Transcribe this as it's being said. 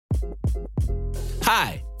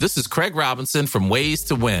Hi, this is Craig Robinson from Ways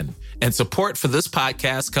to Win, and support for this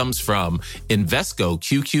podcast comes from Invesco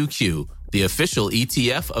QQQ, the official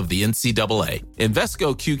ETF of the NCAA.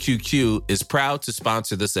 Invesco QQQ is proud to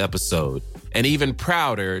sponsor this episode, and even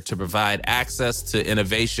prouder to provide access to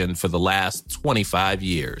innovation for the last 25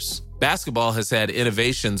 years. Basketball has had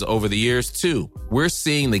innovations over the years, too. We're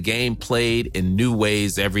seeing the game played in new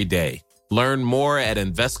ways every day. Learn more at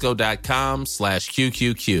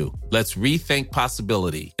Invesco.com/QQQ. Let's rethink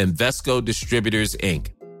possibility. Invesco Distributors,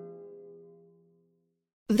 Inc.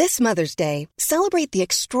 This Mother's Day, celebrate the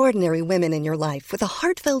extraordinary women in your life with a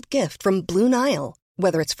heartfelt gift from Blue Nile.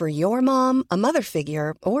 Whether it's for your mom, a mother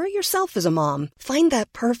figure, or yourself as a mom, find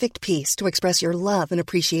that perfect piece to express your love and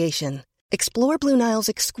appreciation. Explore Blue Nile's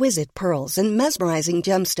exquisite pearls and mesmerizing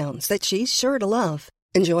gemstones that she's sure to love.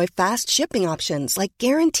 Enjoy fast shipping options like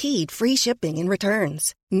guaranteed free shipping and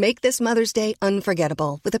returns. Make this Mother's Day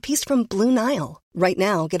unforgettable with a piece from Blue Nile. Right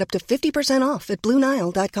now, get up to 50% off at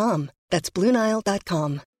BlueNile.com. That's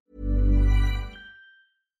BlueNile.com.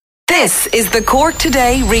 This is the Cork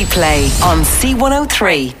Today replay on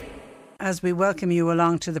C103. As we welcome you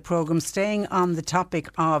along to the programme, staying on the topic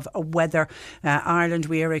of weather, Ireland,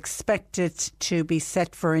 we are expected to be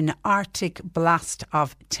set for an Arctic blast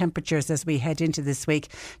of temperatures as we head into this week.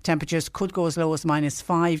 Temperatures could go as low as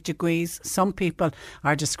 -5 degrees. Some people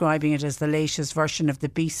are describing it as the latest version of the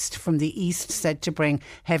beast from the east, said to bring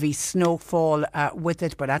heavy snowfall with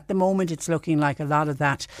it. But at the moment, it's looking like a lot of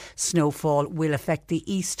that snowfall will affect the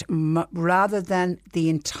east rather than the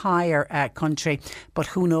entire country. But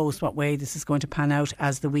who knows what way this is going to pan out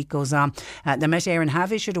as the week goes on. The Met Éireann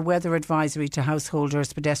have issued a weather advisory to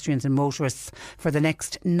householders, pedestrians and motorists for the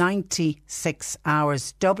next 96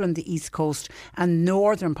 hours. Dublin, the east coast and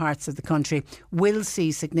northern parts of the country will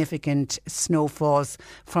see significant snowfalls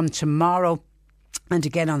from tomorrow and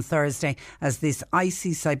again on Thursday, as this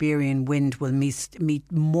icy Siberian wind will meet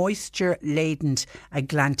moisture-laden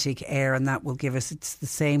Atlantic air, and that will give us, it's the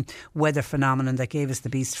same weather phenomenon that gave us the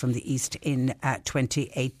beast from the east in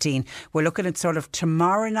 2018. We're looking at sort of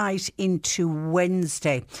tomorrow night into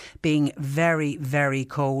Wednesday being very, very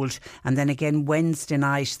cold, and then again Wednesday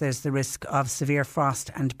night there's the risk of severe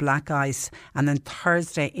frost and black ice, and then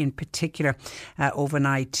Thursday in particular,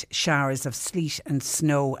 overnight showers of sleet and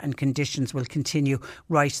snow, and conditions will continue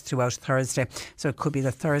right throughout Thursday. So it could be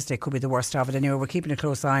that Thursday could be the worst of it. Anyway, we're keeping a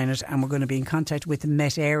close eye on it, and we're going to be in contact with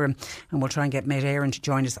Met Éireann, and we'll try and get Met Éireann to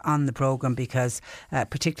join us on the programme because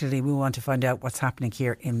particularly we want to find out what's happening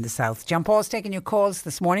here in the south. John Paul's taking your calls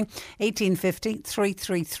this morning, 1850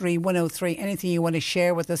 333 103. Anything you want to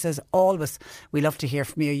share with us, as always, we love to hear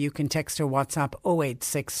from you. You can text or WhatsApp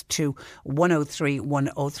 0862 103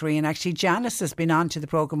 103. And actually Janice has been on to the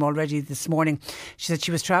programme already this morning. She said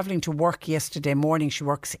she was travelling to work yesterday morning. She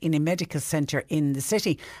works in a medical centre in the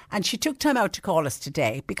city, and she took time out to call us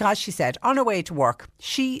today because she said on her way to work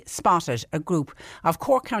she spotted a group of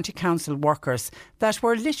Cork County Council workers that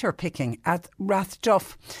were litter picking at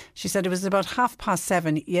Rathduff. She said it was about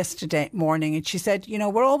 7:30 yesterday morning, and she said, you know,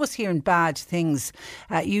 we're always hearing bad things,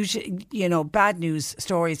 usually, you know, bad news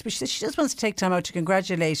stories, but she said she just wants to take time out to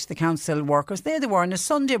congratulate the council workers. There they were on a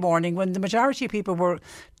Sunday morning when the majority of people were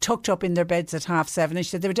tucked up in their beds at 7:30, and she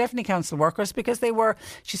said they were definitely council workers because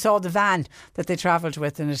she saw the van that they travelled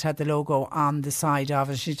with and it had the logo on the side of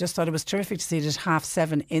it. She just thought it was terrific to see it at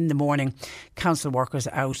 7:30 in the morning, council workers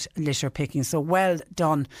out litter picking. So well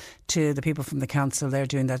done to the people from the council. They're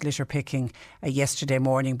doing that litter picking yesterday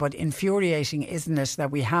morning. But infuriating, isn't it, that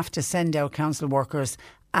we have to send out council workers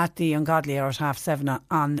at the ungodly hour at 7:30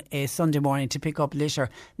 on a Sunday morning to pick up litter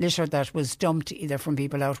that was dumped either from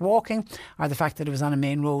people out walking, or the fact that it was on a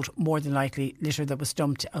main road, more than likely litter that was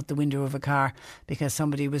dumped out the window of a car because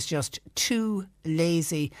somebody was just too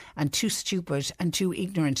lazy and too stupid and too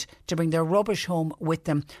ignorant to bring their rubbish home with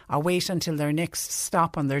them or wait until their next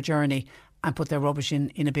stop on their journey and put their rubbish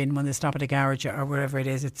in a bin when they stop at a garage or wherever it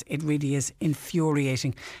is. It really is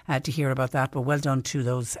infuriating to hear about that, but well done to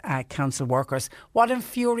those council workers. What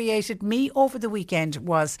infuriated me over the weekend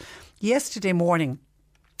was yesterday morning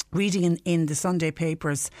reading in the Sunday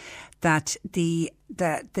papers that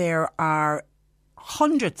there are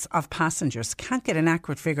hundreds of passengers, can't get an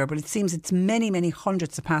accurate figure, but it seems it's many, many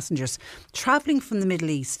hundreds of passengers travelling from the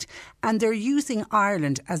Middle East, and they're using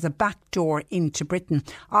Ireland as a back door into Britain.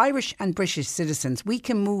 Irish and British citizens, we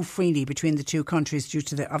can move freely between the two countries due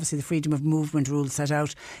to obviously the freedom of movement rules set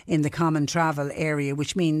out in the common travel area,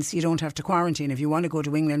 which means you don't have to quarantine if you want to go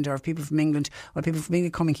to England, or if people from England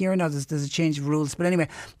coming here. Now there's a change of rules, but anyway,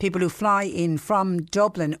 people who fly in from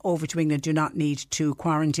Dublin over to England do not need to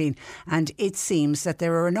quarantine, and it seems seems that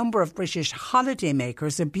there are a number of British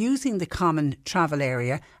holidaymakers abusing the common travel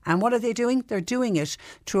area. And what are they doing? They're doing it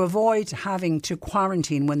to avoid having to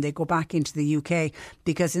quarantine when they go back into the UK,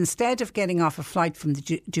 because instead of getting off a flight from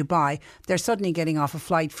Dubai, they're suddenly getting off a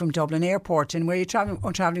flight from Dublin Airport. And where are you travelling?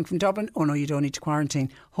 Oh, travelling from Dublin? Oh no, you don't need to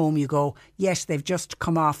quarantine. Home you go. Yes, they've just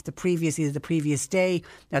come off either the previous day,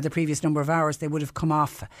 the previous number of hours. They would have come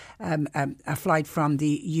off a flight from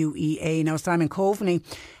the UEA. Now, Simon Coveney,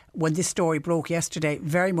 when this story broke yesterday,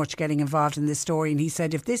 very much getting involved in this story, and he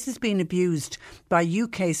said if this has been abused by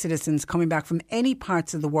UK citizens coming back from any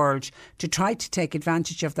parts of the world to try to take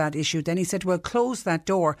advantage of that issue, then he said we'll close that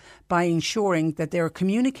door by ensuring that there are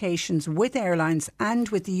communications with airlines and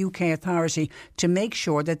with the UK authority to make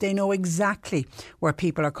sure that they know exactly where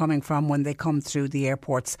people are coming from when they come through the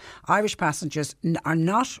airports. Irish passengers are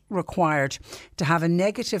not required to have a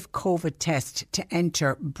negative COVID test to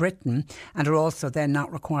enter Britain, and are also then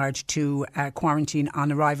not required to quarantine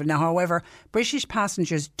on arrival. Now, however, British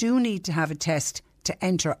passengers do need to have a test to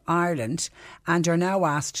enter Ireland and are now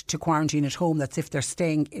asked to quarantine at home. That's if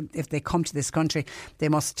they come to this country, they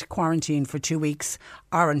must quarantine for 2 weeks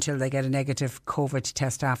or until they get a negative COVID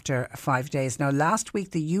test after 5 days. Now, last week,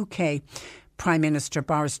 the UK Prime Minister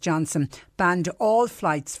Boris Johnson banned all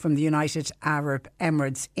flights from the United Arab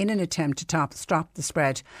Emirates in an attempt to stop the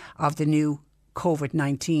spread of the new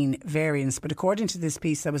COVID-19 variants. But according to this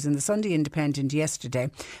piece that was in the Sunday Independent yesterday,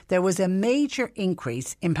 there was a major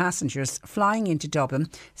increase in passengers flying into Dublin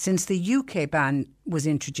since the UK ban was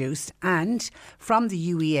introduced, and from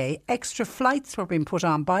the UEA, extra flights were being put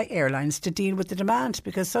on by airlines to deal with the demand,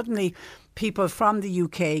 because suddenly people from the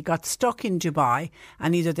UK got stuck in Dubai,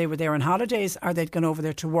 and either they were there on holidays or they'd gone over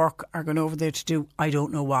there to work or gone over there to do I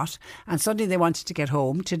don't know what, and suddenly they wanted to get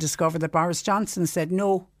home to discover that Boris Johnson said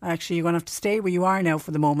no, actually you're going to have to stay where you are now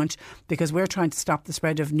for the moment because we're trying to stop the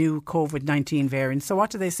spread of new COVID-19 variants. So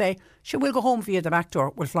what do they say? Sure, we'll go home via the back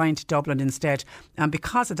door, we'll fly into Dublin instead. And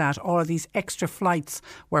because of that, all of these extra flights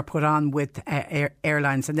were put on with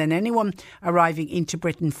airlines. And then anyone arriving into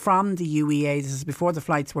Britain from the UEA, this is before the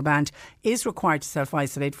flights were banned, is required to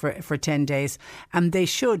self-isolate for 10 days. And they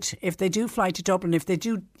should, if they do fly to Dublin, if they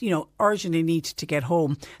do, urgently need to get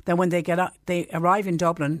home, then when they arrive in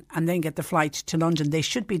Dublin and then get the flight to London, they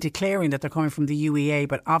should be declaring that they're coming from the UEA,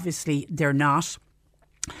 but obviously they're not.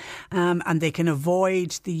 And they can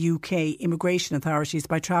avoid the UK immigration authorities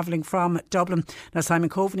by travelling from Dublin. Now, Simon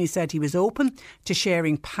Coveney said he was open to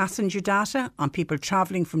sharing passenger data on people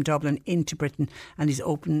travelling from Dublin into Britain, and he's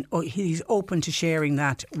open to sharing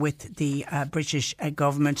that with the British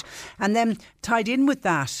government. And then tied in with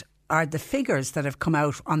that are the figures that have come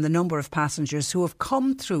out on the number of passengers who have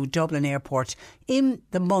come through Dublin Airport in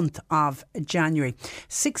the month of January.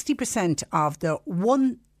 60% of the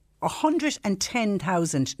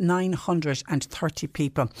 110,930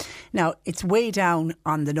 people. Now, it's way down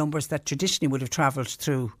on the numbers that traditionally would have travelled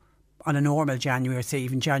through on a normal January, or say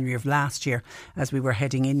even January of last year, as we were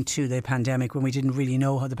heading into the pandemic, when we didn't really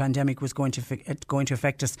know how the pandemic was going to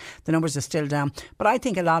affect us. The numbers are still down. But I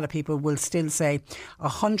think a lot of people will still say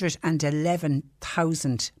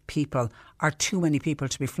 111,000 people are too many people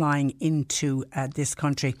to be flying into this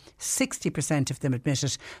country. 60% of them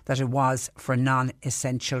admitted that it was for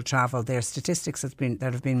non-essential travel. There are statistics that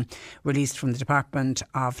have been released from the Department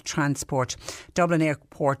of Transport. Dublin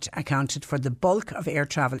Airport accounted for the bulk of air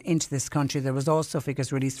travel into this country. There was also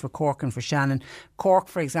figures released for Cork and for Shannon. Cork,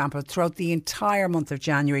 for example, throughout the entire month of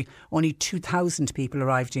January, only 2,000 people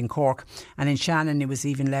arrived in Cork. And in Shannon, it was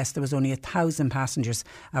even less. There was only 1,000 passengers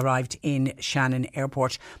arrived in Shannon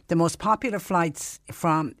Airport. The most popular flights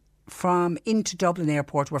from into Dublin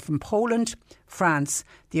Airport were from Poland, France,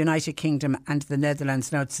 the United Kingdom and the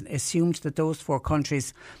Netherlands. Now, it's assumed that those four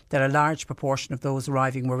countries, that a large proportion of those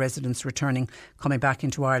arriving were residents returning, coming back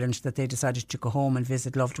into Ireland, that they decided to go home and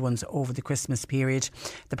visit loved ones over the Christmas period.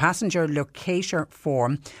 The passenger locator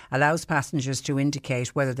form allows passengers to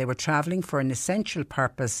indicate whether they were travelling for an essential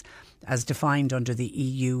purpose as defined under the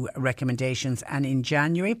EU recommendations. And in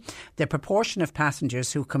January, the proportion of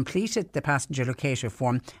passengers who completed the passenger locator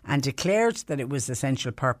form and declared that it was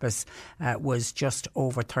essential purpose was just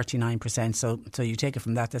over 39%. So you take it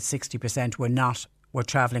from that 60% were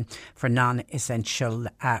travelling for non-essential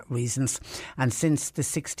reasons. And since the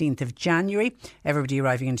 16th of January, everybody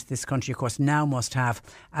arriving into this country, of course, now must have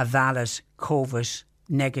a valid COVID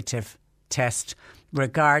negative test.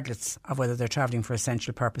 regardless of whether they're travelling for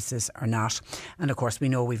essential purposes or not. And of course, we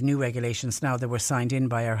know we've new regulations now that were signed in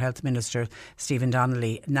by our Health Minister, Stephen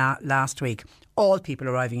Donnelly, last week. All people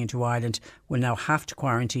arriving into Ireland will now have to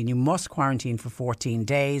quarantine. You must quarantine for 14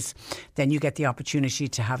 days. Then you get the opportunity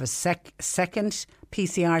to have a second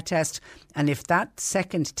PCR test. And if that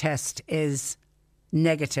second test is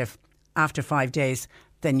negative after 5 days,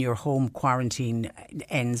 then your home quarantine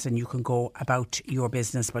ends and you can go about your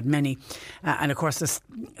business. But many, and of course there's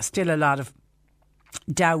still a lot of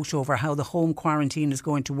doubt over how the home quarantine is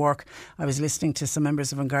going to work. I was listening to some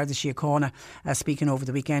members of An Garda Síochána speaking over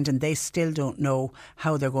the weekend, and they still don't know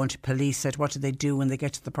how they're going to police it. What do they do when they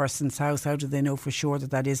get to the person's house? How do they know for sure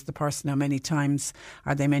that that is the person? How many times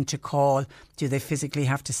are they meant to call? Do they physically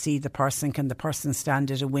have to see the person? Can the person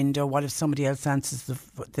stand at a window? What if somebody else answers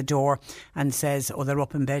the door and says, oh, they're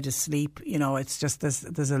up in bed asleep? You know, it's just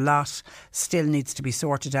there's a lot still needs to be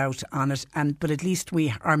sorted out on it. But at least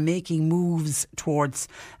we are making moves towards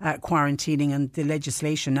quarantining, and the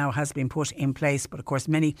legislation now has been put in place. But of course,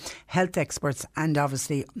 many health experts and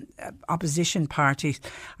obviously opposition parties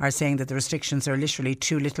are saying that the restrictions are literally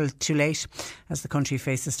too little too late, as the country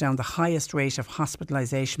faces down the highest rate of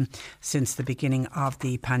hospitalisation since the beginning of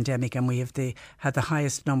the pandemic. And we have had the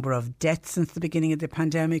highest number of deaths since the beginning of the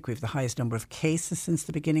pandemic. We have the highest number of cases since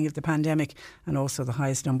the beginning of the pandemic, and also the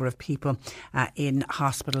highest number of people in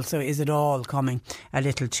hospital. So is it all coming a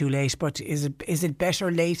little too late? But is it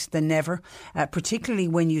better late than never, particularly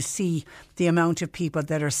when you see the amount of people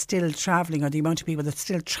that are still travelling, or the amount of people that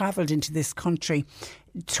still travelled into this country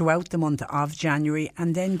throughout the month of January.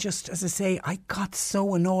 And then, just as I say, I got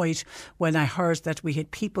so annoyed when I heard that we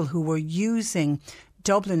had people who were using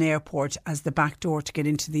Dublin Airport as the back door to get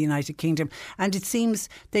into the United Kingdom. And it seems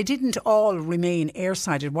they didn't all remain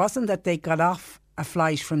airside. It wasn't that they got off a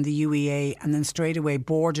flight from the UEA and then straight away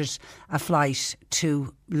boarded a flight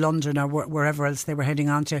to London or wherever else they were heading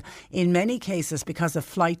on to. In many cases, because of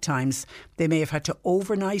flight times, they may have had to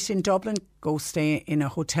overnight in Dublin, go stay in a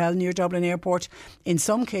hotel near Dublin Airport. In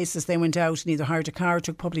some cases, they went out and either hired a car or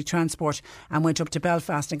took public transport and went up to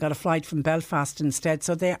Belfast and got a flight from Belfast instead.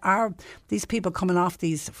 So there are these people coming off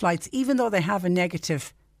these flights, even though they have a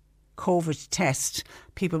negative COVID test.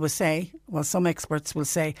 People will say, well, some experts will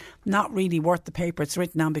say, not really worth the paper it's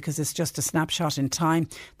written on, because it's just a snapshot in time.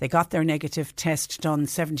 They got their negative test done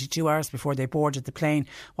 72 hours before they boarded the plane.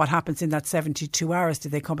 What happens in that 72 hours?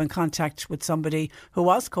 Did they come in contact with somebody who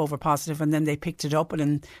was COVID positive and then they picked it up, and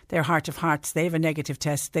in their heart of hearts they have a negative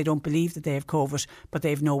test? They don't believe that they have COVID, but they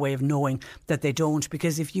have no way of knowing that they don't.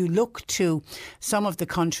 Because if you look to some of the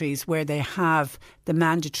countries where they have the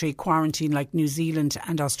mandatory quarantine, like New Zealand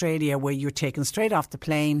and Australia, where you're taken straight off the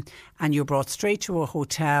plane and you're brought straight to a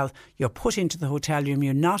hotel, you're put into the hotel room,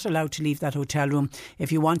 you're not allowed to leave that hotel room.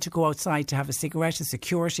 If you want to go outside to have a cigarette, a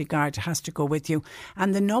security guard has to go with you.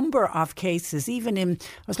 And the number of cases, even I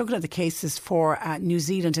was looking at the cases for New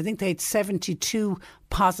Zealand, I think they had 72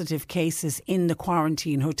 positive cases in the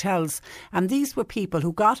quarantine hotels, and these were people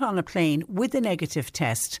who got on a plane with a negative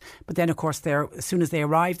test, but then of course as soon as they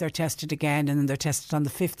arrive they're tested again, and then they're tested on the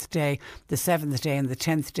 5th day, the 7th day and the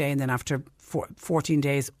 10th day, and then after 14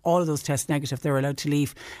 days all of those tests negative, they're allowed to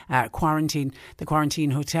leave the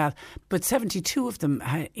quarantine hotel. But 72 of them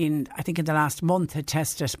I think in the last month had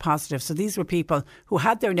tested positive. So these were people who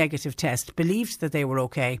had their negative test, believed that they were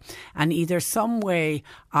okay, and either some way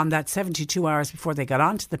on that 72 hours before they got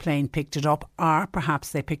onto the plane picked it up, or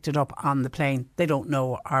perhaps they picked it up on the plane, they don't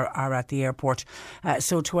know, are at the airport.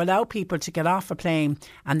 So to allow people to get off a plane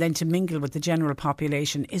and then to mingle with the general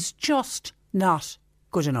population is just not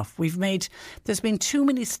good enough. There's been too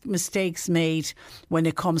many mistakes made when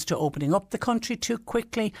it comes to opening up the country too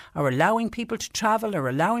quickly, or allowing people to travel, or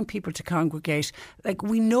allowing people to congregate. Like,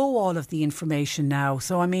 we know all of the information now.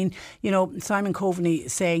 So, I mean, you know, Simon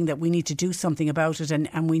Coveney saying that we need to do something about it,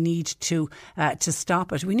 and we need to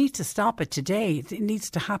stop it. We need to stop it today. It needs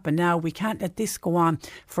to happen now. We can't let this go on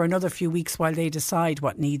for another few weeks while they decide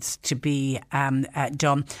what needs to be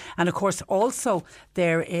done. And of course, also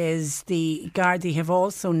there is the Gardaí have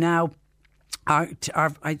also now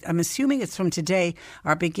I'm assuming it's from today,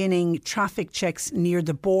 are beginning traffic checks near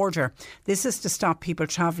the border. This is to stop people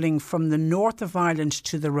travelling from the north of Ireland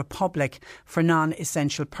to the Republic for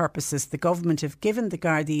non-essential purposes. The government have given the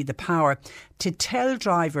Gardaí the power to tell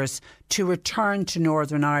drivers to return to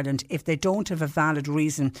Northern Ireland if they don't have a valid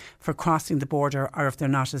reason for crossing the border, or if they're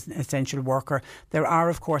not an essential worker. There are,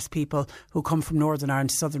 of course, people who come from Northern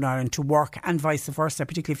Ireland to Southern Ireland to work, and vice versa,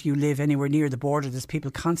 particularly if you live anywhere near the border. There's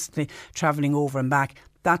people constantly travelling over and back.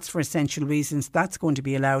 That's for essential reasons. That's going to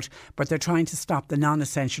be allowed, but they're trying to stop the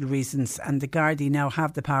non-essential reasons, and the Gardaí now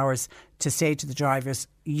have the powers to say to the drivers,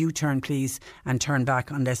 U-turn please and turn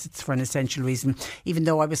back unless it's for an essential reason. Even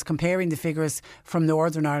though I was comparing the figures from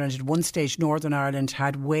Northern Ireland, at one stage Northern Ireland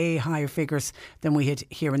had way higher figures than we had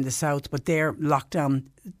here in the south, but their lockdown,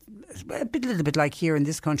 a little bit like here in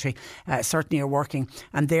this country, certainly are working,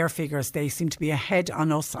 and their figures, they seem to be ahead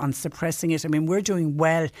on us on suppressing it. I mean, we're doing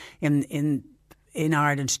well in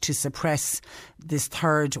Ireland to suppress this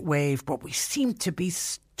third wave, but we seem to be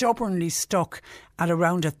stubbornly stuck at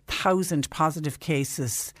around 1,000 positive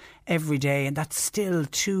cases every day, and that's still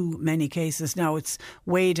too many cases. Now it's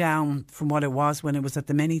way down from what it was when it was at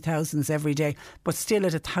the many thousands every day, but still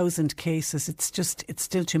at 1,000 cases, it's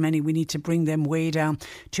still too many. We need to bring them way down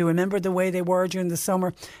to remember the way they were during the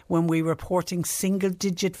summer when we were reporting single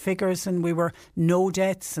digit figures and we were no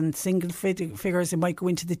deaths and single figures. It might go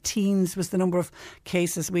into the teens was the number of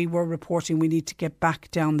cases we were reporting. We need to get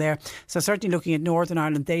back down there. So certainly looking at Northern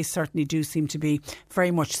Ireland, they certainly do seem to be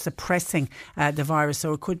very much suppressing the virus.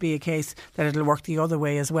 So it could be a case that it'll work the other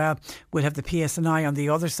way as well. We'll have the PSNI on the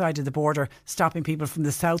other side of the border stopping people from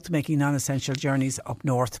the south making non-essential journeys up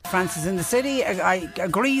north. Francis in the City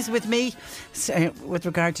agrees with me with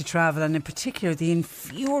regard to travel, and in particular the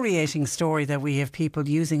infuriating story that we have people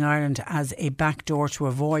using Ireland as a backdoor to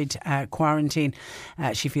avoid quarantine.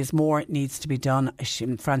 She feels more needs to be done.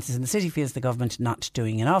 Francis in the City feels the government not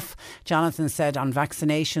doing enough. Jonathan said on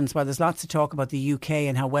vaccinations, well, there's lots of talk about the UK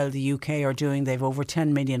and how well the UK are doing. They've over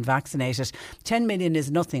 10 million vaccinated. 10 million is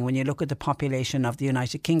nothing when you look at the population of the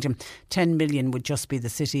United Kingdom. 10 million would just be the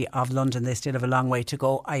city of London. They still have a long way to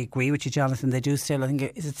go. I agree with you, Jonathan. They do still, I think,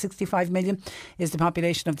 is it 65 million is the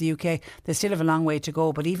population of the UK? They still have a long way to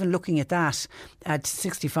go. But even looking at that, at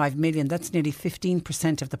 65 million, that's nearly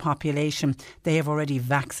 15% of the population they have already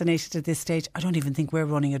vaccinated at this stage. I don't even think we're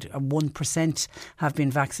running at 1% have been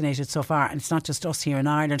vaccinated so far. And it's not just us here in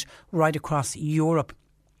Ireland, right across Europe.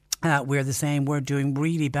 We're the same. We're doing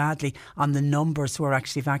really badly on the numbers who are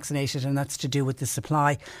actually vaccinated, and that's to do with the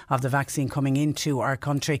supply of the vaccine coming into our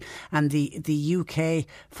country. And the UK,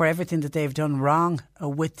 for everything that they've done wrong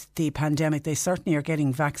with the pandemic, they certainly are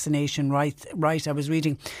getting vaccination right. I was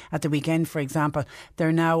reading at the weekend, for example,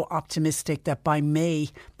 they're now optimistic that by May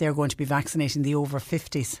they're going to be vaccinating the over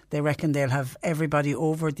 50s. They reckon they'll have everybody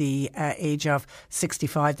over the age of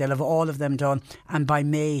 65. They'll have all of them done, and by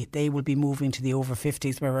May they will be moving to the over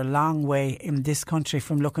 50s. We're a long way in this country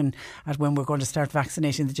from looking at when we're going to start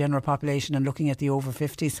vaccinating the general population and looking at the over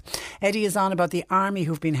 50s. Eddie is on about the Army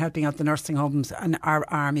who've been helping out the nursing homes, and our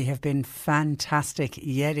Army have been fantastic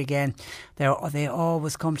yet again. They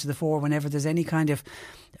always come to the fore whenever there's any kind of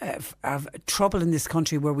trouble in this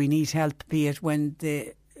country where we need help, be it when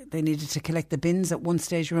they needed to collect the bins at one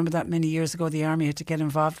stage. Remember that many years ago the Army had to get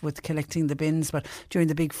involved with collecting the bins, but during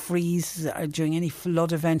the big freeze, during any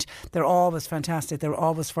flood event, they're always fantastic. They're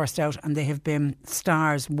always first out, and they have been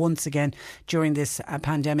stars once again during this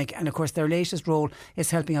pandemic. And of course their latest role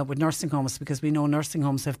is helping out with nursing homes, because we know nursing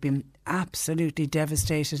homes have been absolutely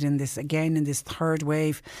devastated in this third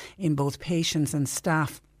wave, in both patients and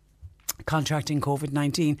staff contracting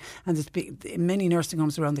COVID-19, and many nursing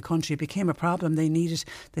homes around the country, it became a problem. They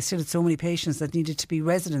still had so many patients that needed to be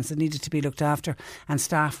residents that needed to be looked after, and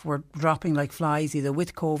staff were dropping like flies, either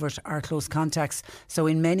with COVID or close contacts. So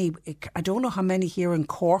in many, I don't know how many here in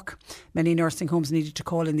Cork, many nursing homes needed to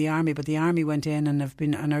call in the Army, but the Army went in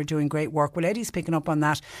and are doing great work. Well, Eddie's picking up on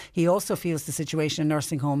that. He also feels the situation in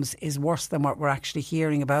nursing homes is worse than what we're actually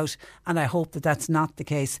hearing about, and I hope that that's not the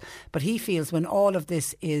case. But he feels when all of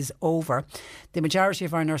this is over, the majority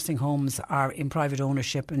of our nursing homes are in private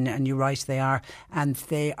ownership, and you're right, they are. And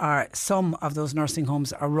some of those nursing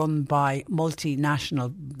homes are run by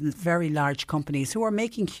multinational, very large companies who are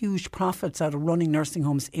making huge profits out of running nursing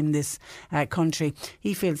homes in this country.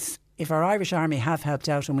 He feels if our Irish Army have helped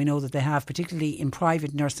out, and we know that they have, particularly in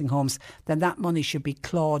private nursing homes, then that money should be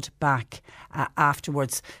clawed back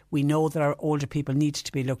afterwards. We know that our older people need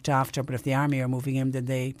to be looked after, but if the Army are moving in, then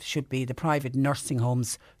the private nursing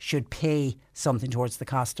homes should pay something towards the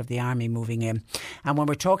cost of the Army moving in. And when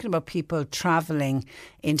we're talking about people travelling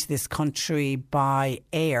into this country by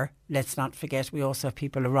air, let's not forget we also have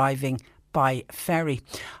people arriving by ferry.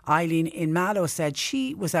 Eileen in Mallow said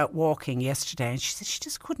she was out walking yesterday and she said she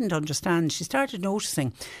just couldn't understand. She started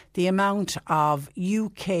noticing the amount of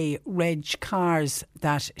UK reg cars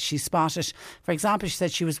that she spotted. For example, she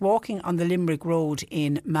said she was walking on the Limerick Road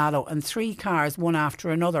in Mallow and 3 cars, one after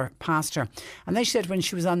another, passed her. And then she said when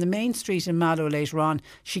she was on the main street in Mallow later on,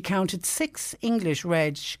 she counted 6 English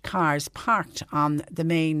reg cars parked on the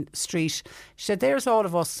main street. She said there's all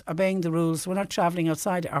of us obeying the rules. We're not travelling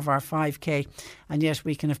outside of our 5k, and yet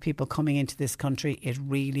we can have people coming into this country. It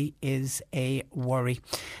really is a worry.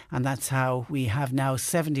 And that's how we have now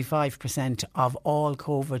 75% of all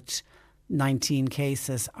COVID-19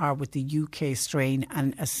 cases are with the UK strain.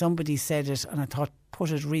 And as somebody said it, and I thought put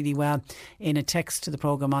it really well in a text to the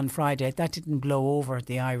programme on Friday, that didn't blow over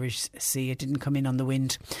the Irish Sea. It didn't come in on the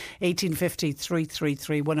wind. 1850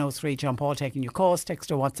 333 103. John Paul taking your calls. Text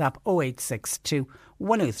or WhatsApp 0862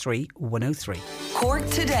 103 103. Cork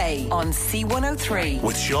Today on C103.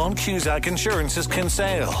 With Sean Cusack Insurance's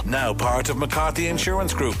Kinsale, now part of McCarthy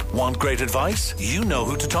Insurance Group. Want great advice? You know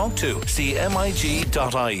who to talk to. See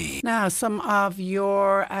mig.ie. Now, some of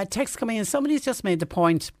your texts coming in. Somebody's just made the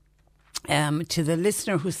point to the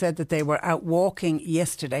listener who said that they were out walking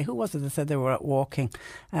yesterday. Who was it that said they were out walking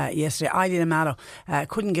yesterday? Eileen Mallow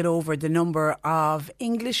couldn't get over the number of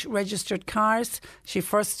English registered cars. She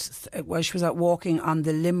was out walking on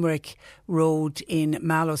the Limerick Road in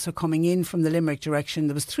Mallow, so coming in from the Limerick direction,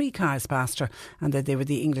 there was 3 cars past her, and that they were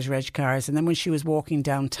the English reg cars. And then when she was walking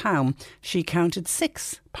downtown, she counted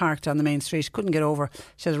 6 parked on the main street. Couldn't get over.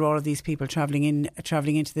 She says, all of these people travelling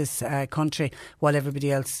into this country, while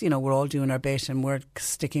everybody else, we're all doing our bit and we're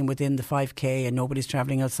sticking within the 5k and nobody's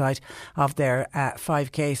travelling outside of their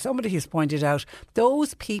 5k. Somebody has pointed out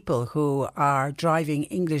those people who are driving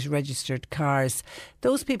English registered cars,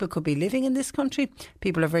 those people could be living in this country.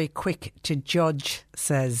 People are very quick to judge,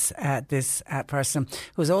 says this person,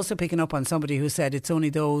 who's also picking up on somebody who said it's only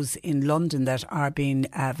those in London that are being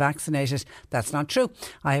vaccinated. That's not true.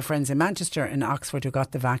 I have friends in Manchester and Oxford who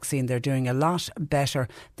got the vaccine. They're doing a lot better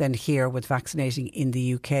than here with vaccinating in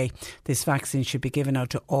the UK. This vaccine should be given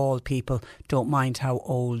out to all people. Don't mind how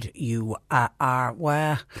old you are.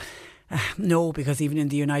 Well, no, because even in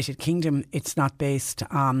the United Kingdom, it's not based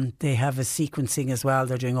on, they have a sequencing as well.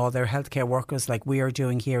 They're doing all their healthcare workers like we are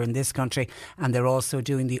doing here in this country, and they're also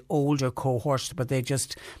doing the older cohort. But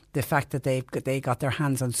the fact that they got their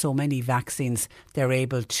hands on so many vaccines, they're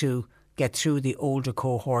able to get through the older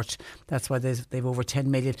cohort. That's why they've over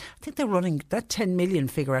 10 million. I think they're running that 10 million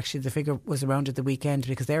figure. Actually, the figure was around at the weekend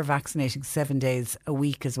because they're vaccinating 7 days a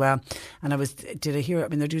week as well. And did I hear? I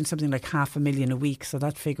mean, they're doing something like 500,000 a week, so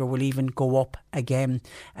that figure will even go up again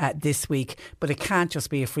this week. But it can't just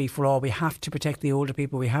be a free for all. We have to protect the older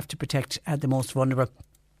people. We have to protect the most vulnerable.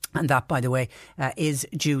 And that, by the way, is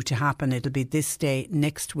due to happen. It'll be this day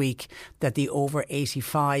next week that the over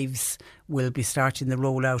 85s will be starting the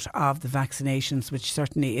rollout of the vaccinations, which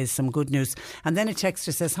certainly is some good news. And then a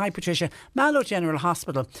texter says, hi Patricia, Mallow General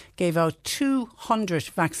Hospital gave out 200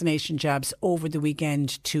 vaccination jabs over the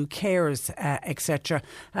weekend to carers, etc.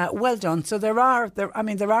 Well done. So there are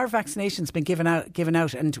vaccinations been given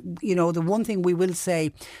out. And, the one thing we will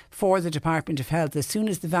say for the Department of Health, as soon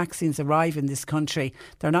as the vaccines arrive in this country,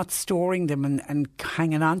 they're not storing them and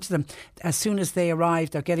hanging on to them. As soon as they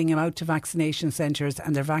arrive, they're getting them out to vaccination centres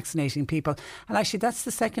and they're vaccinating people. And actually, that's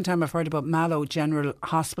the second time I've heard about Mallow General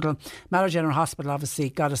Hospital. Mallow General Hospital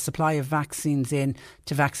obviously got a supply of vaccines in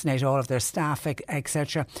to vaccinate all of their staff,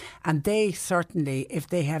 etc. And they certainly, if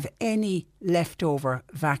they have any leftover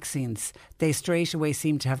vaccines, they straight away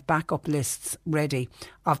seem to have backup lists ready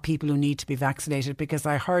of people who need to be vaccinated, because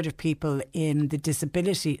I heard of people in the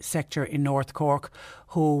disability sector in North Cork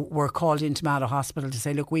who were called into Mallow Hospital to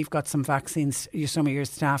say, look, we've got some vaccines, some of your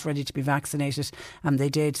staff ready to be vaccinated, and they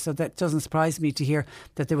did. So that doesn't surprise me to hear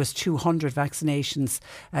that there was 200 vaccinations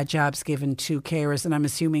jabs given to carers, and I'm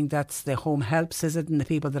assuming that's the home helps, is it, and the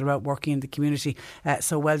people that are out working in the community.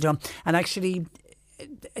 So well done. And actually,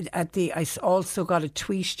 I also got a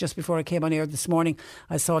tweet just before I came on air this morning.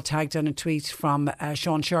 I saw tagged on a tweet from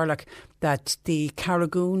Sean Sherlock that the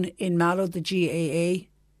Carragoon in Mallow, the GAA,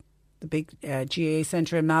 the big GAA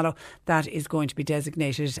centre in Mallow, that is going to be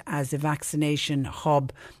designated as a vaccination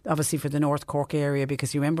hub, obviously for the North Cork area,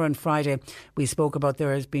 because you remember on Friday we spoke about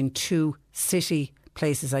there has been 2 city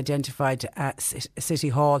places identified at City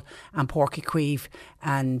Hall and Porkyqueeve,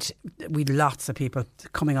 and we had lots of people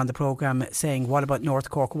coming on the programme saying, what about North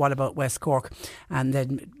Cork, what about West Cork? And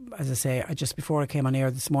then, as I say, just before I came on air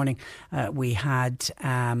this morning, we had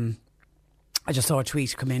I just saw a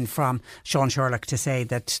tweet come in from Sean Sherlock to say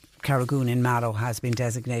that Carragoon in Mallow has been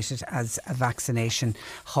designated as a vaccination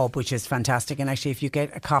hub, which is fantastic. And actually, if you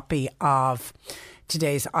get a copy of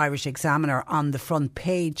today's Irish Examiner, on the front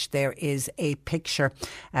page there is a picture,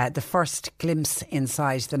 the first glimpse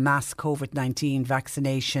inside the mass COVID-19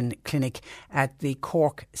 vaccination clinic at the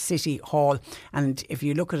Cork City Hall. And if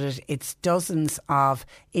you look at it, it's dozens of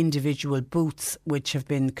individual booths which have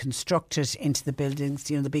been constructed into the buildings,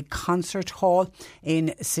 the big concert hall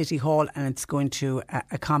in City Hall, and it's going to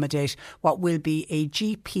accommodate what will be a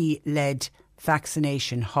GP-led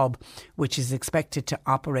vaccination hub, which is expected to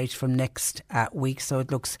operate from next week. So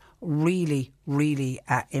it looks really, really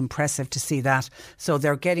impressive to see that. So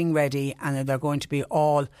they're getting ready, and they're going to be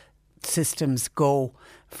all systems go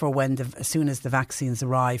for when as soon as the vaccines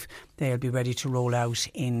arrive, they'll be ready to roll out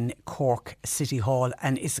in Cork City Hall.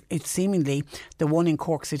 And it's seemingly the one in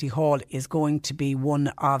Cork City Hall is going to be one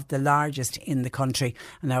of the largest in the country.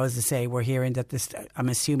 And now, as I say, we're hearing that I'm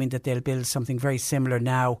assuming that they'll build something very similar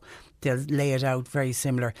now. They'll lay it out very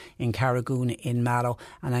similar in Carragoon in Mallow.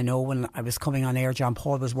 And I know when I was coming on air, John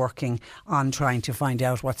Paul was working on trying to find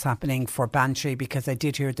out what's happening for Bantry, because I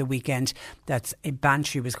did hear at the weekend that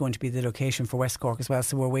Bantry was going to be the location for West Cork as well.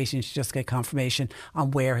 So we're waiting to just get confirmation on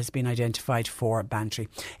where has been identified for Bantry.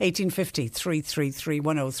 1850 333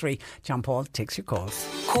 103. John Paul takes your calls.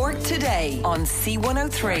 Cork Today on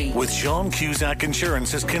C103. With Sean Cusack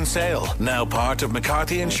Insurance's Kinsale, now part of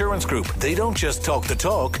McCarthy Insurance Group. They don't just talk the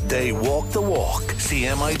talk, they walk the walk.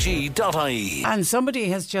 CMIG.ie. And somebody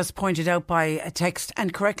has just pointed out by a text,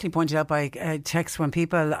 and correctly pointed out by a text, when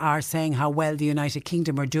people are saying how well the United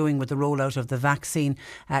Kingdom are doing with the rollout of the vaccine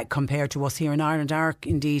compared to us here in Ireland, are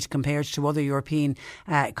indeed compared to other European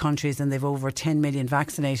countries, and they've over 10 million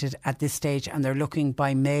vaccinated at this stage, and they're looking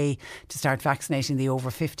by May to start vaccinating the over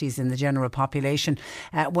 50s in the general population.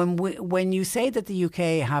 When you say that the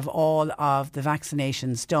UK have all of the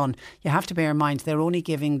vaccinations done, you have to bear in mind they're only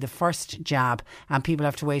giving the first jab, and people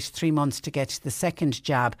have to wait 3 months to get the second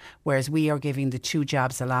jab, whereas we are giving the 2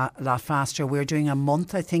 jabs a lot faster. We're doing a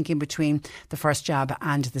month, I think, in between the first jab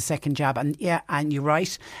and the second jab. And yeah, and you're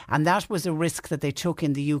right. And that was a risk that they took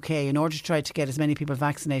in the UK in order to try to get as many people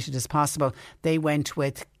vaccinated as possible. They went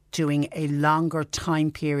with doing a longer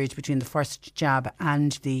time period between the first jab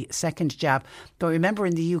and the second jab. But remember,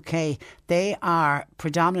 in the UK, they are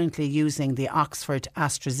predominantly using the Oxford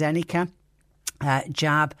AstraZeneca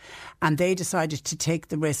jab, and they decided to take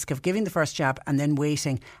the risk of giving the first jab and then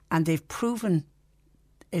waiting, and they've proven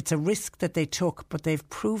it's a risk that they took, but they've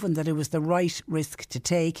proven that it was the right risk to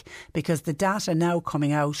take, because the data now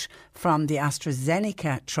coming out from the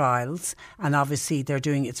AstraZeneca trials, and obviously they're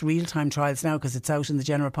doing its real-time trials now because it's out in the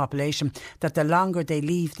general population, that the longer they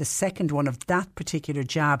leave the second one of that particular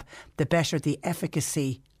jab, the better the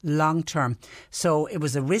efficacy long term. So it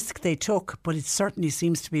was a risk they took, but it certainly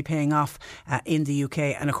seems to be paying off in the UK.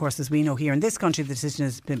 And of course, as we know here in this country, the decision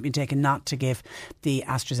has been taken not to give the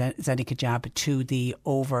AstraZeneca jab to the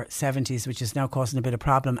over 70s, which is now causing a bit of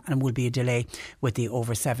problem, and will be a delay with the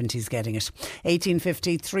over 70s getting it.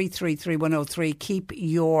 1850 333 103. Keep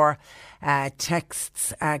your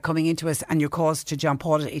texts coming into us and your calls to John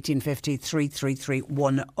Paul at 1850 333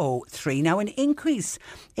 103. Now, an increase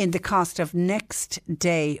in the cost of next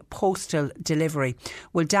day postal delivery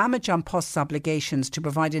will damage An Post's obligations to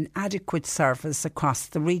provide an adequate service across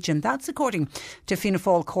the region. That's according to Fianna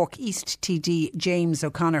Fáil Cork East TD James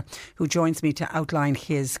O'Connor, who joins me to outline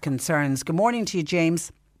his concerns. Good morning to you,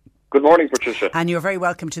 James. Good morning, Patricia. And you're very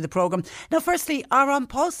welcome to the programme. Now, firstly, are An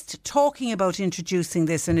Post talking about introducing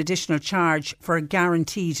an additional charge for a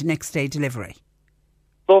guaranteed next day delivery?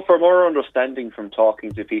 So from our understanding from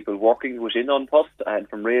talking to people working within An Post and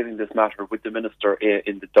from raising this matter with the Minister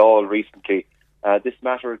in the Dáil recently, this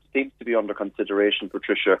matter seems to be under consideration,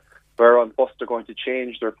 Patricia, where An Post are going to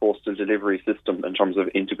change their postal delivery system in terms of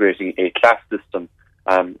integrating a class system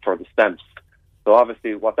for the stamps. So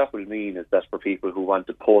obviously what that will mean is that for people who want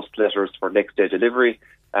to post letters for next day delivery,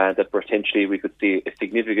 that potentially we could see a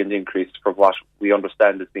significant increase from what we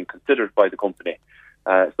understand is being considered by the company.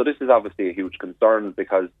 So this is obviously a huge concern,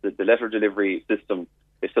 because the letter delivery system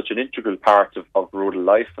is such an integral part of rural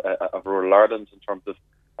life, of rural Ireland, in terms of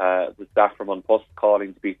the staff from An Post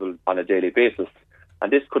calling to people on a daily basis.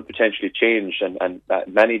 And this could potentially change, and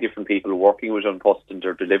many different people working with An Post in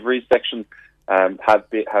their delivery section have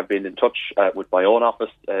been in touch with my own office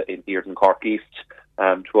here in Cork East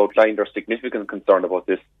to outline their significant concern about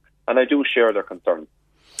this, and I do share their concern.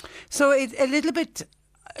 So it's a little bit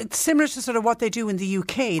similar to sort of what they do in the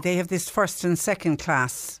UK. They have this first and second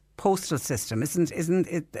class postal system, isn't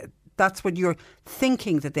it? That's what you're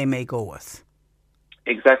thinking that they may go with.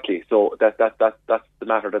 Exactly. So that's the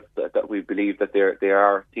matter that we believe that they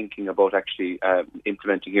are thinking about actually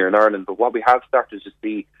implementing here in Ireland. But what we have started to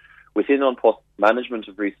see within An Post management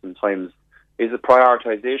of recent times is a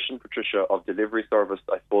prioritisation, Patricia, of delivery service,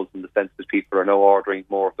 I suppose, in the sense that people are now ordering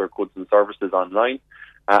more of their goods and services online.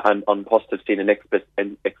 And An Post have seen an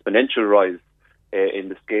exponential rise in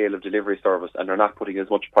the scale of delivery service, and they're not putting as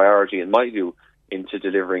much priority, in my view, into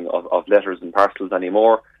delivering of letters and parcels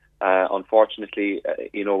anymore. Unfortunately,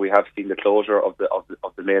 we have seen the closure of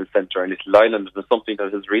the mail centre in Little Island. It was something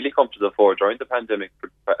that has really come to the fore during the pandemic,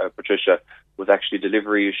 Patricia, was actually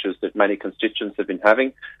delivery issues that many constituents have been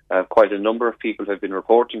having. Quite a number of people have been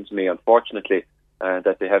reporting to me, unfortunately,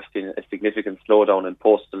 that they have seen a significant slowdown in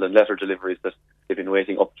postal and letter deliveries, that they've been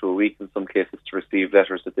waiting up to a week in some cases to receive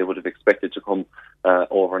letters that they would have expected to come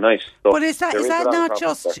overnight. So but is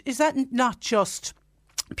that not just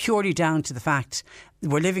purely down to the fact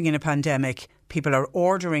we're living in a pandemic, people are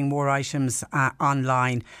ordering more items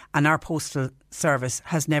online, and our postal service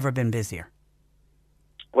has never been busier?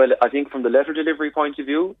 Well, I think from the letter delivery point of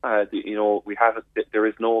view, there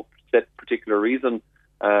is no set particular reason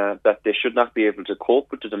that they should not be able to cope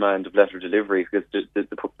with the demand of letter delivery, because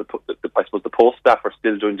I suppose the post staff are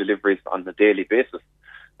still doing deliveries on a daily basis.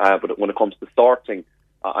 But when it comes to sorting,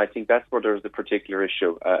 I think that's where there's a particular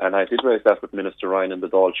issue. And I did raise that with Minister Ryan in the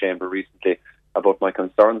Dáil Chamber recently about my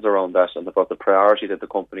concerns around that and about the priority that the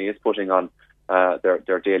company is putting on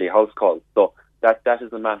their daily house calls. So that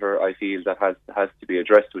is a matter, I feel, that has to be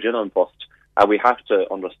addressed within An Post. And we have to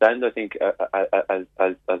understand, I think,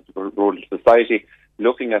 as rural society,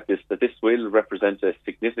 looking at this, that this will represent a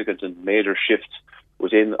significant and major shift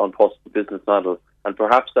within An Post's business model. And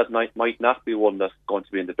perhaps that might not be one that's going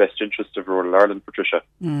to be in the best interest of rural Ireland, Patricia.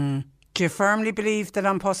 Do you firmly believe that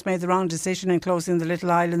An Post made the wrong decision in closing the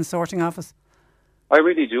Little Island sorting office? I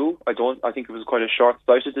really do. I think it was quite a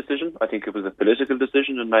short-sighted decision. I think it was a political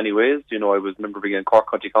decision in many ways. I remember being in Cork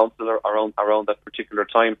County Council around that particular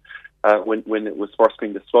time when it was first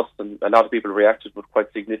being discussed, and a lot of people reacted with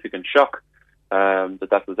quite significant shock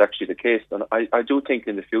that was actually the case. And I do think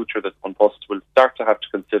in the future that An Post will start to have to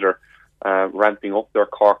consider ramping up their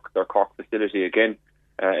Cork facility again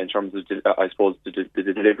in terms of, I suppose,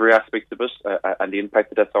 the delivery aspect of it and the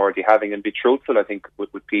impact that's already having, and be truthful, I think,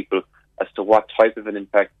 with people as to what type of an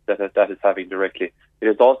impact that is having directly. It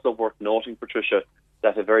is also worth noting, Patricia,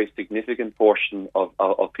 that a very significant portion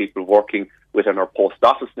of people working within our post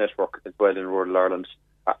office network as well in rural Ireland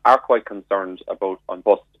are quite concerned about An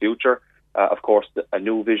Post's future. Of course, a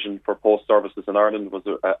new vision for post services in Ireland was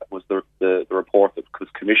the report that was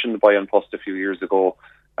commissioned by An Post a few years ago,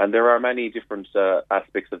 and there are many different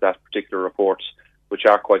aspects of that particular report which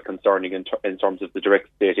are quite concerning in terms of the direct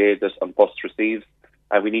state aid that An Post receives,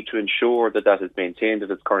 and we need to ensure that is maintained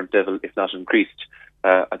at its current level, if not increased.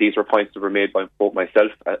 These were points that were made by both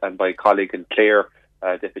myself and by colleague in Clare,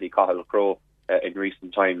 Deputy Cathal Crowe, in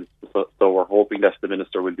recent times. So we're hoping that the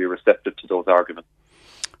Minister will be receptive to those arguments.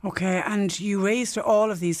 Okay, and you raised all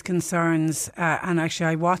of these concerns, and actually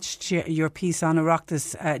I watched your piece on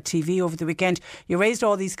Oireachtas TV over the weekend. You raised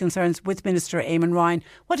all these concerns with Minister Eamon Ryan.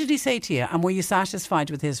 What did he say to you, and were you satisfied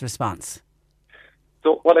with his response?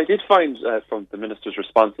 So what I did find from the Minister's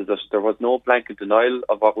response is that there was no blanket denial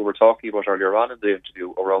of what we were talking about earlier on in the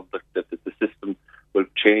interview around the system will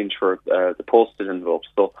change for the postal envelopes.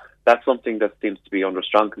 So that's something that seems to be under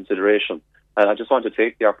strong consideration. And I just want to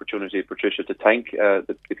take the opportunity, Patricia, to thank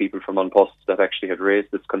the people from An Post that actually had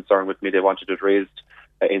raised this concern with me. They wanted it raised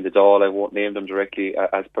in the Dáil. I won't name them directly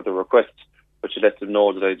as per the request, but to let them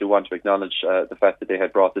know that I do want to acknowledge the fact that they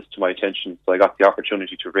had brought this to my attention. So I got the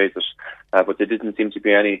opportunity to raise it. But there didn't seem to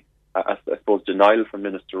be any, I suppose, denial from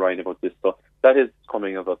Minister Ryan about this. So that is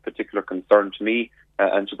coming of a particular concern to me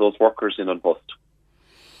and to those workers in An Post.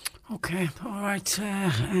 Okay, all right.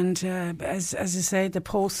 And as I say, the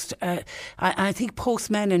Post, I think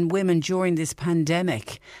postmen and women during this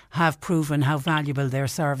pandemic have proven how valuable their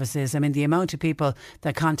service is. I mean, the amount of people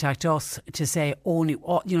that contact us to say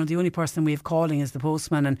the only person we have calling is the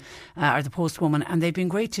postman and or the postwoman, and they've been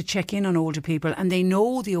great to check in on older people, and they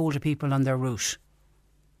know the older people on their route.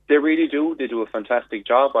 They really do. They do a fantastic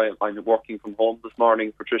job. I'm working from home this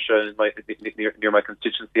morning, Patricia, near my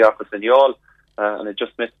constituency office in Youghal. And I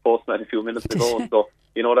just met the postman a few minutes ago. So,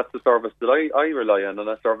 that's the service that I rely on, and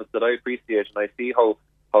a service that I appreciate. And I see how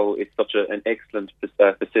it's such an excellent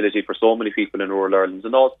facility for so many people in rural Ireland.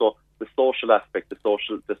 And also the social aspect, the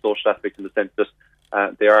social aspect in the sense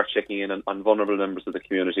that they are checking in on vulnerable members of the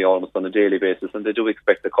community almost on a daily basis. And they do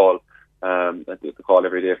expect a call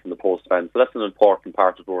every day from the post van. So that's an important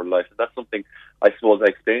part of rural life. And that's something I suppose I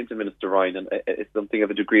explained to Minister Ryan, and it's something of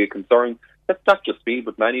a degree of concern that's not just me,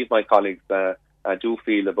 but many of my colleagues do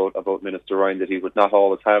feel about Minister Ryan that he would not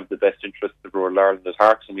always have the best interests of rural Ireland at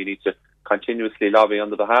heart, and we need to continuously lobby on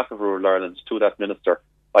the behalf of rural Ireland to that minister.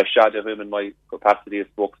 I shadow him in my capacity as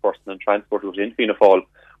spokesperson and transport within Fianna Fáil,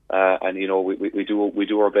 and we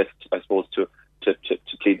do our best, I suppose, to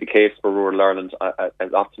plead the case for rural Ireland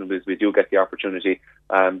as often as we do get the opportunity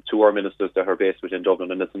to our ministers that are based within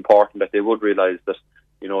Dublin. And it's important that they would realise that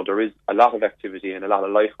there is a lot of activity and a lot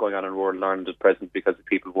of life going on in rural Ireland at present because of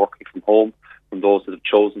people working from home, from those that have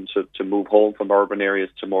chosen to move home from urban areas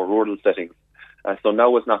to more rural settings. So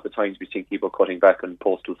now is not the time to be thinking about cutting back on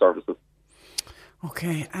postal services.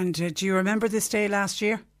 Okay, and do you remember this day last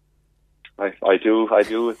year? I do.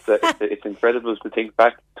 It's incredible to think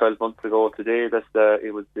back 12 months ago today. That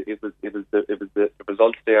it was the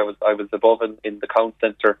results day. I was above in the count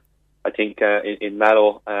centre, I think in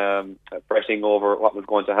Mallow, fretting over what was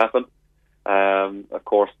going to happen. Of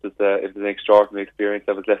course, it was an extraordinary experience.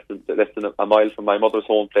 I was less than a mile from my mother's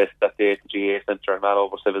home place that day at the GA Centre in Mallow.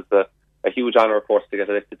 But it was a huge honour, of course, to get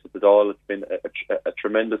elected to the Dáil. It's been a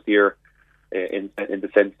tremendous year in the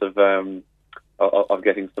sense of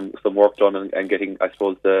getting some work done and getting, I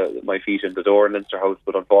suppose, my feet in the door in Leinster House.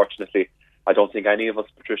 But unfortunately, I don't think any of us,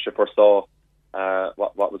 Patricia, foresaw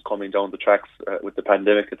what was coming down the tracks with the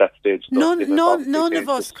pandemic at that stage. None of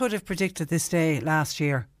us could have predicted this day last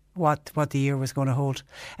year, what the year was going to hold.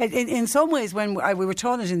 In some ways, when we were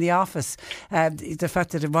taught it in the office, the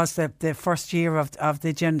fact that it was the first year of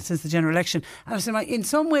since the general election, and I was saying, in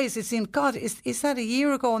some ways it seemed, God, is that a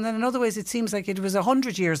year ago? And then in other ways it seems like it was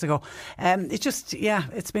 100 years ago.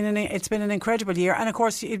 It's been an incredible year, and of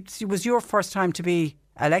course it was your first time to be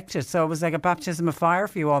elected, so it was like a baptism of fire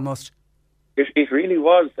for you almost. It really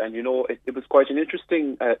was, and it was quite an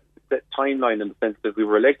interesting timeline in the sense that we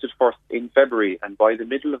were elected first in February, and by the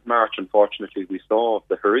middle of March, unfortunately, we saw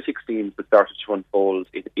the horrific scenes that started to unfold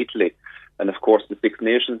in Italy. And of course, the Six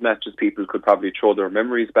Nations matches, people could probably throw their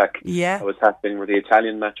memories back. Yeah. What was happening where the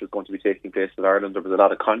Italian match was going to be taking place in Ireland. There was a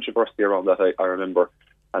lot of controversy around that, I remember.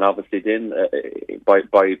 And obviously then, by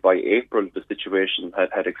April, the situation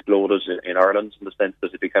had exploded in Ireland in the sense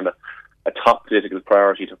that it became a top political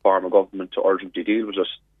priority to form a government to urgently deal with it.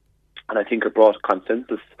 And I think it brought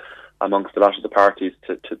consensus amongst a lot of the parties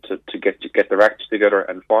to get their act together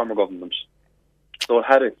and form a government. So it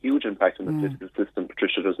had a huge impact on the political system,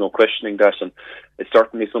 Patricia. There's no questioning that. And it's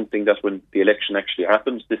certainly something that when the election actually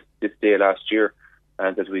happened this day last year,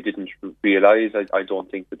 and that we didn't realise, I don't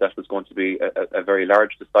think that was going to be a very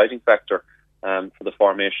large deciding factor for the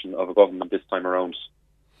formation of a government this time around.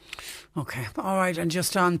 Okay, all right. And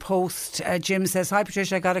just on post, Jim says, "Hi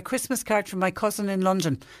Patricia, I got a Christmas card from my cousin in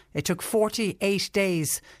London. It took 48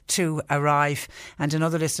 days to arrive." And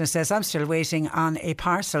another listener says, "I'm still waiting on a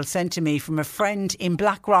parcel sent to me from a friend in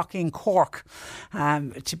Blackrock in Cork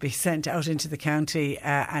to be sent out into the county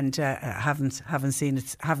and haven't seen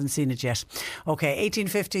it yet." Okay,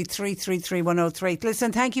 1850 333 103.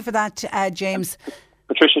 Listen, thank you for that, James.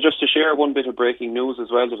 Patricia, just to share one bit of breaking news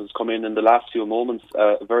as well that has come in the last few moments.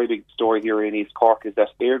 A very big story here in East Cork is that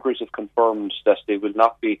EirGrid have confirmed that they will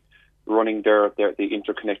not be running the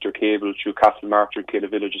interconnector cable through Castlemartyr and Killa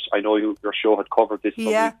villages. I know your show had covered this some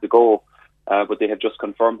weeks ago, but they have just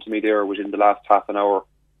confirmed to me there within the last half an hour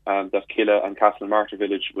that Killa and Castlemartyr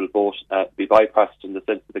village will both be bypassed in the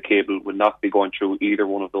sense that the cable will not be going through either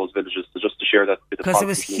one of those villages. So just to share that bit of because there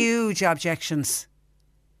was huge objections.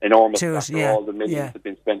 Enormous after all the millions have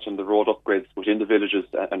been spent on the road upgrades within the villages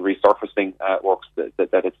and resurfacing works. That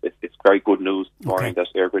it's very good news this morning that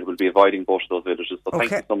EirGrid will be avoiding both of those villages. So thank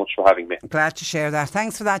you so much for having me. Glad to share that.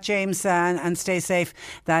 Thanks for that, James, and stay safe.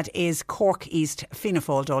 That is Cork East Fianna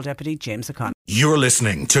Fáil Dáil Deputy James O'Connor. You're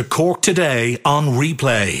listening to Cork Today on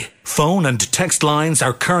replay. Phone and text lines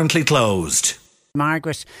are currently closed.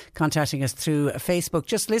 Margaret contacting us through Facebook,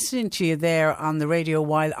 just listening to you there on the radio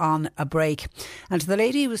while on a break. And the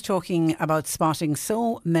lady was talking about spotting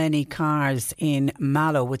so many cars in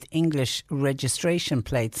Mallow with English registration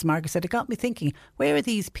plates. Margaret said, it got me thinking, where are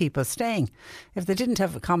these people staying? If they didn't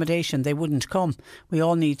have accommodation, they wouldn't come. We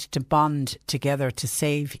all need to bond together to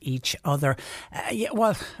save each other.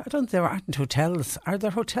 There aren't hotels. Are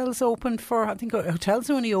there hotels open for, I think hotels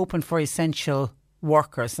are only open for essential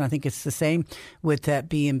workers, and I think it's the same with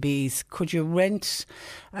B&Bs. Could you rent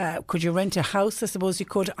a house? I suppose you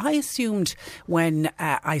could. I assumed when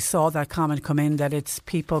I saw that comment come in that it's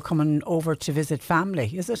people coming over to visit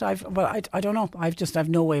family. Is it? I don't know. I've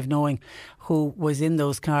no way of knowing who was in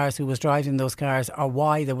those cars, who was driving those cars, or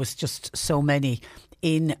why there was just so many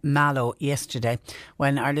in Mallow yesterday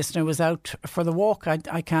when our listener was out for the walk.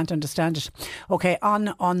 I can't understand it. OK,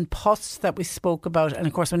 on Post that we spoke about, and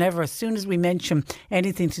of course as soon as we mention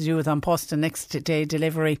anything to do with An Post and next day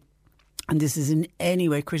delivery, and this is in any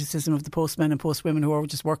way criticism of the postmen and postwomen who are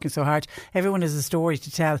just working so hard. Everyone has a story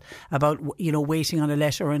to tell about, waiting on a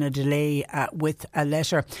letter and a delay with a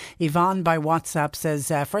letter. Yvonne by WhatsApp says,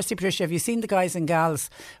 firstly, Patricia, have you seen the guys and gals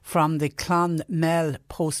from the Clonmel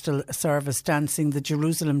Postal Service dancing the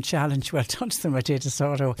Jerusalem Challenge? Well done to them. I did. I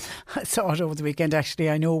saw it over the weekend. Actually,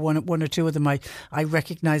 I know one or two of them. I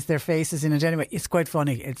recognise their faces in it. Anyway, it's quite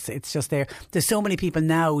funny. It's just there. There's so many people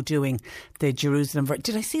now doing the Jerusalem.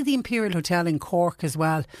 Did I see the Imperial Hotel in Cork as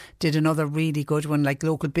well did another really good one? Like,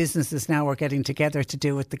 local businesses now are getting together to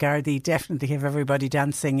do it. The Gardaí definitely have everybody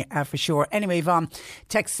dancing for sure. Anyway, Yvonne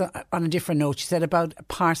texts on a different note. She said about a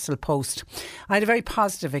parcel post. I had a very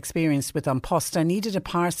positive experience with An Post. I needed a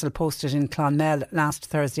parcel posted in Clonmel last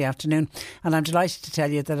Thursday afternoon, and I'm delighted to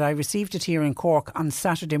tell you that I received it here in Cork on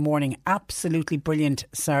Saturday morning. Absolutely brilliant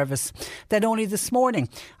service. Then only this morning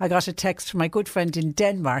I got a text from my good friend in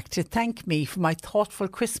Denmark to thank me for my thoughtful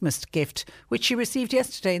Christmas gift, which she received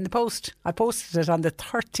yesterday in the post. I posted it on the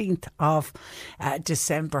 13th of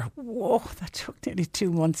December. Whoa, that took nearly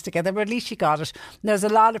 2 months to get there, but at least she got it. And there's a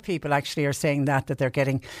lot of people actually are saying that they're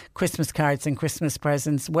getting Christmas cards and Christmas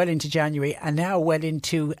presents well into January and now well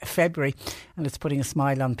into February, and it's putting a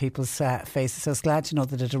smile on people's faces. So I was glad to know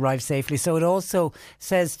that it arrived safely. So it also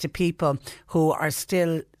says to people who are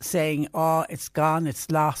still saying, oh, it's gone, it's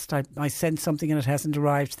lost, I sent something and it hasn't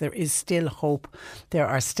arrived, there is still hope. There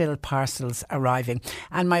are still parcels arriving.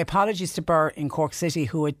 And my apologies to Burr in Cork City,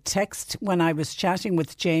 who had texted when I was chatting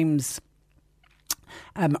with James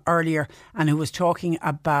earlier, and who was talking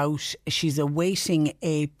about she's awaiting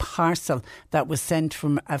a parcel that was sent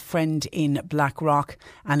from a friend in Blackrock,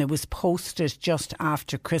 and it was posted just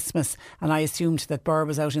after Christmas, and I assumed that Burr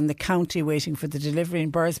was out in the county waiting for the delivery,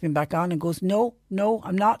 and Burr's been back on and goes, no,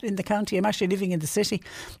 I'm not in the county, I'm actually living in the city.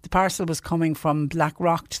 The parcel was coming from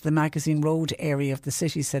Blackrock to the Magazine Road area of the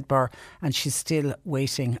city, said Burr, and she's still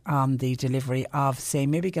waiting on the delivery of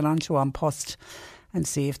same. Maybe get on to An Post and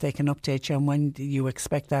see if they can update you on when you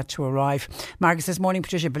expect that to arrive. Margaret says, morning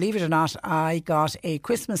Patricia, believe it or not, I got a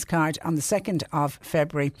Christmas card on the 2nd of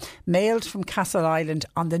February, mailed from Castle Island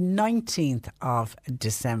on the 19th of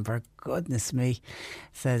December. Goodness me,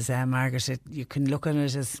 says Margaret, you can look at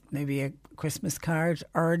it as maybe a Christmas card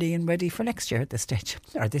early and ready for next year at this stage,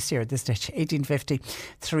 or this year at this stage. 1850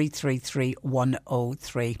 333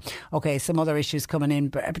 103. OK, some other issues coming in.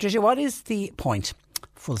 But Patricia, what is the point?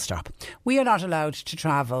 Full stop. We are not allowed to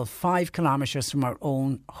travel 5 kilometres from our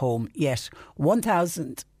own home yet.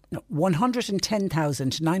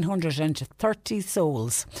 110,930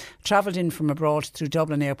 souls travelled in from abroad through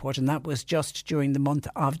Dublin Airport, and that was just during the month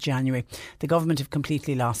of January. The government have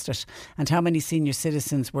completely lost it. And how many senior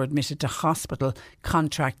citizens were admitted to hospital,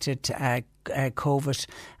 contracted COVID,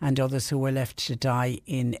 and others who were left to die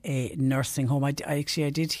in a nursing home. I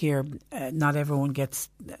did hear not everyone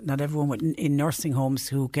in nursing homes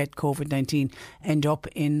who get COVID-19 end up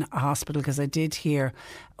in a hospital, because I did hear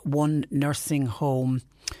one nursing home,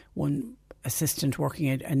 one assistant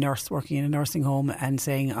a nurse working in a nursing home, and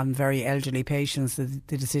saying on very elderly patients that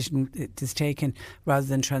the decision is taken rather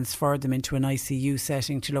than transfer them into an ICU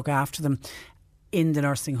setting to look after them in the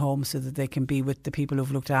nursing home so that they can be with the people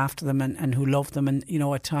who've looked after them and who love them. And,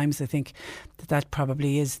 at times I think that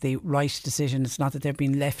probably is the right decision. It's not that they're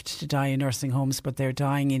being left to die in nursing homes, but they're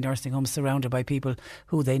dying in nursing homes surrounded by people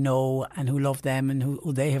who they know and who love them and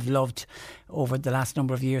who they have loved over the last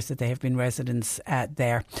number of years that they have been residents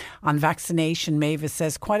there. On vaccination, Mavis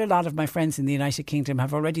says, quite a lot of my friends in the United Kingdom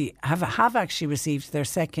have actually received their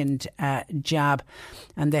second jab,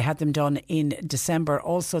 and they had them done in December.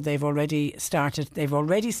 Also, they've already started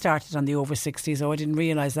on the over 60s. Oh, I didn't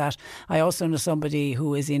realise that. I also know somebody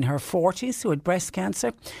who is in her 40s who had breast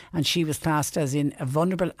cancer, and she was classed as in a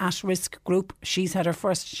vulnerable at-risk group. She's had her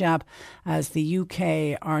first jab. As the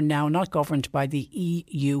UK are now not governed by the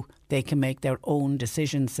EU, they can make their own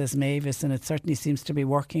decisions, says Mavis, and it certainly seems to be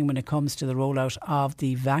working when it comes to the rollout of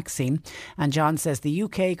the vaccine. And John says the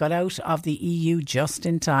UK got out of the EU just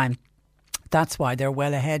in time. That's why they're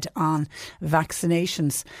well ahead on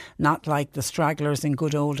vaccinations, not like the stragglers in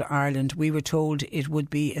good old Ireland. We were told it would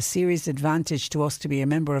be a serious advantage to us to be a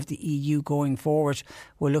member of the EU going forward.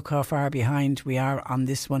 Well, look how far behind we are on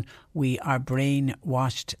this one. we are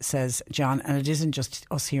brainwashed, says John. And it isn't just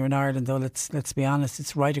us here in Ireland, though. Let's be honest.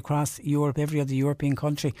 It's right across Europe, every other European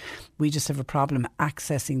country. We just have a problem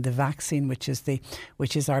accessing the vaccine, which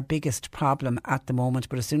is our biggest problem at the moment.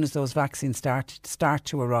 But as soon as those vaccines start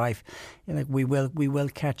to arrive, we will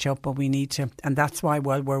catch up, but we need to. And that's why,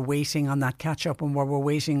 while we're waiting on that catch up and while we're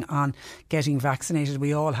waiting on getting vaccinated,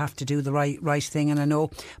 we all have to do the right thing. And I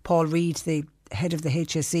know Paul Reid, the head of the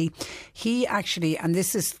HSE, he actually, and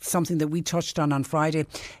this is something that we touched on Friday,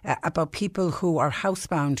 about people who are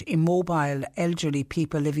housebound, immobile, elderly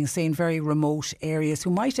people living, say, in very remote areas who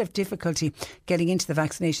might have difficulty getting into the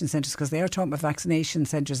vaccination centres, because they are talking about vaccination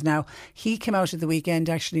centres now. He came out at the weekend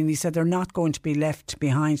actually and he said they're not going to be left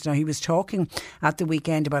behind. Now, he was talking at the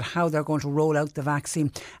weekend about how they're going to roll out the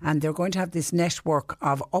vaccine, and they're going to have this network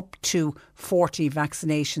of up to 40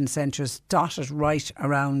 vaccination centres dotted right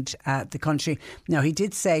around the country. Now, he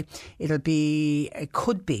did say it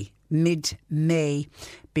could be mid-May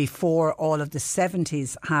before all of the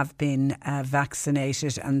 70s have been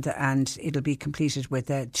vaccinated, and it'll be completed with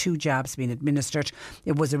 2 jabs being administered.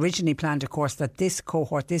 It was originally planned, of course, that this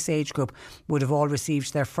cohort, this age group, would have all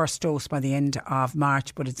received their first dose by the end of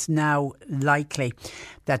March, but it's now likely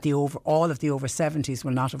that all of the over 70s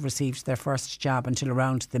will not have received their first jab until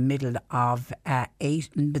around the middle of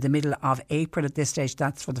April at this stage.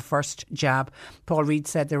 That's for the first jab. Paul Reid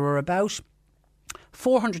said there were about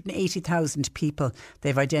 480,000 people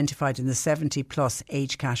they've identified in the 70 plus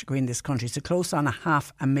age category in this country, so close on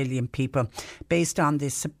 500,000 people. Based on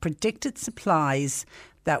this predicted supplies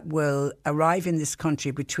that will arrive in this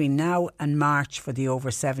country between now and March for the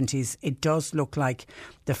over 70s, it does look like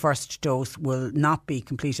the first dose will not be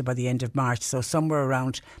completed by the end of March. So somewhere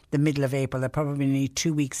around the middle of April. They probably need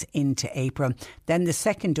 2 weeks into April. Then the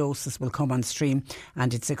second doses will come on stream,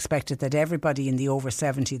 and it's expected that everybody in the over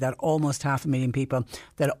 70, that almost 500,000 people,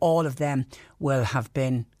 that all of them will have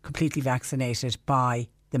been completely vaccinated by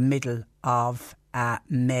the middle of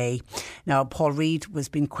May. Now, Paul Reid was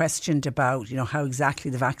being questioned about, how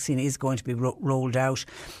exactly the vaccine is going to be rolled out.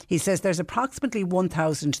 He says there's approximately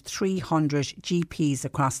 1,300 GPs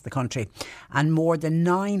across the country, and more than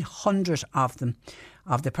 900 of them,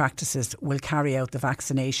 of the practices, will carry out the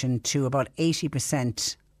vaccination to about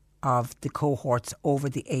 80% of the cohorts over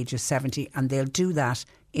the age of 70, and they'll do that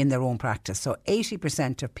in their own practice. So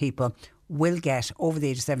 80% of people will get, over the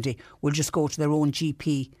age of 70, will just go to their own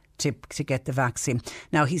GP to get the vaccine.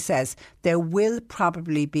 Now, he says there will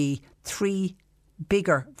probably be 3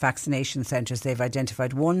 bigger vaccination centres they've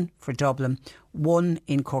identified. One for Dublin, one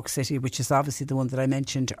in Cork City, which is obviously the one that I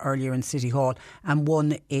mentioned earlier in City Hall, and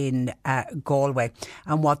one in Galway.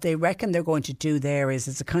 And what they reckon they're going to do there is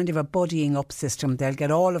it's a kind of a buddying up system. They'll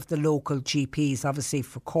get all of the local GPs, obviously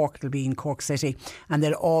for Cork it'll be in Cork City, and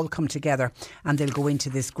they'll all come together and they'll go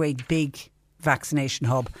into this great big vaccination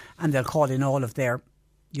hub, and they'll call in all of their.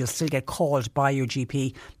 You'll still get called by your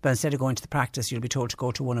GP, but instead of going to the practice, you'll be told to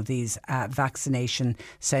go to one of these vaccination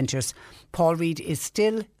centres. Paul Reid is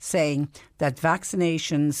still saying that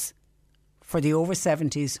vaccinations for the over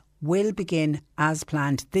 70s will begin as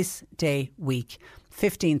planned this day week,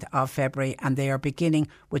 15th of February, and they are beginning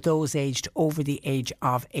with those aged over the age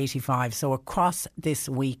of 85. So across this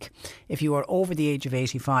week, if you are over the age of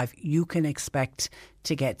 85, you can expect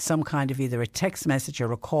to get some kind of either a text message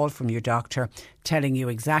or a call from your doctor telling you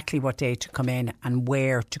exactly what day to come in and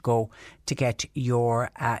where to go to get your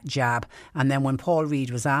jab. And then when Paul Reid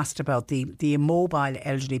was asked about the immobile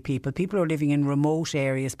elderly people who are living in remote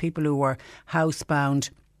areas, people who are housebound,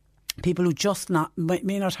 people who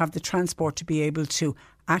may not have the transport to be able to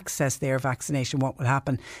access their vaccination, what will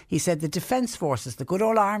happen? He said the Defence Forces, the good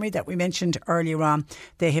old army that we mentioned earlier on,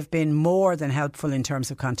 they have been more than helpful in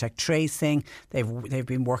terms of contact tracing. They've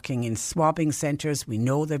been working in swabbing centres. We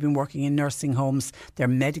know they've been working in nursing homes. Their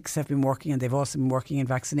medics have been working, and they've also been working in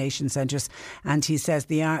vaccination centres. And he says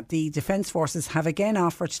the Defence Forces have again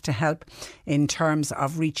offered to help in terms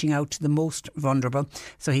of reaching out to the most vulnerable.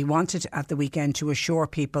 So he wanted at the weekend to assure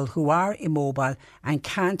people who are immobile and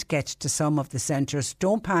can't get to some of the centres,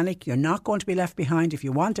 don't panic, you're not going to be left behind. If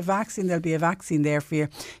you want a vaccine, there'll be a vaccine there for you.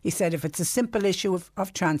 He said if it's a simple issue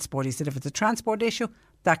of transport, he said if it's a transport issue,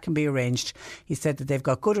 that can be arranged. He said that they've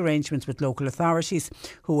got good arrangements with local authorities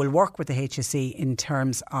who will work with the HSE in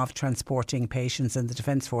terms of transporting patients, and the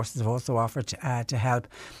Defence Forces have also offered to help.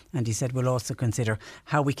 And he said we'll also consider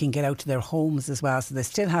how we can get out to their homes as well. So they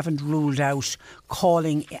still haven't ruled out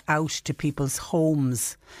calling out to people's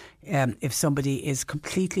homes if somebody is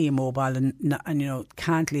completely immobile and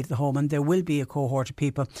can't leave the home, and there will be a cohort of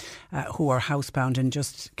people who are housebound and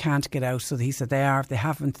just can't get out. So he said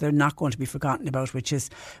they're not going to be forgotten about, which is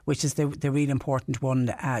the real important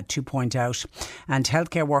one to point out. And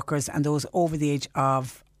healthcare workers and those over the age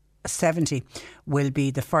of 70 will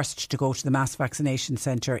be the first to go to the mass vaccination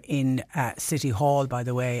centre in City Hall, by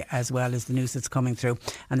the way, as well as the news that's coming through.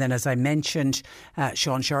 And then, as I mentioned,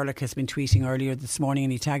 Sean Sherlock has been tweeting earlier this morning,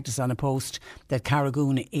 and he tagged us on a post that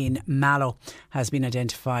Carragoon in Mallow has been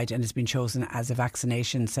identified and has been chosen as a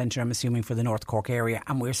vaccination centre, I'm assuming, for the North Cork area.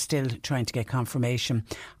 And we're still trying to get confirmation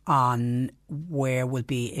on where will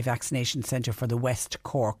be a vaccination centre for the West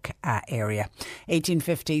Cork area.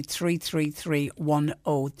 1850 333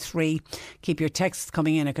 103. Keep your texts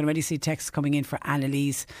coming in. I can already see texts coming in for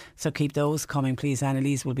Annalise, so keep those coming, please.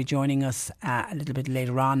 Annalise will be joining us a little bit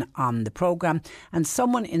later on the programme. And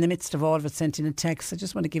someone in the midst of all of it sent in a text. I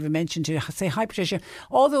just want to give a mention to say, hi Patricia,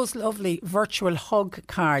 all those lovely virtual hug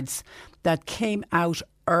cards that came out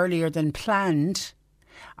earlier than planned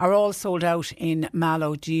are all sold out in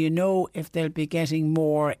Mallow. Do you know if they'll be getting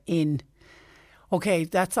more in? Okay,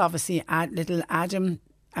 that's obviously little Adam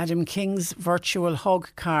King's virtual hug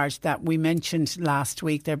card that we mentioned last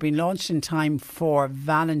week. They're being launched in time for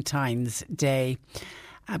Valentine's Day.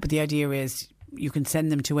 But the idea is you can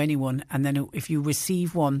send them to anyone, and then if you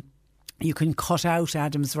receive one, you can cut out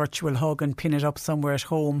Adam's virtual hug and pin it up somewhere at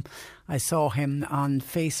home. I saw him on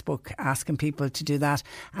Facebook asking people to do that.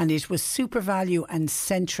 And it was SuperValu and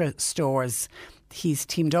Centra stores. He's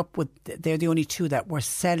teamed up with, they're the only two that were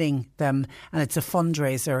selling them, and it's a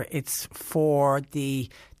fundraiser. It's for the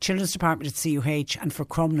Children's Department at CUH and for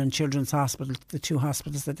Crumlin Children's Hospital, the two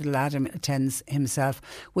hospitals that little Adam attends himself.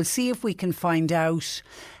 We'll see if we can find out.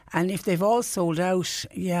 And if they've all sold out,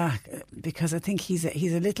 yeah, because I think he's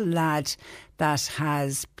a little lad that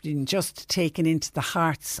has been just taken into the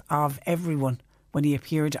hearts of everyone when he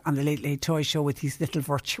appeared on the Late Late Toy Show with his little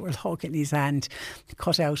virtual hug in his hand,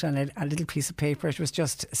 cut out on a little piece of paper. It was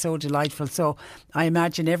just so delightful. So I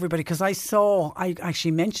imagine everybody, because I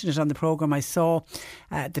actually mentioned it on the programme, I saw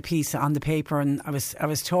the piece on the paper, and I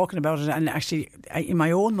was talking about it, and actually in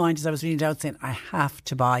my own mind as I was reading it out, saying I have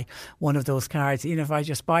to buy one of those cards, even if I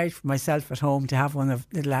just buy it for myself at home to have one of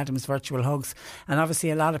little Adam's virtual hugs. And obviously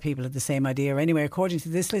a lot of people had the same idea. Anyway, according to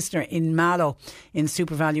this listener, in Mallow, in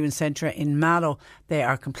SuperValu and Centra in Mallow, they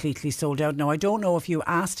are completely sold out. Now, I don't know if you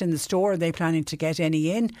asked in the store, are they planning to get any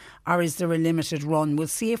in, or is there a limited run? We'll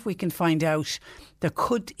see if we can find out. It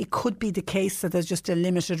could be the case that there's just a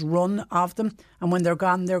limited run of them, and when they're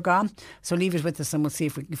gone, they're gone. So leave it with us and we'll see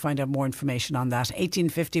if we can find out more information on that.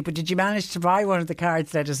 1850, but did you manage to buy one of the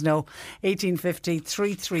cards? Let us know. 1850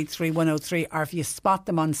 333 103, or if you spot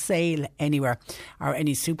them on sale anywhere, or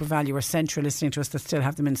any SuperValu or Central listening to us that still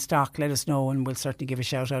have them in stock, let us know and we'll certainly give a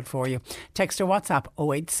shout out for you. Text or WhatsApp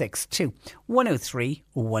 0862 103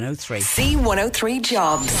 103. C103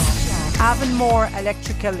 Jobs. Avonmore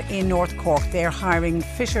Electrical in North Cork, they're hiring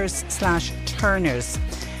fitters/turners,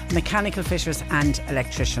 mechanical fitters and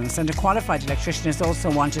electricians. And a qualified electrician is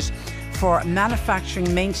also wanted for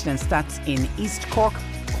manufacturing maintenance, that's in East Cork.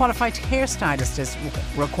 Qualified hairstylist is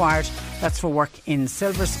required, that's for work in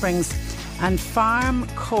Silver Springs. And Farm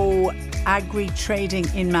Co Agri Trading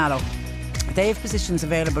in Mallow, they have positions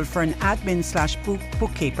available for an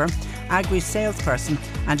admin/bookkeeper, agri salesperson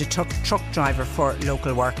and a truck driver for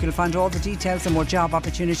local work. You'll find all the details and more job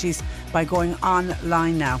opportunities by going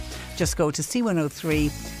online now. Just go to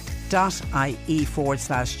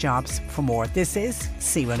c103.ie/jobs for more. This is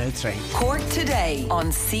C103. Cork Today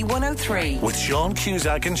on C103. With Sean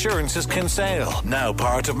Cusack Insurance's Kinsale, now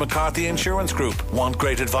part of McCarthy Insurance Group. Want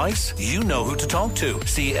great advice? You know who to talk to.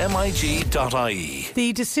 See MIG.ie.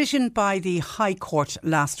 The decision by the High Court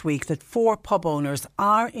last week that 4 pub owners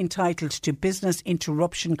are entitled to business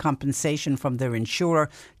interruption compensation from their insurer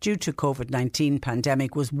due to COVID-19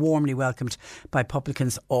 pandemic was warmly welcomed by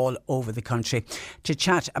publicans all over the country. To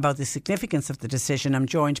chat about the significance of the decision, I'm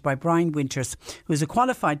joined by Brian Winters, who's a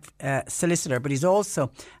qualified solicitor, but he's also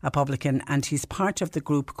a publican, and he's part of the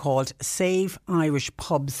group called Save Irish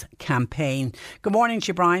Pubs campaign. Good morning to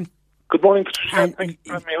you, Brian. Good morning, Patricia. Thank you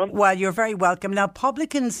for having me on. Well, you're very welcome. Now,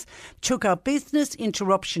 publicans took out business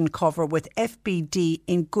interruption cover with FBD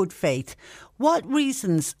in good faith. What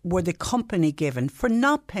reasons were the company given for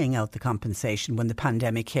not paying out the compensation when the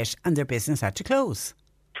pandemic hit and their business had to close?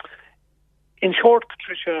 In short,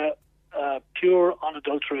 Patricia, pure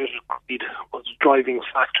unadulterated greed was the driving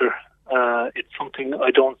factor. It's something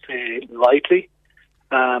I don't say lightly.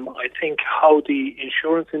 I think how the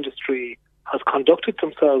insurance industry has conducted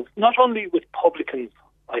themselves, not only with publicans,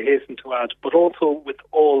 I hasten to add, but also with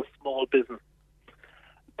all small business.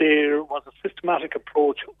 There was a systematic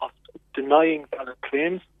approach of denying valid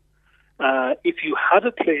claims. If you had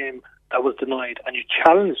a claim that was denied and you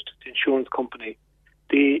challenged the insurance company,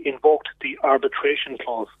 they invoked the arbitration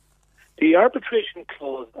clause. The arbitration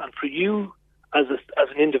clause, and for you as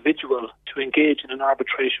an individual to engage in an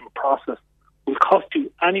arbitration process, will cost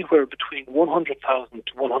you anywhere between 100,000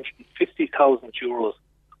 to 150,000 euros,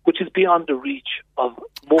 which is beyond the reach of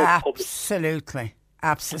most public. Absolutely.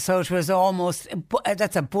 So it was almost,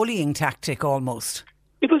 that's a bullying tactic almost.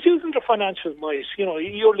 It was using the financial might. You know,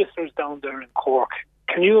 your listeners down there in Cork,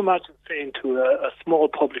 can you imagine saying to a small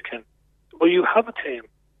publican, well, you have a claim,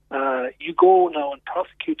 you go now and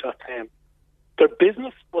prosecute that claim. Their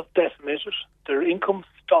business was decimated, their income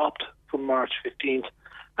stopped from March 15th,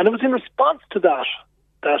 and it was in response to that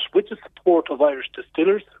with the support of Irish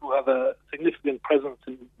distillers, who have a significant presence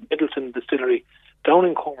in Middleton Distillery down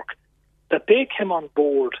in Cork, that they came on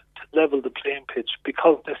board to level the playing pitch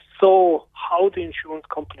because they saw how the insurance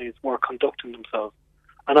companies were conducting themselves.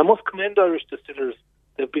 And I must commend Irish distillers.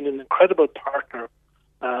 They've been an incredible partner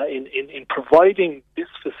in providing this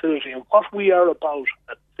facility. And what we are about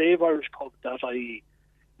at SaveIrishPubs.ie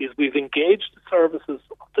is we've engaged the services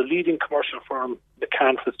of the leading commercial firm,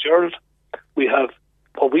 McCann Fitzgerald. We have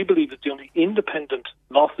what we believe is the only independent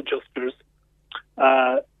loss adjusters.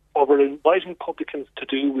 What we're inviting publicans to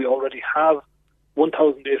do, we already have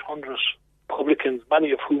 1,800 publicans,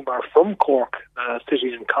 many of whom are from Cork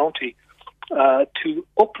City and County, to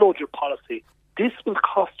upload your policy. This will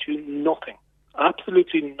cost you nothing,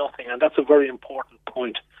 absolutely nothing, and that's a very important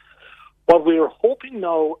point. What we're hoping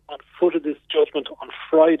now on foot of this judgment on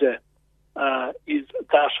Friday is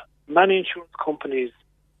that many insurance companies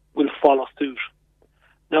will follow suit.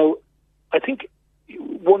 Now, I think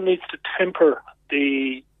one needs to temper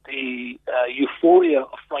the euphoria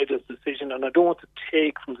of Friday's decision, and I don't want to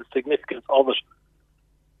take from the significance of it.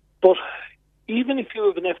 But even if you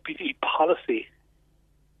have an FBD policy,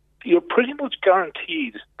 you're pretty much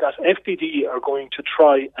guaranteed that FBD are going to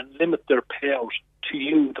try and limit their payout to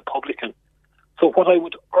you, the publican. So what I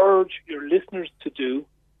would urge your listeners to do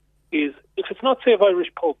is, if it's not Save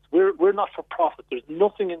Irish Pubs, we're not for profit, there's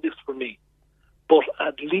nothing in this for me, but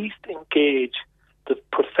at least engage the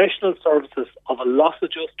professional services of a loss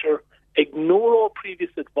adjuster. Ignore all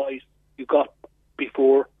previous advice you got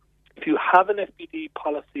before. If you have an FBD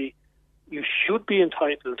policy, you should be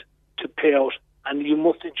entitled to payout, and you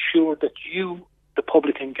must ensure that you, the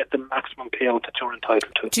publican, get the maximum payout that you're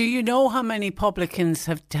entitled to. Do you know how many publicans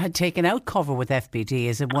have had taken out cover with FBD?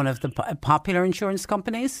 Is it one of the popular insurance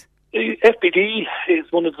companies? FBD is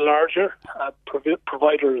one of the larger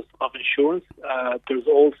providers of insurance. There's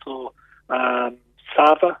also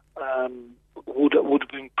Sava, would have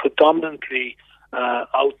been predominantly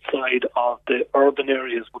outside of the urban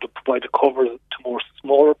areas, would have provided cover to more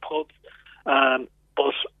smaller pubs.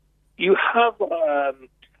 But you have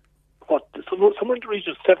somewhere in the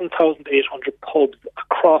region of 7,800 pubs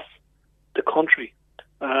across the country,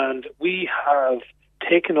 and we have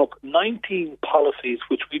taken up 19 policies,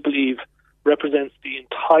 which we believe represents the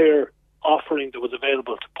entire offering that was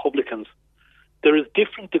available to publicans. There is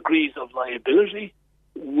different degrees of liability.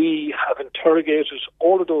 We have interrogated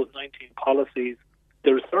all of those 19 policies.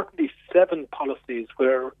 There are certainly 7 policies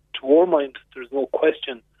where, to our mind, there is no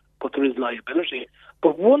question, but there is liability.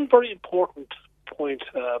 But one very important point,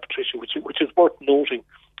 Patricia, which is worth noting,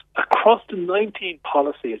 across the 19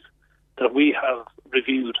 policies that we have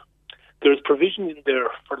reviewed, there is provision in there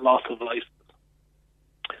for loss of licence.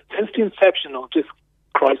 Since the inception of this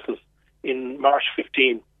crisis in March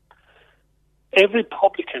 15, every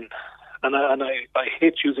publican, and I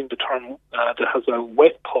hate using the term that has a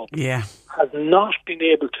wet pub, has not been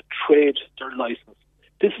able to trade their licence.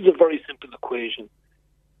 This is a very simple equation.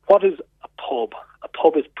 What is a pub? A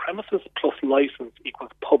pub is premises plus licence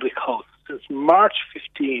equals public house. Since March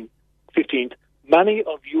 15th, many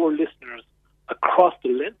of your listeners across the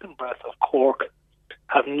length and breadth of Cork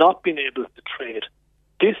have not been able to trade.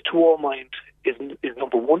 This, to our mind, is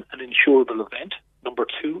number one, an insurable event. Number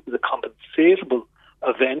two, is a compensatable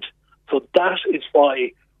event. So that is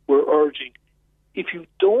why we're urging, if you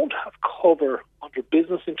don't have cover under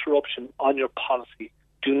business interruption on your policy,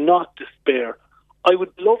 do not despair. I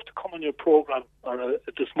would love to come on your programme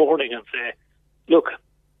this morning and say, look,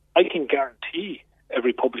 I can guarantee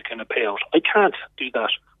every publican a payout. I can't do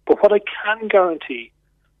that. But what I can guarantee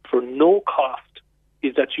for no cost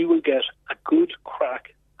is that you will get a good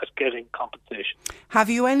crack at getting compensation. Have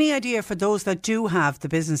you any idea, for those that do have the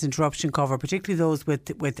business interruption cover, particularly those with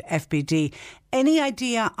FBD, any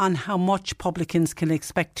idea on how much publicans can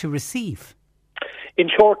expect to receive? In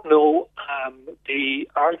short, no. The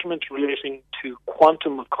argument relating to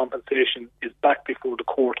quantum of compensation is back before the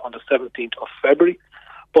court on the 17th of February.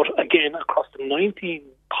 But again, across the 19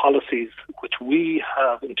 policies which we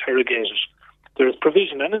have interrogated, there is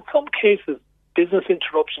provision. And in some cases, business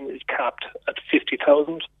interruption is capped at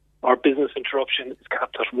 50,000 or business interruption is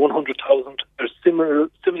capped at 100,000. There's similar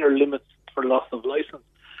limits for loss of licence.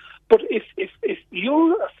 But if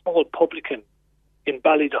you're a small publican in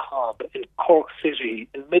Ballydehob, in Cork City,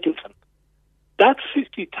 in Middleton, that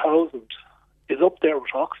 50,000 is up there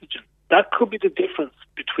with oxygen. That could be the difference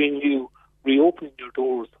between you reopening your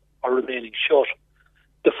doors or remaining shut.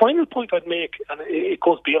 The final point I'd make, and it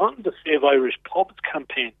goes beyond the Save Irish Pubs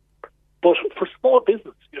campaign, but for small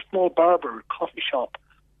business, your small barber, coffee shop,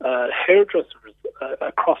 hairdressers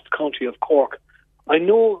across the county of Cork, I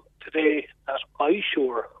know today that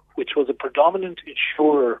iSure, which was a predominant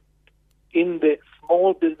insurer in the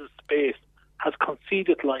small business space, has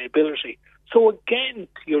conceded liability. So again,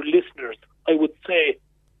 to your listeners, I would say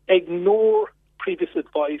ignore previous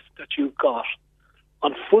advice that you've got.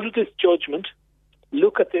 On foot of this judgment,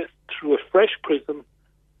 look at this through a fresh prism,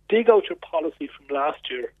 dig out your policy from last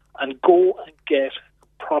year and go and get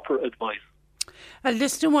proper advice. A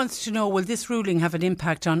listener wants to know, will this ruling have an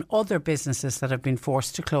impact on other businesses that have been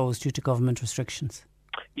forced to close due to government restrictions?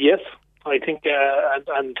 Yes, I think,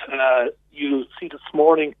 and you'll see this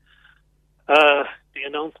morning the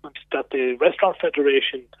announcement that the Restaurant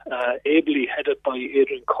Federation, ably headed by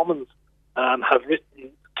Adrian Cummins, have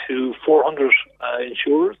written to 400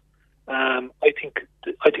 insurers. I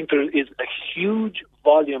think there is a huge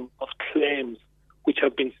volume of claims which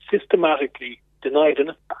have been systematically denied,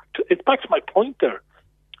 and it's back to my point there.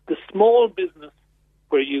 The small business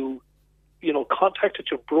where you contacted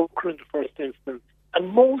your broker in the first instance, and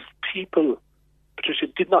most people, Patricia,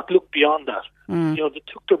 did not look beyond that. They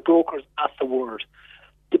took their brokers at the word.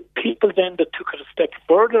 The people then that took it a step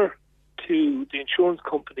further to the insurance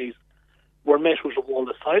companies were met with a wall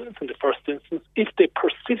of silence in the first instance. If they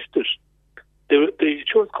persisted, the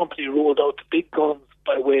insurance company rolled out the big guns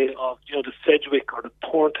by way of the Sedgwick or the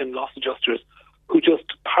Thornton loss adjusters, who just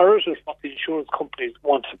parroted what the insurance companies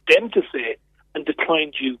wanted them to say and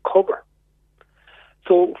declined due cover.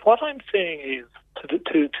 So what I'm saying is,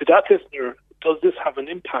 to that listener, does this have an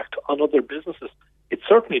impact on other businesses? It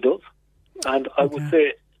certainly does. And I would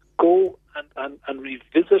say go and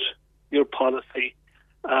revisit your policy,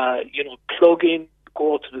 plug in,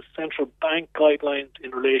 go to the central bank guidelines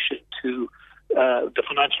in relation to the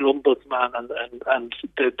financial ombudsman and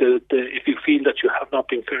the if you feel that you have not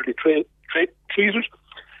been fairly treated,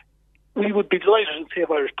 we would be delighted in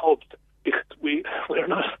Save Irish Pubs, because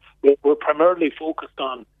we're primarily focused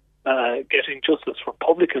on getting justice for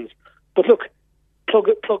publicans. But look, plug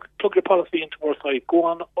your policy into our site. Go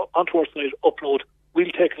onto our site, upload.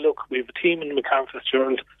 We'll take a look. We have a team in McCann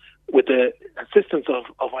Fitzgerald with the assistance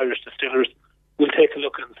of Irish distillers. We'll take a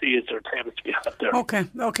look and see is there claims to be had there.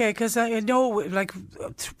 Okay, because I know,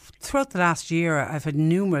 throughout the last year, I've had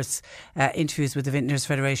numerous interviews with the Vintners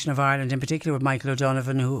Federation of Ireland, in particular with Michael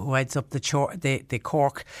O'Donovan, who heads up the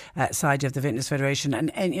Cork side of the Vintners Federation.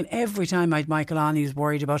 And every time I had Michael on, he was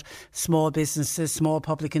worried about small businesses, small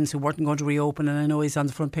publicans who weren't going to reopen. And I know he's on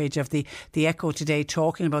the front page of the Echo today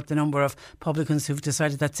talking about the number of publicans who've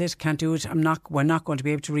decided that's it, can't do it. We're not going to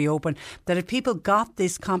be able to reopen. That if people got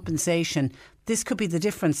this compensation, this could be the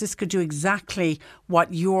difference. This could do exactly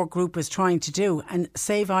what your group is trying to do and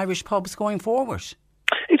save Irish pubs going forward.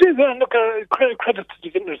 It is. Look, credit to the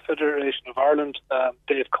Vintners Federation of Ireland.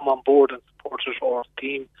 They've come on board and supported our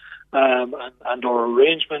team and our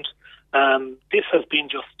arrangement. This has been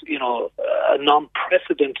just, a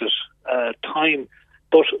non-precedented time.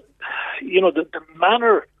 But, the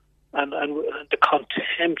manner and the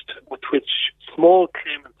contempt with which small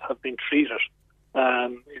claimants have been treated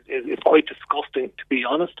is quite disgusting, to be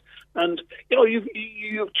honest. And you've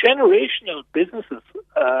generational businesses,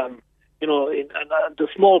 and the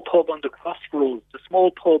small pub on the crossroads, the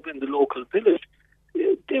small pub in the local village,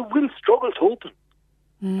 they will struggle to open,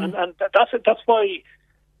 and that's why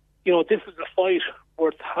this is a fight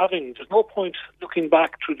worth having. There's no point looking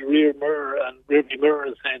back through the rearview mirror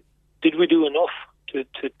and saying, did we do enough to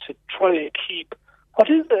try and keep what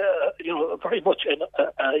is very much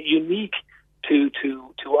a unique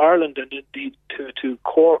to Ireland and indeed to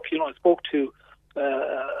Cork. I spoke to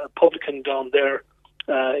a publican down there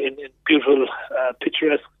in beautiful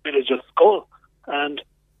picturesque village of Schull, and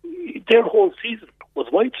their whole season was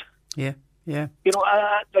white. Yeah. You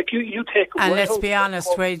take. And let's be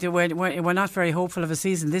honest, we're not very hopeful of a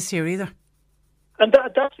season this year either. And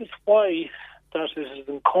that is why that is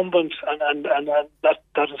incumbent, and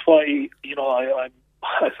that is why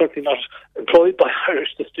certainly not employed by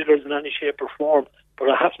Irish distillers in any shape or form, but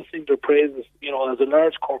I have to sing their praises, as a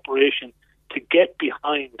large corporation, to get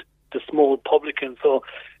behind the small publican. So,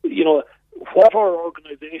 what our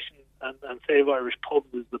organisation and Save Irish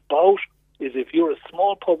Pubs is about is, if you're a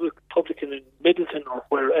small publican in Middleton or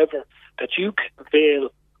wherever, that you can avail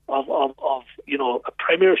of a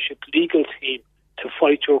premiership legal team to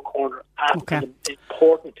fight your corner. And the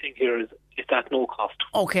important thing here is it's at no cost.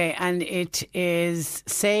 Okay, and it is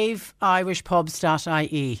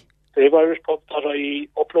saveirishpubs.ie. Saveirishpubs.ie.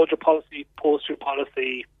 Upload your policy, post your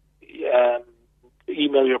policy,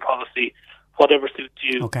 email your policy, whatever suits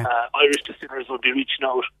you. Okay. Irish distillers will be reaching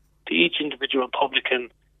out to each individual publican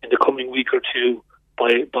in the coming week or two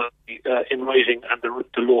in writing, and the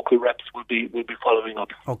local reps will be following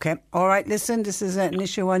up. Okay. All right. Listen, this is an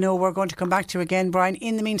issue I know we're going to come back to again, Brian.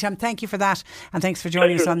 In the meantime, thank you for that, and thanks for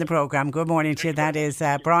joining us on the programme. Good morning to you. That is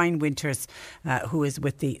Brian Winters, who is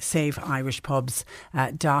with the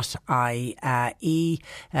SaveIrishPubs.ie.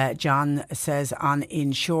 John says on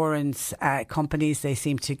insurance companies, they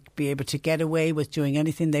seem to be able to get away with doing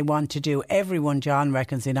anything they want to do. Everyone, John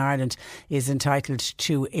reckons, in Ireland is entitled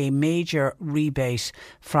to a major rebate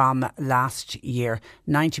from last year.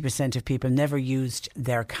 90% of people never used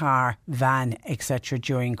their car, van, etc.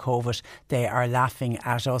 during COVID. They are laughing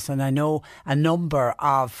at us, and I know a number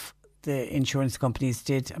of the insurance companies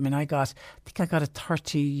did. I mean, I think I got a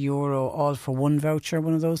 €30 all for one voucher,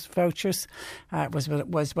 one of those vouchers. And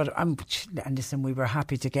listen, we were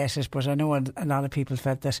happy to get it, but I know a lot of people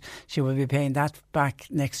felt that she will be paying that back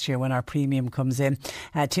next year when our premium comes in.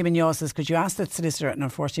 Tim in Yaw says, could you ask that solicitor, and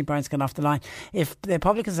unfortunately Brian's gone off the line, if the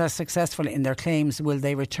publicans are successful in their claims, will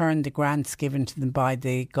they return the grants given to them by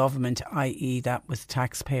the government, i.e. that was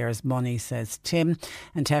taxpayers' money, says Tim.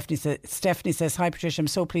 And Stephanie says, hi Patricia, I'm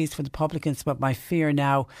so pleased for the publicans, but my fear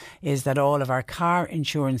now is that all of our car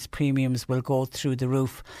insurance premiums will go through the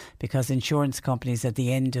roof, because insurance companies at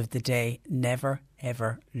the end of the day never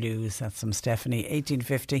ever lose. That's from Stephanie.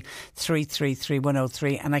 1850 333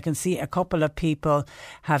 103. And I can see a couple of people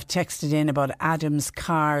have texted in about Adam's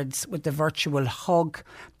cards with the virtual hug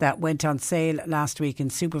that went on sale last week in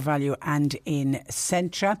SuperValu and in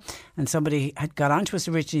Centra. And somebody had got onto us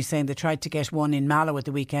originally saying they tried to get one in Mallow at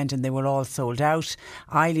the weekend and they were all sold out.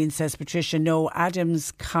 Eileen says, Patricia, no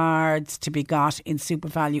Adam's cards to be got in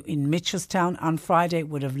SuperValu in Mitchelstown on Friday.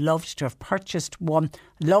 Would have loved to have purchased one.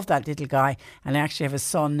 Love that little guy, and I actually have a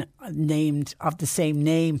son named of the same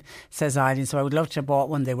name, says Eileen, so I would love to have bought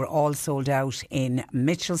one. They were all sold out in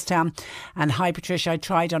Mitchelstown. And hi Patricia, I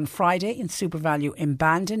tried on Friday in SuperValu in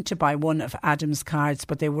Bandon to buy one of Adam's cards,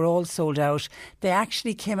 but they were all sold out. They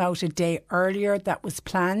actually came out a day earlier that was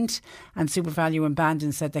planned, and SuperValu in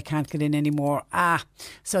Bandon said they can't get in anymore.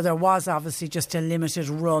 So there was obviously just a limited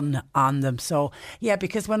run on them. So yeah,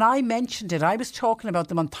 because when I mentioned it, I was talking about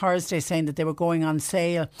them on Thursday, saying that they were going on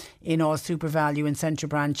sale in all SuperValu and Centra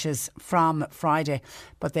branches from Friday,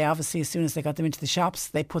 but they obviously, as soon as they got them into the shops,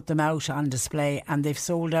 they put them out on display, and they've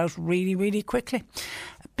sold out really, really quickly.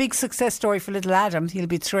 Big success story for little Adam. He'll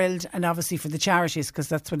be thrilled, and obviously for the charities, because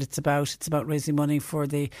that's what it's about. It's about raising money for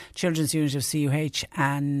the Children's Unit of CUH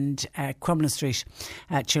and Crumlin Street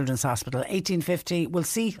Children's Hospital. 1850. We'll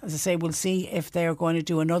see, as I say, we'll see if they're going to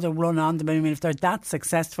do another run on them. I mean, if they're that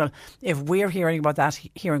successful, if we're hearing about that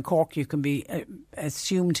here in Cork, you can be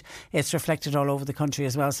assumed it's reflected all over the country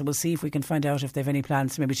as well. So we'll see if we can find out if they've any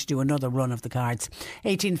plans maybe to do another run of the cards.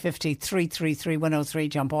 1850 333 103.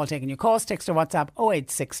 John Paul taking your calls. Text or WhatsApp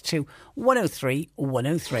 0862 103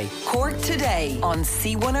 103. Cork Today on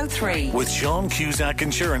C103. With Sean Cusack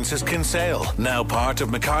Insurance's Kinsale, now part of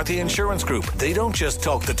McCarthy Insurance Group. They don't just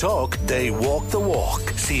talk the talk, they walk the walk.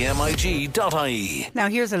 CMIG.ie. Now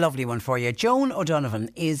here's a lovely one for you. Joan O'Donovan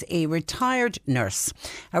is a retired nurse,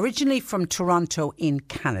 originally from Toronto in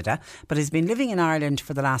Canada, but has been living in Ireland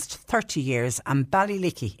for the last 30 years, and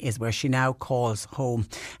Ballylickey is where she now calls home.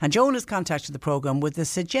 And Joan has contacted the programme with a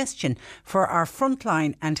suggestion for our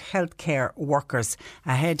frontline and healthcare workers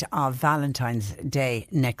ahead of Valentine's Day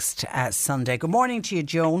next Sunday. Good morning to you,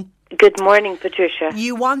 Joan. Good morning, Patricia.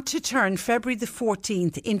 You want to turn February the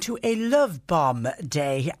 14th into a love bomb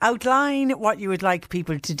day. Outline what you would like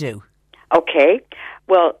people to do. Okay.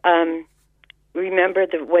 Well, remember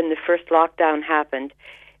that when the first lockdown happened,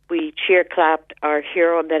 we cheer-clapped our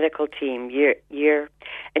hero medical team year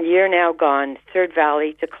now gone, Third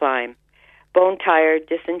Valley to climb. Bone-tired,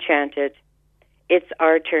 disenchanted, it's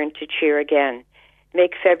our turn to cheer again.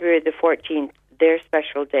 Make February the 14th their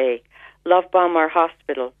special day. Love bomb our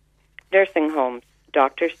hospital, nursing homes,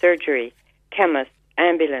 doctor's surgery, chemists,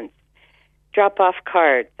 ambulance. Drop off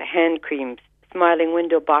cards, hand creams, smiling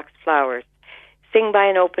window box flowers. sing by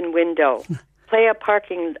an open window, play a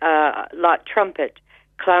parking lot trumpet,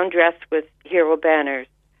 clown dress with hero banners,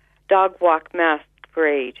 dog walk masked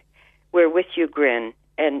parade, we're with you grin,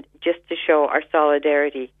 and just to show our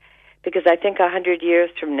solidarity. Because I think 100 years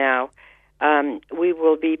from now, we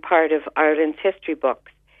will be part of Ireland's history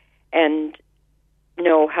books and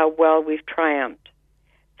know how well we've triumphed.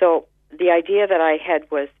 So the idea that I had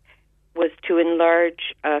was to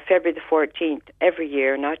enlarge February the 14th every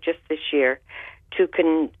year, not just this year, to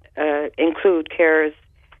include Carers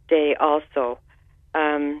Day also.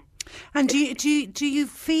 And do you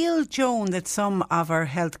feel, Joan, that some of our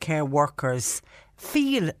healthcare workers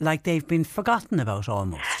feel like they've been forgotten about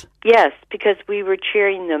almost? Yes, because we were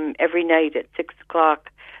cheering them every night at 6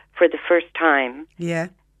 o'clock for the first time. Yeah.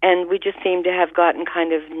 And we just seem to have gotten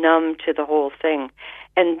kind of numb to the whole thing.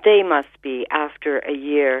 And they must be after a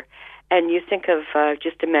year. And you think of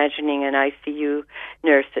just imagining an ICU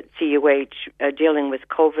nurse at CUH dealing with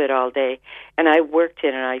COVID all day. And I worked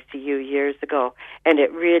in an ICU years ago, and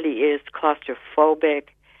it really is claustrophobic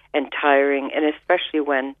and tiring, and especially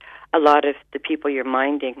when a lot of the people you're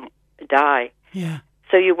minding die. Yeah.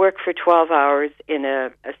 So you work for 12 hours in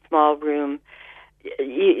a small room.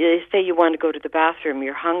 You say you want to go to the bathroom,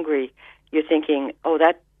 you're hungry. You're thinking, oh,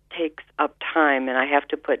 that takes up time, and I have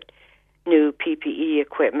to put new PPE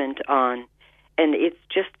equipment on. And it's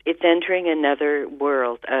entering another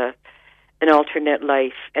world, an alternate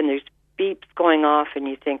life. And there's beeps going off, and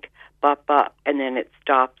you think, bop, bop, and then it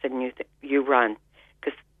stops, and you run.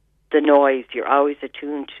 Because the noise, you're always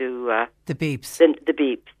attuned to the beeps. The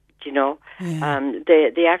beeps, you know. Yeah.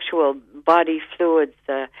 The actual body fluids,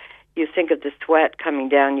 you think of the sweat coming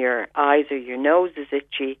down your eyes or your nose is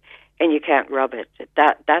itchy, and you can't rub it.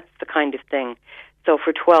 That's the kind of thing. So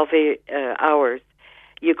for 12 hours,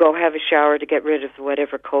 you go have a shower to get rid of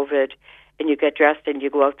whatever COVID, and you get dressed and you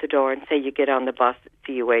go out the door and say you get on the bus at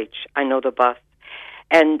CUH. I know the bus.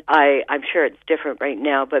 And I'm sure it's different right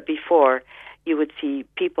now, but before you would see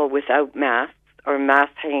people without masks or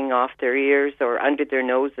masks hanging off their ears or under their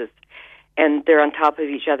noses, and they're on top of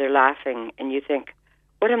each other laughing, and you think,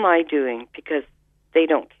 what am I doing? Because they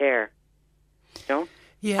don't care. You know?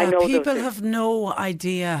 Yeah, people have no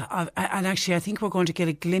idea of, and actually I think we're going to get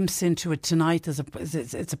a glimpse into it tonight. It's a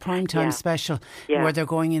primetime special where they're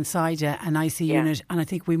going inside an IC unit, and I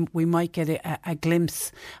think we might get a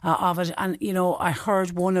glimpse of it. And, you know, I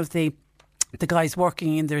heard one of the guys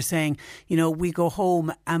working in there saying, you know, we go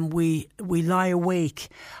home and we lie awake.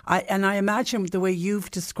 I imagine the way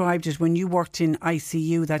you've described it when you worked in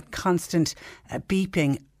ICU, that constant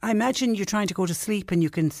beeping, I imagine you're trying to go to sleep and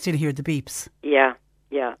you can still hear the beeps. Yeah.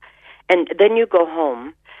 Yeah. And then you go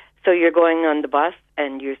home. So you're going on the bus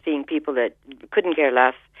and you're seeing people that couldn't care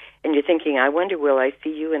less, and you're thinking, I wonder, will I see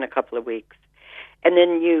you in a couple of weeks? And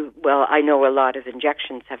then I know a lot of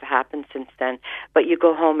injections have happened since then, but you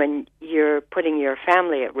go home and you're putting your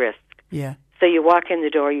family at risk. Yeah. So you walk in the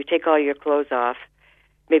door, you take all your clothes off,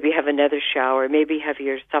 maybe have another shower, maybe have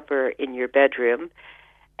your supper in your bedroom,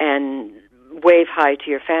 and wave hi to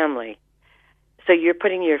your family. So you're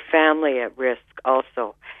putting your family at risk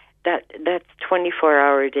also. That's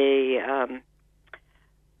 24-hour a day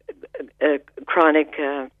chronic.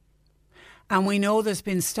 And we know there's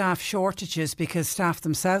been staff shortages because staff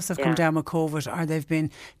themselves have come down with COVID, or they've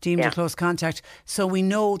been deemed a close contact. So we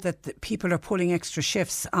know that people are pulling extra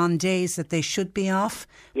shifts on days that they should be off.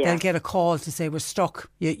 Yeah. They'll get a call to say, we're stuck,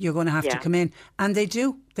 you're going to have to come in. And they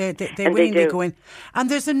do. They willingly go in.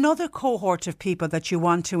 And there's another cohort of people that you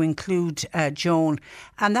want to include, Joan,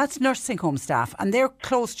 and that's nursing home staff. And they're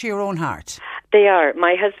close to your own heart. They are.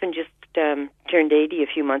 My husband just turned 80 a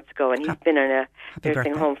few months ago, and he's been in a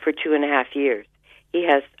nursing home for 2.5 years. He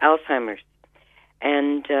has Alzheimer's,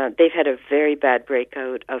 and they've had a very bad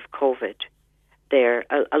breakout of COVID there.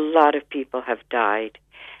 A lot of people have died,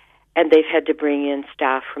 and they've had to bring in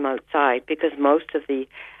staff from outside because most of the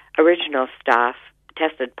original staff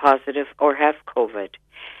tested positive or have COVID.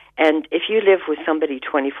 And if you live with somebody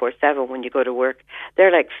 24/7 when you go to work,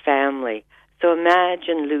 they're like family. So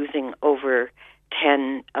imagine losing over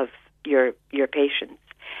 10 of your patients.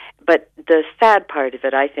 But the sad part of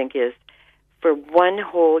it, I think, is for one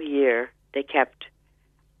whole year they kept,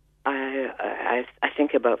 I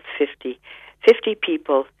think, about 50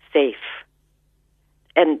 people safe.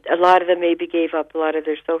 And a lot of them maybe gave up a lot of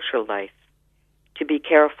their social life to be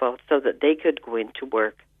careful so that they could go into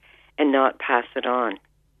work and not pass it on.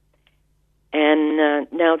 And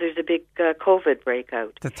now there's a big COVID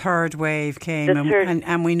breakout. The third wave came,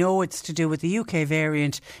 and we know it's to do with the UK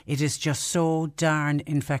variant. It is just so darn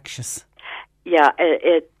infectious. Yeah,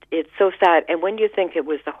 it's so sad. And when you think it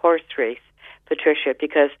was the horse race, Patricia,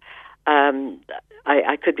 because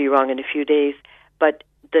I could be wrong in a few days, but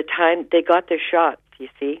the time they got their shots, you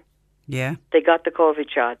see, they got the COVID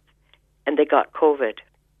shots, and they got COVID.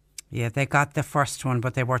 Yeah, they got the first one,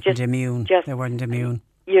 but they weren't immune. They weren't immune.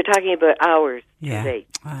 You're talking about hours too late,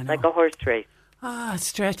 I know. like a horse race.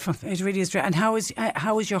 It's dreadful. It really is dreadful. And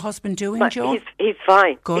how is your husband doing, Joe? He's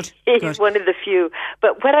fine. Good. He's one of the few.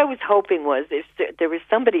 But what I was hoping was, if there was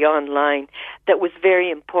somebody online that was very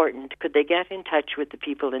important, could they get in touch with the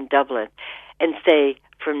people in Dublin and say,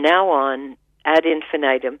 from now on, ad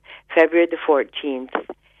infinitum, February the 14th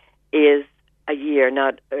is a year,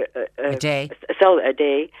 not a day. A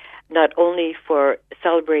day, not only for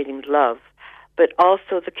celebrating love, but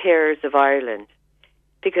also the carers of Ireland.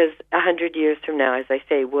 Because 100 years from now, as I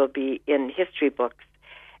say, will be in history books,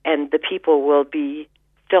 and the people will be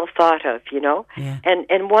still thought of, you know? Yeah.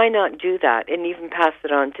 And why not do that and even pass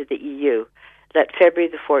it on to the EU? Let February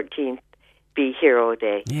the 14th be Hero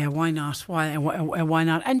Day. Yeah, why not? Why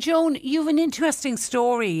not? And Joan, you have an interesting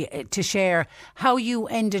story to share, how you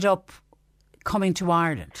ended up coming to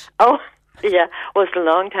Ireland. Oh, yeah. Well, it's a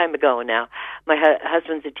long time ago now. My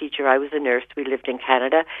husband's a teacher. I was a nurse. We lived in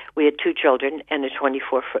Canada. We had 2 children and a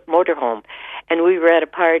 24-foot motorhome. And we were at a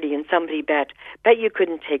party, and somebody bet you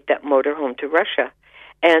couldn't take that motorhome to Russia.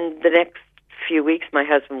 And the next few weeks, my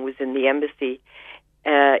husband was in the embassy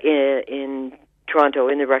in Toronto,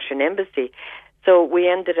 in the Russian embassy. So we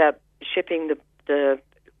ended up shipping the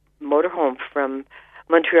motorhome from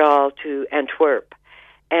Montreal to Antwerp.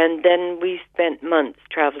 And then we spent months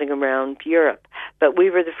traveling around Europe. But we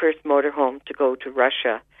were the first motorhome to go to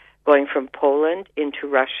Russia, going from Poland into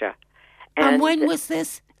Russia. And when was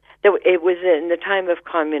this? It was in the time of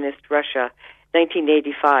communist Russia,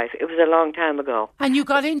 1985. It was a long time ago. And you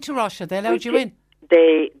got into Russia? They allowed you in?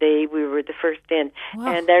 We were the first in.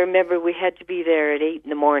 Wow. And I remember we had to be there at 8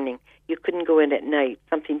 a.m. You couldn't go in at night,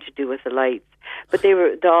 something to do with the lights. But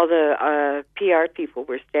all the PR people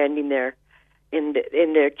were standing there in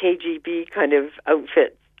their KGB kind of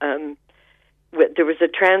outfits. There was a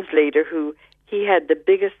translator he had the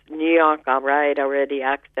biggest New York already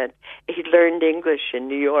accent. He'd learned English in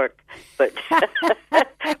New York, but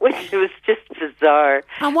which was just bizarre.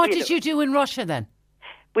 And what did you do in Russia then?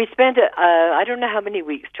 We spent I don't know how many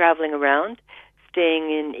weeks traveling around,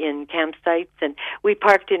 staying in campsites, and we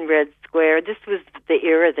parked in Red Square. This was the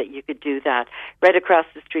era that you could do that, right across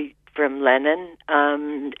the street from Lenin.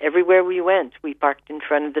 Everywhere we went, we parked in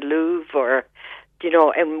front of the Louvre,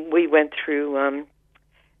 and we went through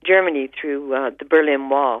Germany, through the Berlin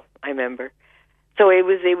Wall, I remember. So it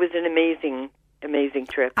was an amazing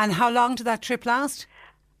trip. And how long did that trip last?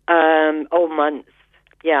 Months.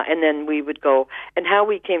 Yeah, and then we would go. And how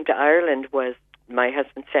we came to Ireland was my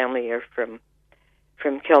husband's family are from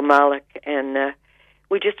Kilmallock, and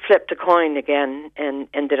we just flipped a coin again and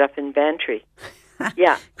ended up in Bantry.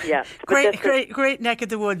 Yeah. Great neck of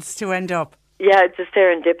the woods to end up. Yeah, it's a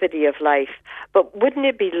serendipity of life. But wouldn't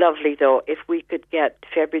it be lovely, though, if we could get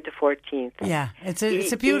February the 14th? Yeah, it's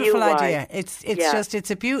a beautiful idea.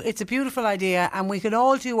 It's a beautiful idea, and we can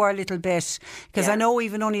all do our little bit, because I know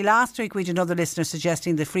even only last week we had another listener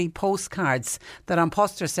suggesting the free postcards that An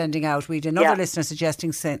Post are sending out. We had another listener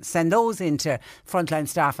suggesting send those into frontline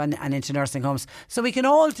staff and into nursing homes. So we can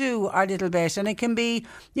all do our little bit, and it can be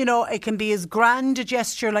as grand a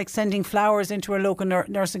gesture like sending flowers into a local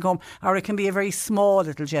nursing home, or it can be a very small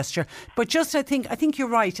little gesture. But just I think you're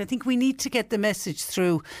right. I think we need to get the message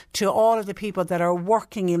through to all of the people that are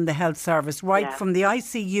working in the health service, right from the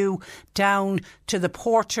ICU down to the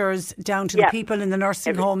porters, down to the people in the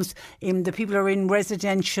nursing homes, the people who are in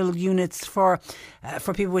residential units for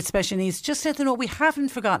people with special needs. Just let them know we haven't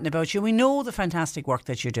forgotten about you. We know the fantastic work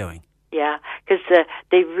that you're doing. Yeah, because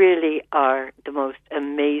they really are the most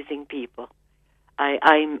amazing people.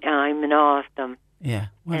 I'm in awe of them. Yeah,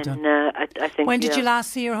 well done. I think. When did you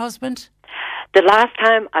last see your husband? The last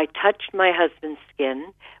time I touched my husband's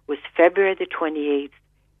skin was February the 28th,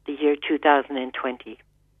 the year 2020.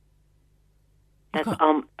 That's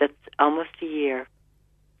almost a year.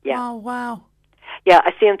 Yeah. Oh, wow. Yeah,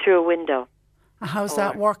 I see him through a window. How's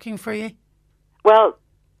that working for you? Well,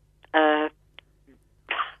 I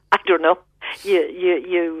don't know.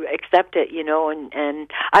 You accept it, and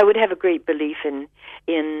I would have a great belief in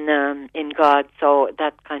God, so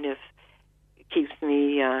that kind of keeps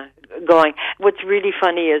me going. What's really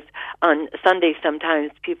funny is on Sunday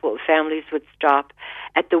sometimes families would stop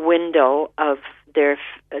at the window of their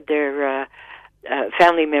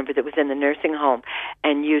family member that was in the nursing home,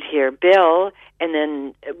 and you'd hear Bill, and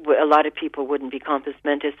then a lot of people wouldn't be compass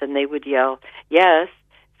mentis, and they would yell yes.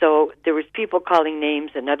 So there was people calling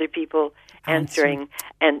names and other people answering,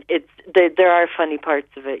 and there are funny parts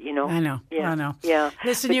of it, you know. I know. Yeah. I know. Yeah.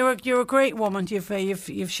 Listen, you're a great woman.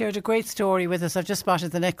 You've shared a great story with us. I've just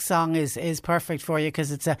spotted the next song is perfect for you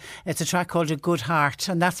because it's a track called A Good Heart,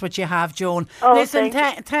 and that's what you have, Joan. Oh, listen,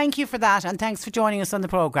 thank you for that, and thanks for joining us on the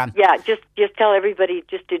programme. Yeah, just tell everybody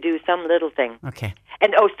just to do some little thing. Okay.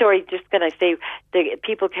 And just can I say,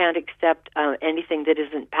 people can't accept anything that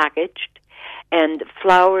isn't packaged. And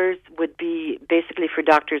flowers would be basically for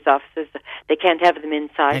doctors' offices. They can't have them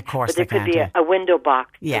inside. Of course, but there they could can't, be a window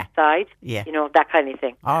box inside. Yeah. You know, that kind of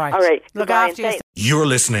thing. All right. All right. Look Goodbye, after yourself. You're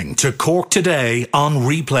listening to Cork Today on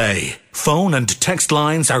replay. Phone and text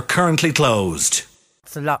lines are currently closed.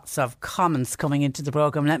 So lots of comments coming into the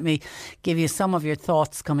programme. Let me give you some of your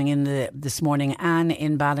thoughts coming in this morning. Anne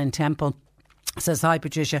in Ballintemple says, hi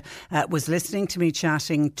Patricia, was listening to me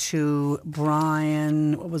chatting to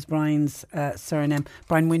Brian, what was Brian's surname?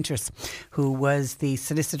 Brian Winters, who was the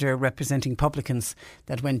solicitor representing publicans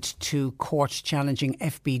that went to court challenging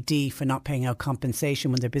FBD for not paying out compensation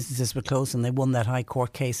when their businesses were closed, and they won that High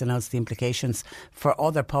Court case, announced the implications for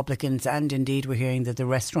other publicans. And indeed we're hearing that the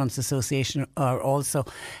Restaurants Association are also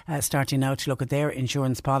starting now to look at their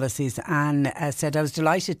insurance policies. Anne said, I was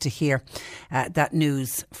delighted to hear that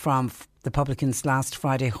news from the publicans last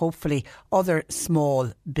Friday. Hopefully other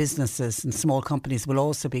small businesses and small companies will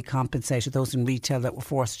also be compensated, those in retail that were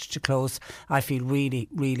forced to close. I feel really,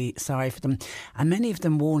 really sorry for them. And many of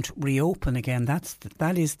them won't reopen again.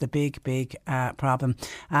 That is the big problem.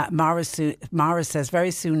 Morris says,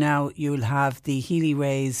 very soon now you'll have the Healy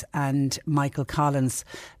Rays and Michael Collins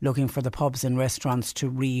looking for the pubs and restaurants to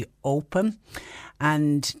reopen.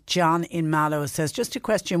 And John in Mallow says, just a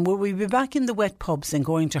question, will we be back in the wet pubs and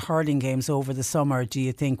going to hurling games over the summer, do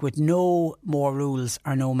you think, with no more rules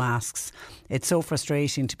or no masks? It's so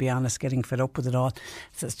frustrating, to be honest, getting fed up with it all.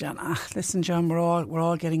 Says John, listen John, we're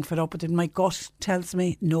all getting fed up with it. My gut tells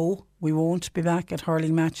me no, we won't be back at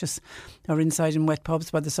hurling matches or inside in wet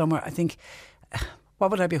pubs by the summer. I think... What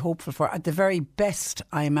would I be hopeful for? At the very best,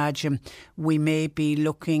 I imagine we may be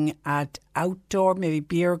looking at outdoor, maybe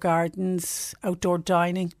beer gardens, outdoor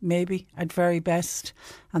dining, maybe at very best.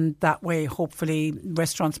 And that way, hopefully,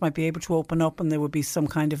 restaurants might be able to open up and there would be some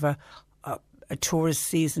kind of a tourist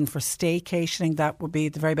season for staycationing. That would be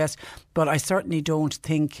the very best. But I certainly don't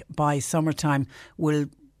think by summertime will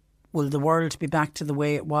the world be back to the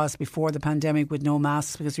way it was before the pandemic with no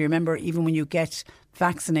masks? Because you remember, even when you get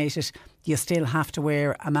vaccinated, you still have to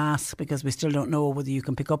wear a mask because we still don't know whether you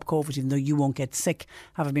can pick up COVID, even though you won't get sick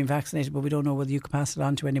having been vaccinated, but we don't know whether you can pass it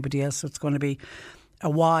on to anybody else. So it's going to be a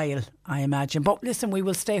while, I imagine. But listen, we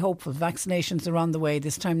will stay hopeful. Vaccinations are on the way.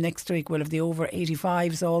 This time next week we'll have the over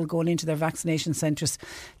 85s all going into their vaccination centres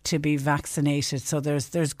to be vaccinated. So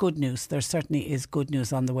there's good news. There certainly is good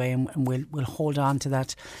news on the way, and we'll hold on to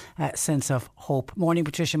that sense of hope. Morning,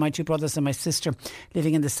 Patricia. My two brothers and my sister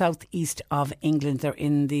living in the southeast of England. They're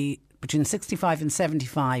in the between 65 and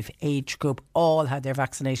 75 age group, all had their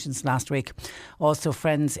vaccinations last week. Also,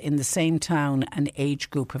 friends in the same town and age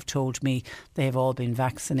group have told me they have all been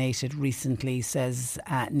vaccinated recently, says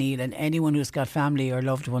Neil. And anyone who's got family or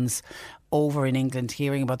loved ones over in England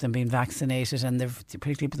hearing about them being vaccinated, and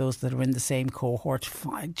particularly those that are in the same cohort,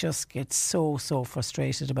 I just get so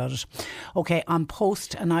frustrated about it. OK, on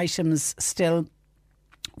post and items still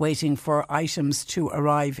waiting for items to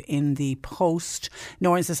arrive in the post.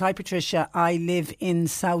 Noreen says, hi Patricia, I live in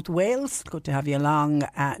South Wales. Good to have you along,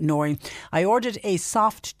 Noreen. I ordered a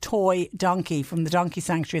soft toy donkey from the Donkey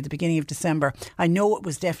Sanctuary at the beginning of December. I know it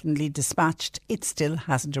was definitely dispatched. It still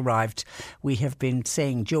hasn't arrived. We have been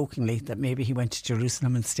saying jokingly that maybe he went to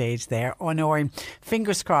Jerusalem and stayed there. Oh, Noreen,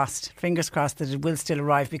 fingers crossed that it will still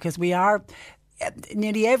arrive, because we are...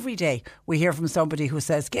 nearly every day we hear from somebody who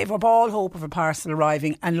says gave up all hope of a parcel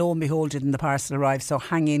arriving, and lo and behold didn't the parcel arrive. So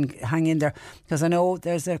hang in there, because I know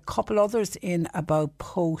there's a couple others in about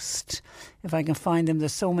post, if I can find them.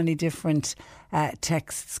 There's so many different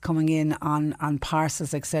texts coming in on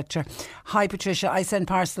parcels, etc. Hi Patricia, I sent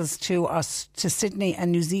parcels to Sydney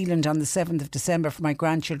and New Zealand on the 7th of December for my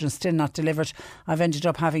grandchildren, still not delivered. I've ended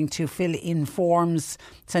up having to fill in forms,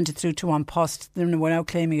 sent it through to An Post. Then we're now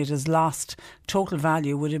claiming it as lost. Total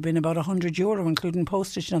value would have been about €100, including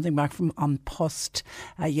postage. Nothing back from An Post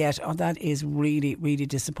yet. Oh, that is really, really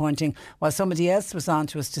disappointing. While somebody else was on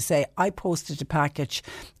to us to say, I posted a package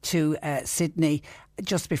to Sydney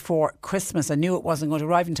just before Christmas. I knew it wasn't going to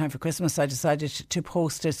arrive in time for Christmas. I decided to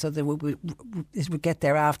post it so that it would get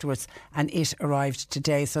there afterwards, and it arrived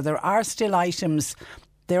today. So there are still items.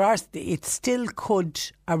 It still could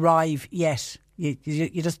arrive yet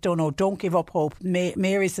You just don't know. Don't give up hope.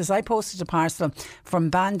 Mary says, I posted a parcel from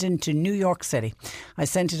Bandon to New York City. I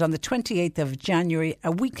sent it on the 28th of January.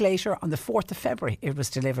 A week later, on the 4th of February, it was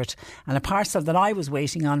delivered. And a parcel that I was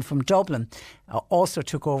waiting on from Dublin also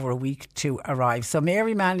took over a week to arrive. So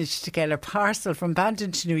Mary managed to get a parcel from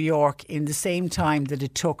Bandon to New York in the same time that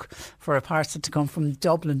it took for a parcel to come from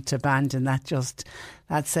Dublin to Bandon.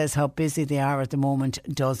 That says how busy they are at the moment,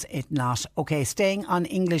 does it not? OK, staying on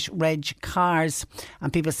English reg cars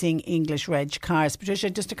and people seeing English reg cars. Patricia,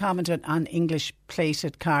 just a comment on English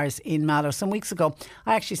plated cars in Mallow. Some weeks ago,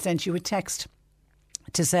 I actually sent you a text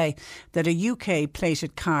to say that a UK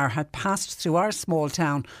plated car had passed through our small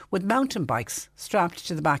town with mountain bikes strapped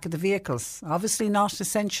to the back of the vehicles. Obviously not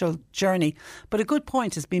essential journey, but a good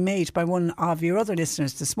point has been made by one of your other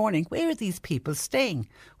listeners this morning. Where are these people staying?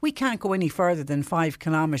 We can't go any further than 5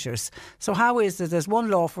 kilometres. So how is it there's one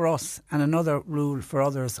law for us and another rule for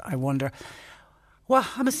others, I wonder? Well,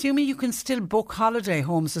 I'm assuming you can still book holiday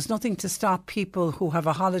homes. There's nothing to stop people who have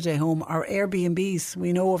a holiday home or Airbnbs.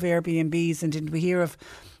 We know of Airbnbs, and didn't we hear of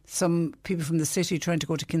some people from the city trying to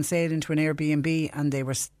go to Kinsale into an Airbnb and they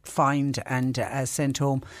were fined and sent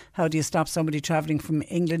home? How do you stop somebody travelling from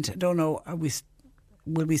England? I don't know.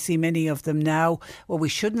 Will we see many of them now? Well, we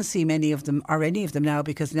shouldn't see many of them or any of them now,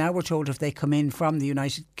 because now we're told if they come in from the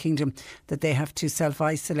United Kingdom that they have to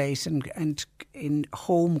self-isolate and in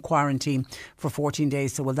home quarantine for 14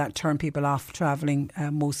 days. So will that turn people off travelling?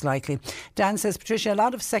 Most likely. Dan says, Patricia, a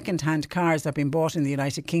lot of second-hand cars have been bought in the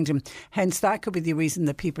United Kingdom. Hence, that could be the reason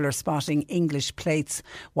that people are spotting English plates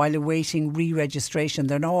while awaiting re-registration.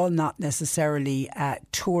 They're all not necessarily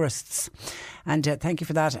tourists. And thank you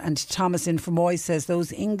for that. And Thomas in Fermoy says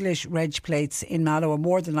those English reg plates in Mallow are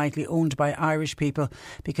more than likely owned by Irish people,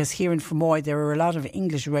 because here in Fermoy there are a lot of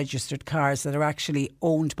English registered cars that are actually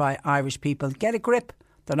owned by Irish people. Get a grip.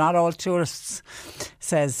 They're not all tourists,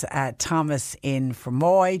 says Thomas in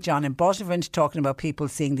Fermoy. John in Buttevant talking about people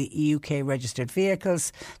seeing the UK registered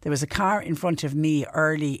vehicles. There was a car in front of me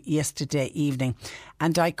early yesterday evening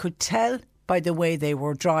and I could tell by the way they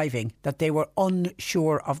were driving that they were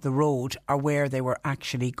unsure of the road or where they were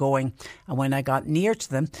actually going. And when I got near to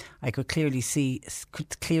them, I could clearly see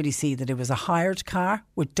that it was a hired car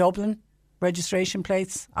with Dublin registration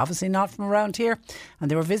plates, obviously not from around here,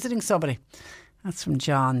 and they were visiting somebody. That's from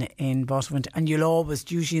John in Buttevant. And you'll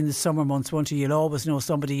always, usually in the summer months, won't you? You'll always know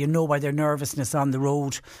somebody, you know by their nervousness on the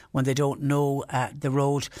road when they don't know the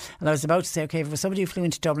road. And I was about to say, OK, if somebody who flew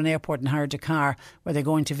into Dublin Airport and hired a car where they're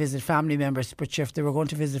going to visit family members, but if they were going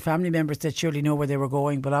to visit family members, they'd surely know where they were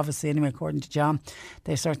going. But obviously, anyway, according to John,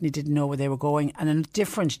 they certainly didn't know where they were going. And a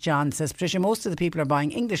different John says, Patricia, most of the people are buying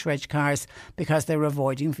English reg cars because they're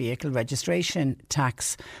avoiding vehicle registration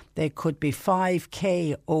tax. They could be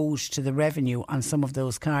 5k owed to the revenue on some of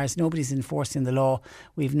those cars. Nobody's enforcing the law.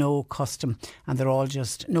 We've no custom and they're all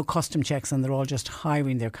just no custom checks, and they're all just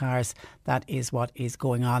hiring their cars. That is what is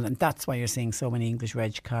going on, and that's why you're seeing so many English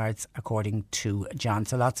reg cards, according to John.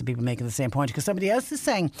 So lots of people making the same point, because somebody else is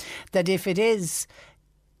saying that if it is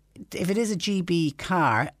a GB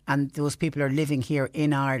car and those people are living here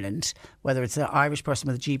in Ireland, whether it's an Irish person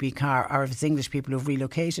with a GB car or if it's English people who've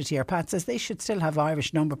relocated here, Pat says they should still have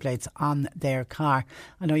Irish number plates on their car.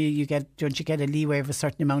 I know don't you get a leeway of a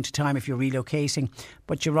certain amount of time if you're relocating,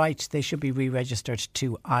 but you're right, they should be re-registered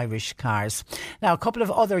to Irish cars. Now, a couple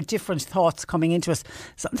of other different thoughts coming into us.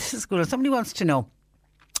 So this is good. Somebody wants to know,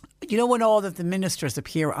 you know, when all of the ministers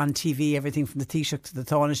appear on TV, everything from the Taoiseach to the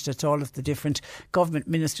Taoiseach to all of the different government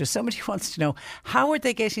ministers, somebody wants to know, how are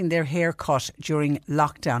they getting their hair cut during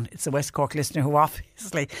lockdown? It's a West Cork listener who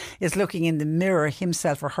obviously is looking in the mirror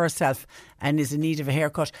himself or herself and is in need of a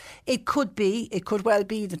haircut. It could well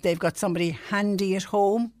be that they've got somebody handy at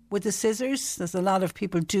home with the scissors. There's a lot of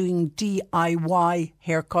people doing DIY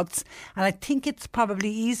haircuts, and I think it's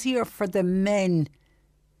probably easier for the men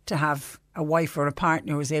to have a wife or a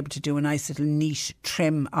partner who is able to do a nice little neat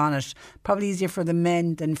trim on it. Probably easier for the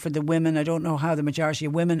men than for the women. I don't know how the majority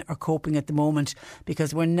of women are coping at the moment,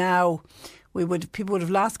 because people would have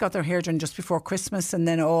last got their hair done just before Christmas, and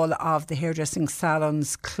then all of the hairdressing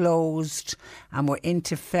salons closed, and we're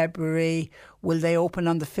into February. Will they open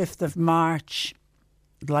on the 5th of March?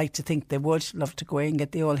 I'd like to think they would. Love to go in and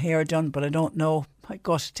get the old hair done, but I don't know. My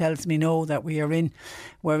gut tells me no, that we're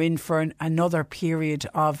in for another period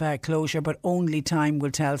of closure, but only time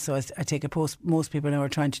will tell. So I take it most people now are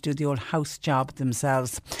trying to do the old house job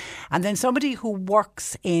themselves. And then somebody who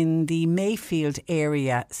works in the Mayfield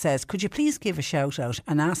area says, could you please give a shout out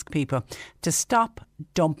and ask people to stop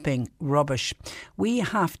dumping rubbish. We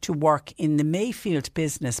have to work in the Mayfield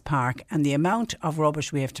Business Park, and the amount of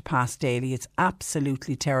rubbish we have to pass daily, it's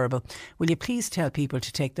absolutely terrible. Will you please tell people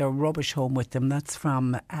to take their rubbish home with them? That's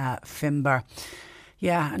from Finbar.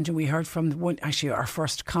 Yeah, and we heard from actually our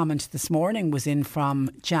first comment this morning was in from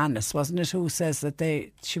Janice, wasn't it, who says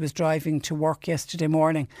that she was driving to work yesterday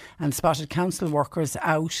morning and spotted council workers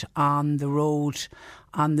out on the road,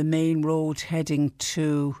 on the main road heading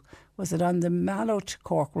to, was it on the Mallow to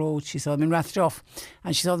Cork Road? She saw them in Rathduff,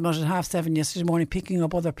 and she saw them out at 7:30 yesterday morning picking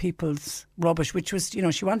up other people's rubbish, which was,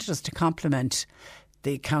 she wanted us to compliment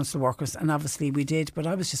the council workers, and obviously we did, but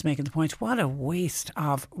I was just making the point, what a waste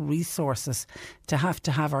of resources to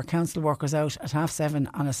have our council workers out at 7:30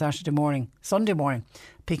 on a Sunday morning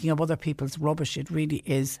picking up other people's rubbish. It really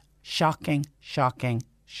is shocking.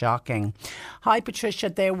 Hi Patricia,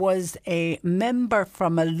 there was a member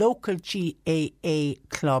from a local GAA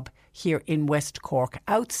club here in West Cork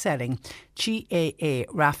out selling GAA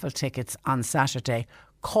raffle tickets on Saturday,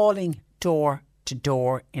 calling door to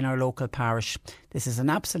door in our local parish. This is an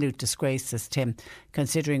absolute disgrace, says Tim,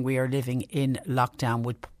 considering we are living in lockdown.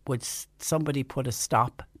 Would somebody put a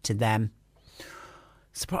stop to them?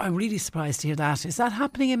 I'm really surprised to hear that. Is that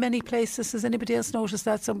happening in many places? Has anybody else noticed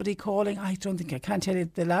that? Somebody calling? I can't tell you.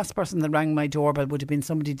 The last person that rang my doorbell would have been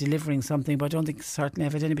somebody delivering something, but I don't think certainly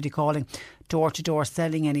I've had anybody calling door to door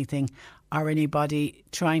selling anything, or anybody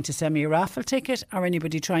trying to sell me a raffle ticket, or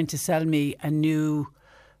anybody trying to sell me a new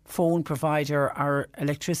phone provider or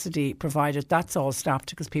electricity provider. That's all stopped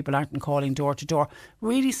because people aren't calling door to door.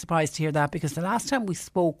 Really surprised to hear that, because the last time we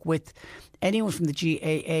spoke with anyone from the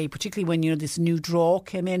GAA, particularly when this new draw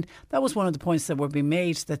came in, that was one of the points that were being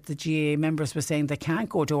made, that the GAA members were saying they can't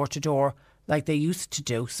go door to door like they used to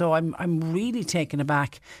do. So I'm really taken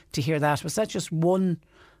aback to hear that. Was that just one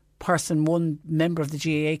member of the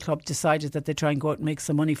GAA club decided that they'd try and go out and make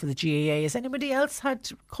some money for the GAA? Has anybody else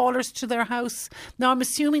had callers to their house? Now, I'm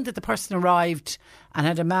assuming that the person arrived and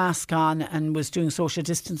had a mask on and was doing social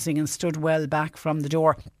distancing and stood well back from the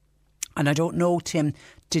door. And I don't know, Tim,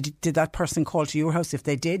 did that person call to your house? If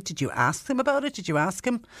they did you ask them about it? Did you ask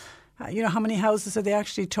him? How many houses are they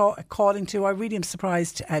actually calling to? I really am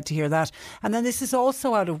surprised to hear that. And then this is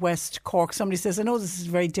also out of West Cork. Somebody says, I know this is a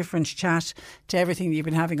very different chat to everything you've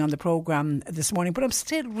been having on the programme this morning, but I'm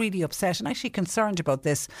still really upset and actually concerned about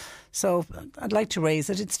this. So I'd like to raise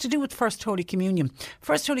it. It's to do with First Holy Communion.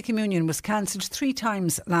 First Holy Communion was cancelled 3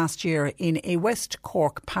 times last year in a West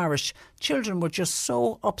Cork parish. Children were just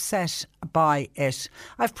so upset by it.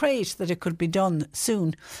 I've prayed that it could be done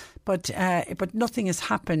soon, but nothing has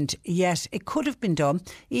happened yet. It could have been done,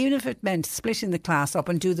 even if it meant splitting the class up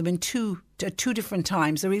and do them in two different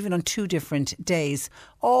times, or even on 2 different days.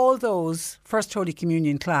 All those First Holy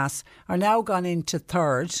Communion class are now gone into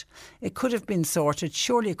third. It could have been sorted.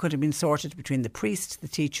 Surely it could have been sorted between the priest, the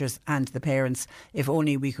teachers and the parents, if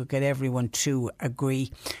only we could get everyone to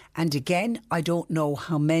agree. And again, I don't know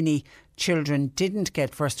how many children didn't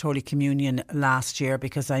get First Holy Communion last year,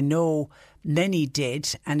 because I know many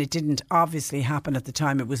did, and it didn't obviously happen at the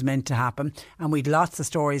time it was meant to happen. And we'd lots of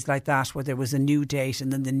stories like that, where there was a new date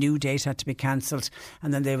and then the new date had to be cancelled,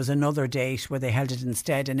 and then there was another date where they held it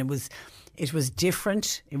instead, and it was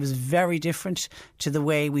different. It was very different to the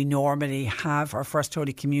way we normally have our First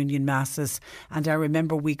Holy Communion masses. And I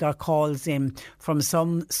remember we got calls in from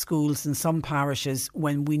some schools and some parishes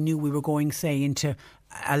when we knew we were going, say, into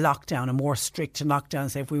a lockdown, a more strict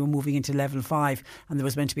lockdown, say if we were moving into level 5, and there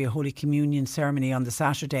was meant to be a Holy Communion ceremony on the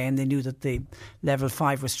Saturday, and they knew that the level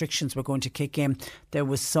 5 restrictions were going to kick in. There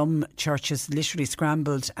was some churches literally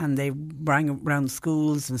scrambled, and they rang around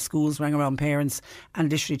schools, and schools rang around parents,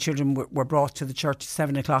 and literally children were brought to the church at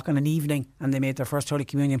 7 o'clock on an evening, and they made their First Holy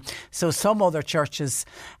Communion. So some other churches,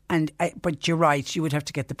 but you're right, you would have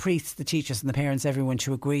to get the priests, the teachers and the parents, everyone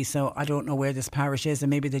to agree. So I don't know where this parish is, and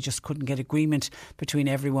maybe they just couldn't get agreement between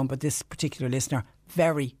everyone. But this particular listener,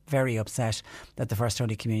 very, very upset that the First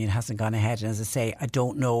Holy Communion hasn't gone ahead. And as I say, I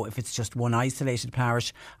don't know if it's just one isolated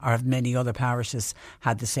parish, or have many other parishes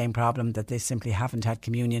had the same problem, that they simply haven't had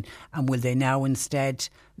communion. And will they now instead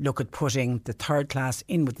look at putting the third class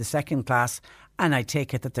in with the second class? And I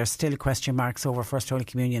take it that there's still question marks over First Holy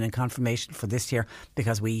Communion and confirmation for this year,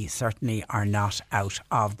 because we certainly are not out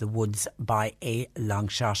of the woods by a long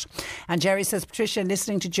shot. And Jerry says, Patricia,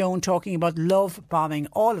 listening to Joan talking about love bombing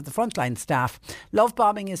all of the frontline staff. Love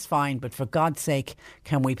bombing is fine, but for God's sake,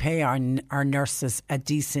 can we pay our nurses a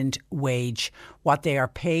decent wage? What they are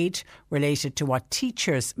paid related to what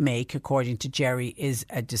teachers make, according to Jerry, is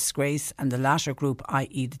a disgrace, and the latter group,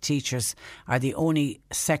 i.e. the teachers, are the only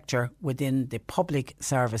sector within the public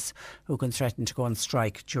service who can threaten to go on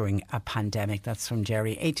strike during a pandemic. That's from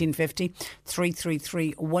Jerry. 1850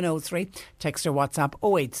 333 103. Text or WhatsApp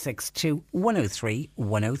 0862 103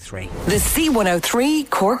 103. The C103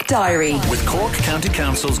 Cork Diary. With Cork County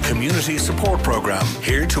Council's Community Support Programme,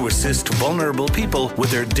 here to assist vulnerable people with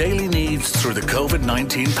their daily needs through the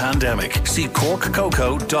COVID-19 pandemic. See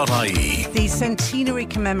corkcoco.ie. The centenary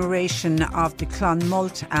commemoration of the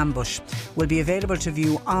Clonmult ambush will be available to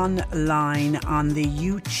view online on the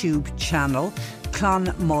YouTube channel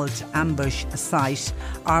Clonmult Ambush site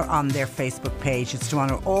or on their Facebook page. It's to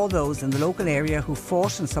honour all those in the local area who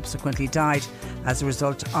fought and subsequently died as a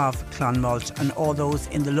result of Clonmult, and all those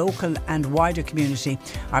in the local and wider community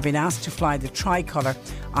are being asked to fly the tricolour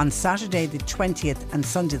on Saturday the 20th and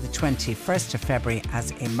Sunday the 21st of February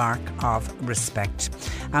as a mark of respect.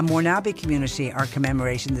 And Mournabbey community are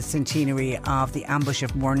commemorating the centenary of the ambush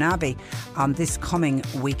of Mournabbey on this coming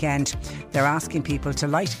weekend. They're asking people to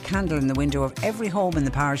light a candle in the window of every home in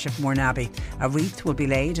the parish of Mournabbey. A wreath will be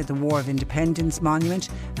laid at the War of Independence Monument,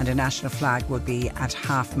 and a national flag will be at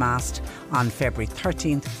half-mast on February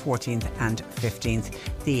 13th, 14th and 15th.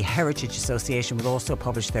 The Heritage Association will also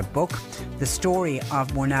publish their book, The Story of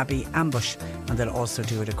Mournabbey Ambush, and they'll also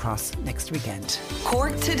do it across next weekend.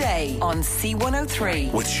 Cork Today on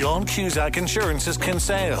C103. With Sean Cusack Insurance's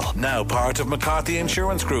Kinsale, now part of McCarthy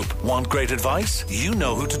Insurance Group. Want great advice? You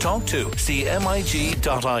know who to talk to. See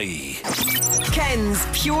mig.ie. Ken's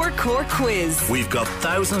Pure Cork Quiz. We've got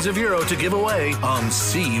thousands of euro to give away on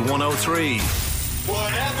C103.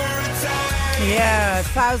 Yeah,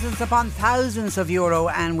 thousands upon thousands of euro,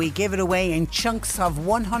 and we give it away in chunks of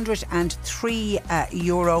 103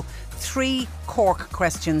 euro. 3 Cork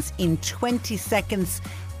questions in 20 seconds.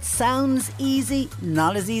 Sounds easy,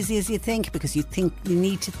 not as easy as you think, because you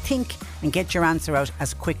need to think and get your answer out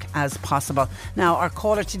as quick as possible. Now, our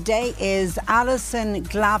caller today is Alison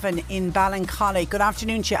Glavin in Ballincollig. Good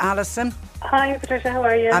afternoon to you, Alison. Hi, Patricia, how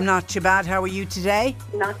are you? I'm not too bad. How are you today?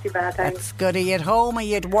 Not too bad, thanks. That's good. Are you at home? Are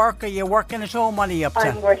you at work? Are you working at home? What are you up to?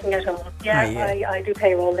 I'm working at home. Yeah, I do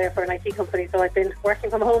payroll there for an IT company, so I've been working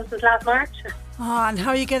from home since last March. Oh, and how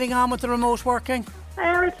are you getting on with the remote working?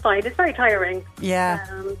 It's fine. It's very tiring. Yeah.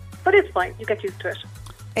 But it's fine. You get used to it.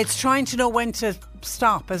 It's trying to know when to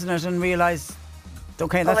stop, isn't it? And realise,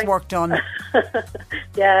 okay, that's work done.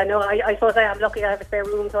 Yeah, no, I suppose I am lucky I have a spare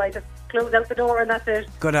room, so I just close out the door and that's it.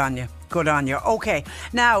 Good on you. Good on you. Okay.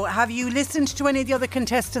 Now, have you listened to any of the other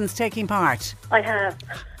contestants taking part? I have.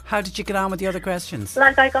 How did you get on with the other questions?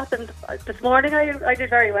 Like, I got them this morning. I did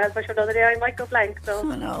very well, but another day I might go blank.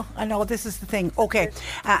 So I know. This is the thing. Okay,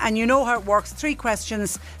 and you know how it works. 3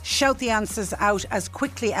 questions. Shout the answers out as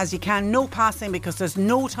quickly as you can. No passing, because there's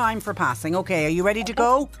no time for passing. Okay, are you ready to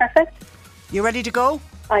go? Perfect. You ready to go?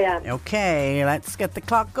 I am. Okay, let's get the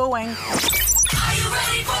clock going. Are you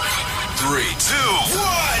ready for it? 3, 2, 1.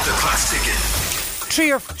 The class ticket.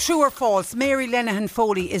 True or false? Mary Lenihan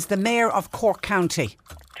Foley is the mayor of Cork County.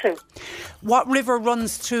 True. What river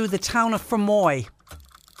runs through the town of Fermoy?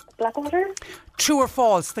 Blackwater. True or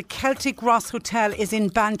false? The Celtic Ross Hotel is in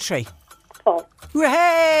Bantry. False.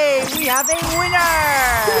 Hey, we have a winner!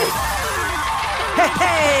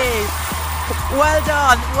 Hey! Well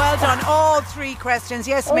done. All 3 questions.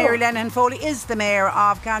 Yes, Mary Lenihan Foley is the mayor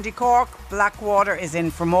of County Cork. Blackwater is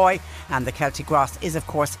in Fermoy, and the Celtic Ross is, of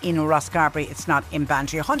course, in Rosscarbery. It's not in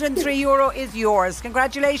Bantry. 103 euro is yours.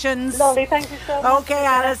 Congratulations. Lovely, thank you so much. Okay,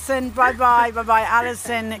 Alison. Bye-bye.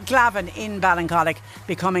 Alison Glavin in Ballincollig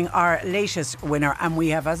becoming our latest winner. And we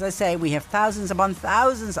have, as I say, we have thousands upon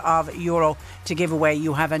thousands of euro to give away.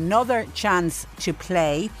 You have another chance to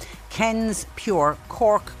play Ken's Pure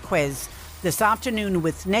Cork Quiz this afternoon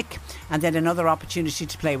with Nick, and then another opportunity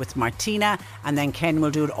to play with Martina, and then Ken will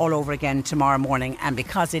do it all over again tomorrow morning. And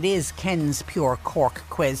because it is Ken's Pure Cork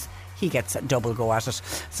Quiz, he gets a double go at it.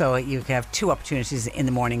 So you have 2 opportunities in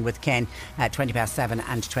the morning with Ken at 7:20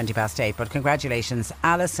 and 8:20. But congratulations,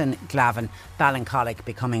 Alison Glavin, Ballincollig,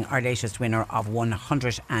 becoming our latest winner of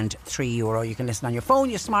 103 euro. You can listen on your phone,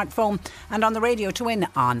 your smartphone, and on the radio to win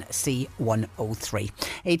on C103.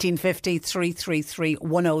 1850 333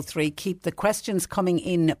 103. Keep the questions coming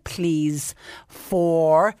in, please,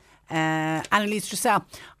 for Annalise Dressel,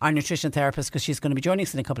 our nutrition therapist, because she's going to be joining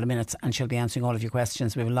us in a couple of minutes and she'll be answering all of your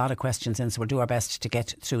questions. We have a lot of questions in, so we'll do our best to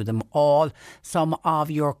get through them all. Some of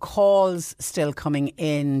your calls still coming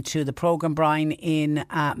in to the programme. Brian in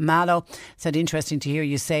Mallow said, interesting to hear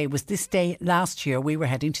you say, was this day last year we were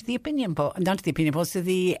heading to the opinion poll, not to the opinion polls, to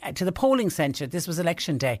the polling centre. This was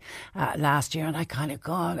election day last year, and I kind of,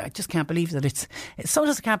 God, I just can't believe that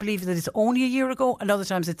sometimes I can't believe that it's only a year ago, and other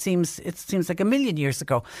times it seems like a million years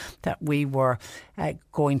ago that we were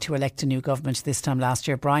going to elect a new government this time last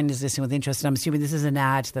year. Brian is listening with interest, and I'm assuming this is an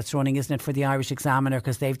ad that's running, isn't it, for the Irish Examiner,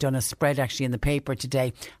 because they've done a spread actually in the paper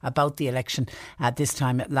today about the election this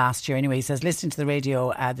time last year. Anyway, he says, listening to the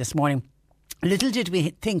radio this morning, little did we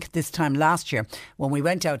think this time last year when we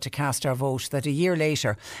went out to cast our vote that a year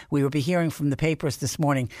later we would be hearing from the papers this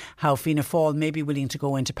morning how Fianna Fáil may be willing to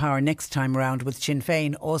go into power next time round with Sinn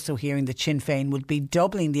Féin, also hearing that Sinn Féin would be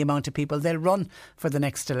doubling the amount of people they'll run for the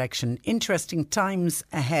next election. Interesting times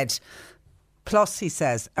ahead. Plus, he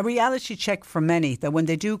says, a reality check for many that when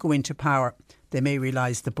they do go into power, they may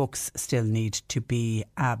realise the books still need to be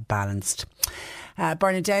balanced.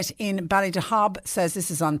 Bernadette in Ballydehob says,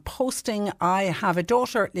 this is on posting. I have a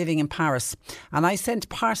daughter living in Paris and I sent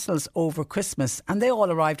parcels over Christmas and they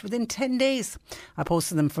all arrived within 10 days. I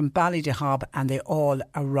posted them from Ballydehob and they all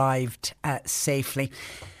arrived safely.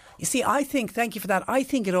 You see, I think, thank you for that, I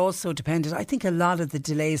think it also depended, I think a lot of the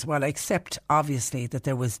delays, well, except obviously that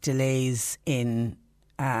there was delays in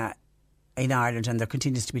Ireland, and there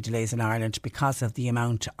continues to be delays in Ireland because of the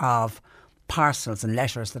amount of parcels and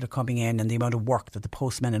letters that are coming in and the amount of work that the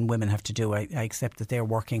postmen and women have to do. I accept that they're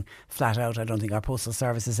working flat out. I don't think our postal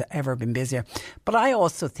service has ever been busier. But I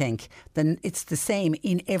also think that it's the same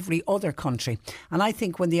in every other country. And I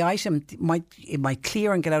think when the item might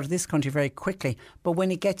clear and get out of this country very quickly, but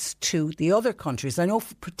when it gets to the other countries, I know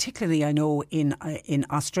in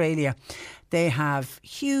Australia, they have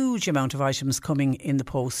huge amount of items coming in the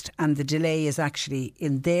post, and the delay is actually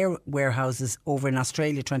in their warehouses over in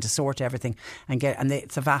Australia trying to sort everything and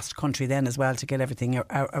it's a vast country then as well to get everything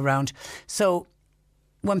around. So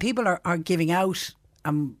when people are giving out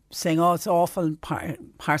saying, oh, it's awful,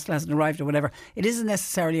 parcel hasn't arrived or whatever, it isn't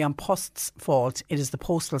necessarily on Post's fault. It is the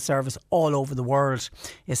postal service all over the world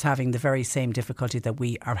is having the very same difficulty that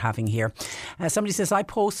we are having here. Somebody says, I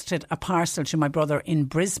posted a parcel to my brother in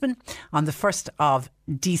Brisbane on the 1st of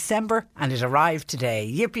December and it arrived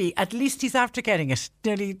today. Yippee, at least he's after getting it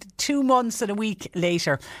nearly 2 months and a week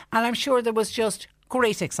later. And I'm sure there was just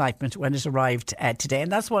great excitement when it arrived today,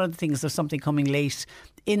 and that's one of the things. There's something coming late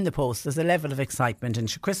in the post. There's a level of excitement,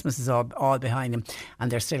 and Christmas is all behind them, and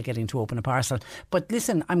they're still getting to open a parcel. But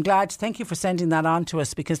listen, I'm glad. Thank you for sending that on to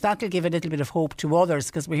us, because that'll give a little bit of hope to others.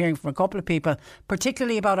 Because we're hearing from a couple of people,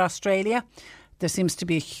 particularly about Australia. There seems to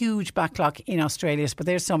be a huge backlog in Australia, but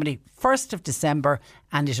there's somebody 1st of December,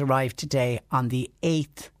 and it arrived today on the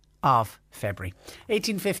 8th of February.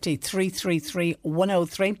 1850 333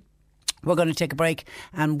 103. We're going to take a break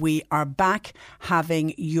and we are back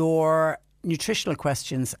having your nutritional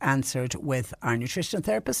questions answered with our nutrition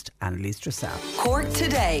therapist, Annalise Dressel. Cork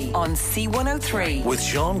Today on C103. With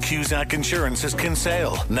Sean Cusack Insurance's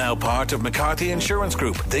Kinsale, now part of McCarthy Insurance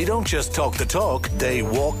Group. They don't just talk the talk, they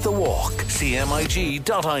walk the walk.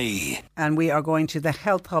 CMIG.ie. And we are going to the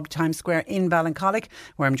Health Hub Times Square in Ballincollig,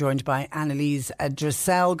 where I'm joined by Annalise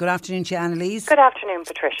Dressel. Good afternoon to you, Annalise. Good afternoon,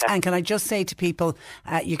 Patricia. And can I just say to people,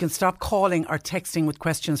 you can stop calling or texting with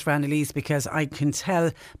questions for Annalise, because I can tell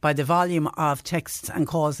by the volume of texts and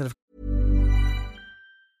calls that have.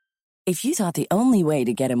 If you thought the only way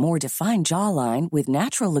to get a more defined jawline with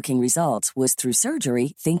natural-looking results was through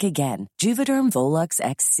surgery, think again. Juvederm Volux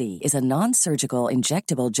XC is a non-surgical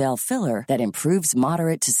injectable gel filler that improves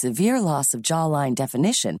moderate to severe loss of jawline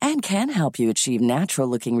definition and can help you achieve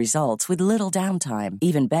natural-looking results with little downtime.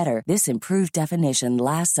 Even better, this improved definition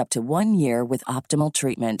lasts up to 1 year with optimal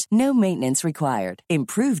treatment. No maintenance required.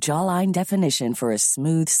 Improve jawline definition for a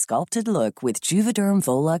smooth, sculpted look with Juvederm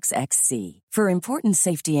Volux XC. For important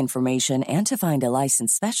safety information and to find a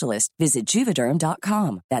licensed specialist, visit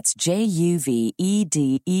Juvederm.com. That's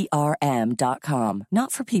JUVEDERM.com.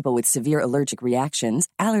 Not for people with severe allergic reactions,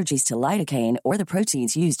 allergies to lidocaine, or the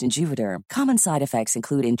proteins used in Juvederm. Common side effects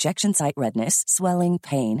include injection site redness, swelling,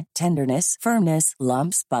 pain, tenderness, firmness,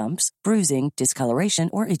 lumps, bumps, bruising, discoloration,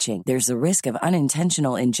 or itching. There's a risk of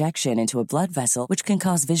unintentional injection into a blood vessel, which can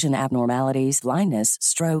cause vision abnormalities, blindness,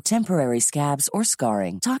 stroke, temporary scabs, or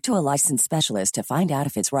scarring. Talk to a licensed specialist to find out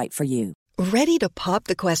if it's right for you. Ready to pop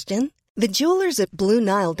the question? The jewelers at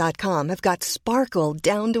BlueNile.com have got sparkle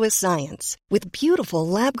down to a science with beautiful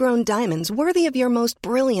lab-grown diamonds worthy of your most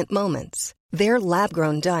brilliant moments. Their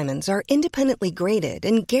lab-grown diamonds are independently graded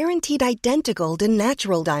and guaranteed identical to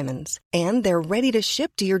natural diamonds. And they're ready to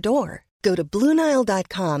ship to your door. Go to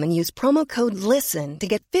BlueNile.com and use promo code LISTEN to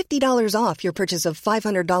get $50 off your purchase of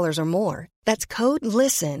 $500 or more. That's code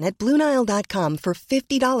LISTEN at BlueNile.com for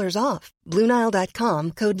 $50 off.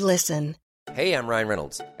 BlueNile.com, code LISTEN. Hey, I'm Ryan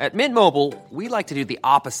Reynolds. At Mint Mobile, we like to do the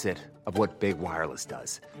opposite of what Big Wireless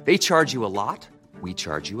does. They charge you a lot, we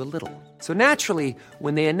charge you a little. So naturally,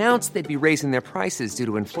 when they announced they'd be raising their prices due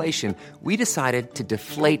to inflation, we decided to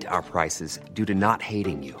deflate our prices due to not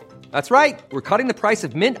hating you. That's right. We're cutting the price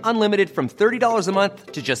of Mint Unlimited from $30 a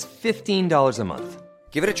month to just $15 a month.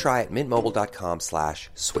 Give it a try at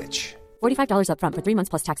mintmobile.com/switch. $45 up front for 3 months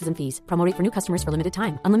plus taxes and fees. Promo rate for new customers for limited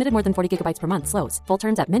time. Unlimited more than 40 gigabytes per month. Slows full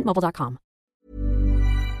terms at mintmobile.com.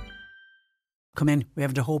 Come in. We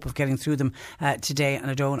have the hope of getting through them today, and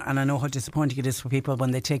I know how disappointing it is for people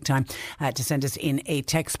when they take time to send us in a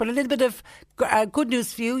text. But a little bit of good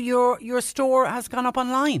news for you. Your store has gone up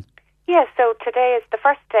online. Yes, so today is the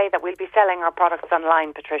first day that we'll be selling our products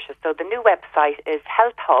online, Patricia. So the new website is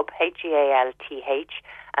Health Hub, HEALTH,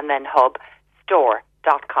 and then Hub,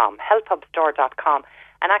 store.com, healthhubstore.com.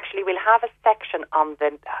 And actually we'll have a section on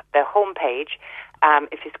the homepage,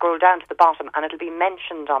 if you scroll down to the bottom, and it'll be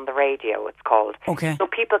mentioned on the radio, it's called. Okay. So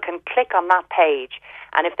people can click on that page,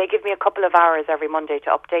 and if they give me a couple of hours every Monday to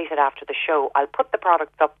update it after the show, I'll put the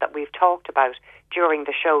products up that we've talked about during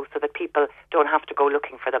the show so that people don't have to go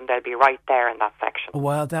looking for them. They'll be right there in that section.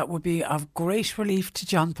 Well, that would be of great relief to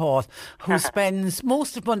John Paul, who spends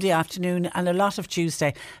most of Monday afternoon and a lot of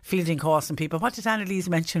Tuesday fielding calls from people. What did Annalise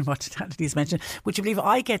mention? Would you believe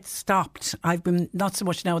I get stopped? I've been, not so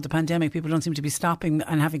much now with the pandemic, people don't seem to be stopping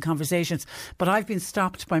and having conversations, but I've been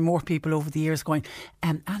stopped by more people over the years going,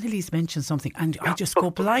 Annalise mentioned something, and I just go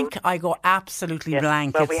blank. I go absolutely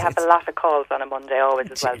blank. Well, we have a lot of calls on a Monday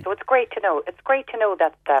always as well, so it's great to know. It's great to know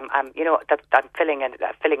that that I'm filling a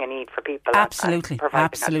need for people. Absolutely,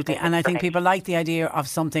 absolutely. And I think people like the idea of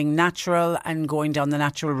something natural and going down the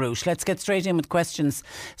natural route. Let's get straight in with questions.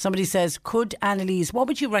 Somebody says, could Annalise, what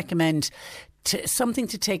would you recommend something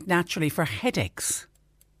to take naturally for headaches?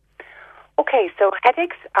 Okay, so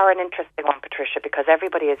headaches are an interesting one, Patricia, because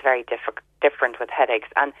everybody is very different with headaches,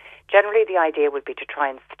 and generally the idea would be to try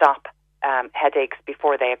and stop headaches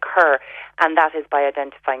before they occur, and that is by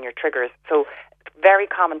identifying your triggers. So very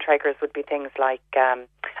common triggers would be things like,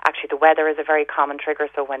 actually the weather is a very common trigger,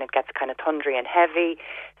 so when it gets kind of thundery and heavy,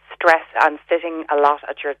 stress and sitting a lot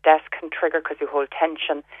at your desk can trigger because you hold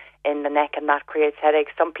tension in the neck and that creates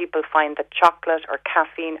headaches. Some people find that chocolate or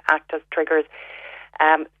caffeine act as triggers.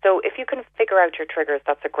 So if you can figure out your triggers,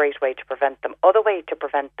 that's a great way to prevent them. Other way to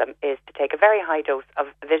prevent them is to take a very high dose of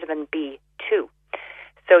vitamin B2.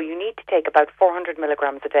 So you need to take about 400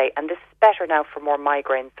 milligrams a day, and this is better now for more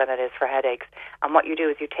migraines than it is for headaches. And what you do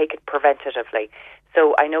is you take it preventatively.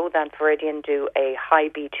 So I know that Viridian do a high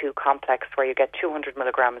B2 complex where you get 200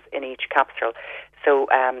 milligrams in each capsule. So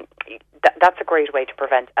that's a great way to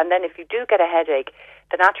prevent. And then if you do get a headache,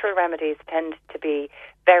 the natural remedies tend to be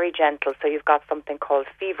very gentle. So you've got something called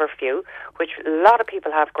feverfew, which a lot of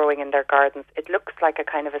people have growing in their gardens. It looks like a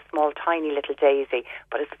kind of a small, tiny little daisy,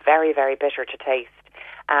 but it's very, very bitter to taste.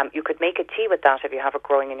 You could make a tea with that if you have it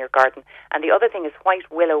growing in your garden. And the other thing is white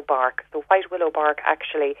willow bark. So white willow bark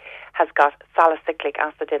actually has got salicylic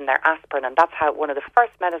acid in there, aspirin, and that's how one of the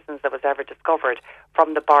first medicines that was ever discovered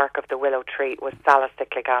from the bark of the willow tree was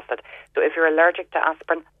salicylic acid. So if you're allergic to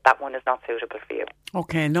aspirin, that one is not suitable for you.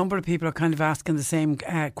 Okay, a number of people are kind of asking the same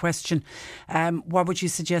question. What would you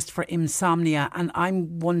suggest for insomnia? And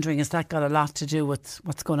I'm wondering, has that got a lot to do with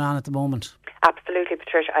what's going on at the moment? Absolutely,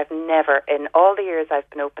 Patricia. I've never, in all the years I've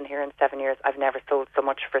been open here in 7 years, I've never sold so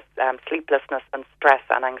much for sleeplessness and stress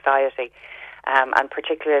and anxiety. And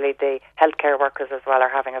particularly the healthcare workers as well are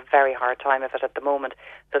having a very hard time of it at the moment.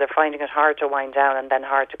 So they're finding it hard to wind down and then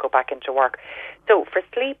hard to go back into work. So for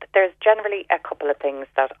sleep, there's generally a couple of things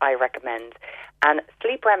that I recommend. And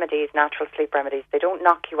sleep remedies, natural sleep remedies, they don't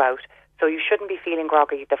knock you out. So you shouldn't be feeling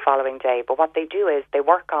groggy the following day. But what they do is they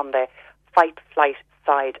work on the fight-flight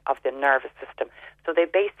side of the nervous system. So they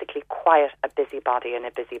basically quiet a busy body and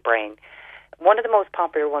a busy brain. One of the most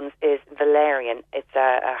popular ones is valerian. It's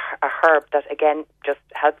a herb that, again, just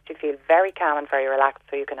helps you feel very calm and very relaxed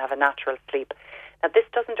so you can have a natural sleep. Now, this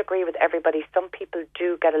doesn't agree with everybody. Some people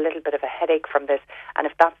do get a little bit of a headache from this, and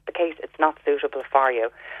if that's the case, it's not suitable for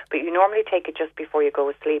you. But you normally take it just before you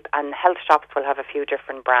go to sleep, and health shops will have a few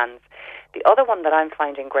different brands. The other one that I'm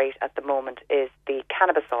finding great at the moment is the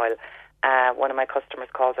cannabis oil. One of my customers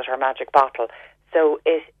calls it her magic bottle. So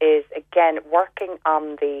it is, again, working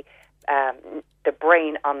on the the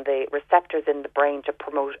brain, on the receptors in the brain, to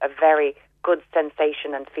promote a very good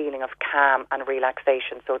sensation and feeling of calm and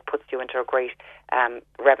relaxation. So it puts you into a great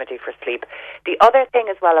remedy for sleep. The other thing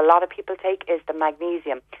as well a lot of people take is the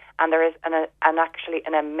magnesium, and there is actually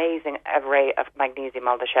an amazing array of magnesium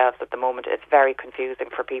on the shelves at the moment. It's very confusing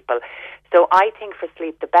for people. So I think for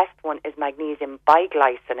sleep the best one is magnesium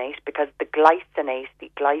biglycinate, because the glycinate, the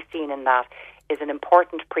glycine in that, is an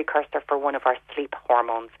important precursor for one of our sleep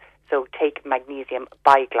hormones. So take magnesium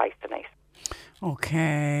biglycinate.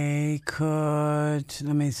 Okay, let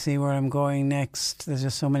me see where I'm going next. There's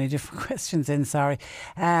just so many different questions in, sorry.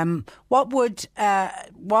 What would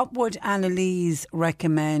Annalise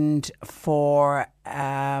recommend for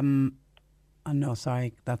oh no,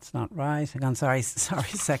 sorry, that's not right. Hang on, sorry,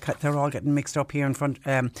 sec. They're all getting mixed up here in front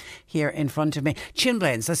of me.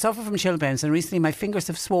 Chilblains. I suffer from chilblains, and recently my fingers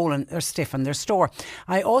have swollen, they're stiff, and they're sore.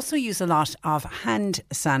 I also use a lot of hand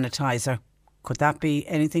sanitizer. Could that be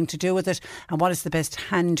anything to do with it? And what is the best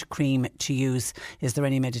hand cream to use? Is there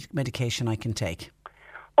any medication I can take?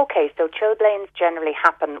 Okay, so chilblains generally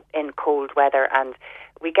happen in cold weather, and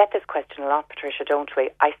we get this question a lot, Patricia, don't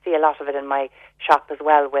we? I see a lot of it in my shop as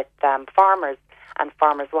well with farmers and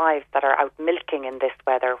farmers' wives that are out milking in this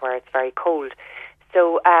weather where it's very cold.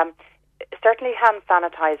 So certainly hand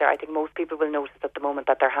sanitizer, I think most people will notice at the moment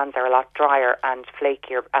that their hands are a lot drier and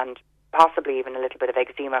flakier, and possibly even a little bit of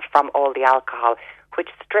eczema from all the alcohol, which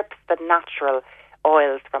strips the natural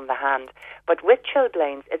oils from the hand. But with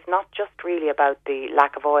chilblains, it's not just really about the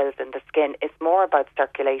lack of oils in the skin, it's more about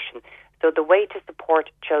circulation. So the way to support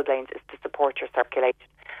chilblains is to support your circulation.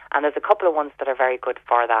 And there's a couple of ones that are very good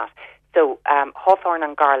for that. So hawthorn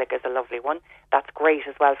and garlic is a lovely one. That's great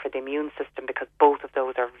as well for the immune system, because both of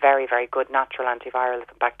those are very, very good natural antivirals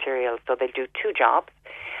and bacterial. So they do two jobs.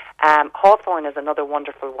 Hawthorn is another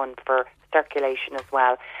wonderful one for circulation as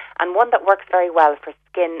well. And one that works very well for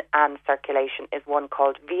skin and circulation is one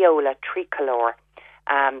called Viola Tricolor.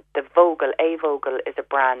 The Vogel, A-Vogel is a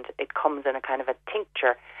brand. It comes in a kind of a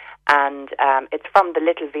tincture. And it's from the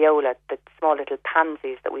little viola, the small little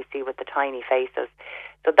pansies that we see with the tiny faces.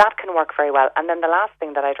 So that can work very well. And then the last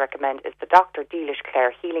thing that I'd recommend is the Dr. Delish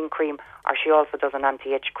Clare Healing Cream, or she also does an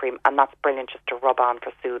anti-itch cream, and that's brilliant just to rub on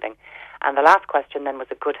for soothing. And the last question then was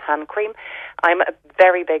a good hand cream. I'm a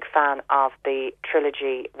very big fan of the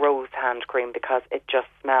Trilogy Rose hand cream because it just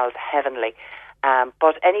smells heavenly.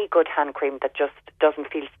 But any good hand cream that just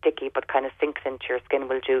doesn't feel sticky but kind of sinks into your skin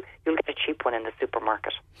will do. You'll get a cheap one in the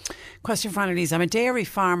supermarket. Question for Annalise. I'm a dairy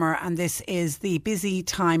farmer, and this is the busy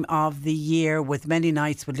time of the year with many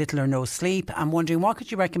nights with little or no sleep. I'm wondering, what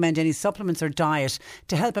could you recommend, any supplements or diet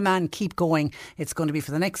to help a man keep going? It's going to be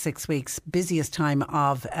for the next 6 weeks, busiest time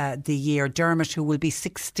of the year. Dermot, who will be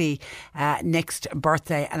 60 next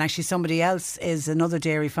birthday, and actually somebody else is another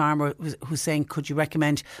dairy farmer who's saying, could you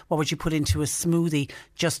recommend, what would you put into a smoothie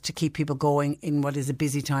just to keep people going in what is a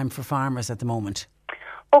busy time for farmers at the moment?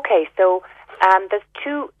 Okay, so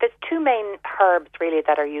there's two main herbs really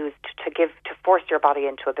that are used to force your body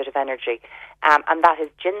into a bit of energy, and that is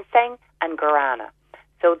ginseng and guarana.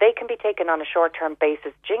 So they can be taken on a short-term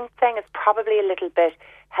basis. Ginseng is probably a little bit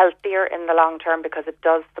healthier in the long term because it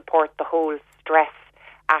does support the whole stress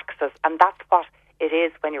axis, and that's what it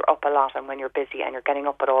is when you're up a lot and when you're busy and you're getting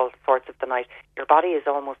up at all sorts of the night. Your body is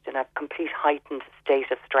almost in a complete heightened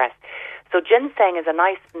state of stress. So ginseng is a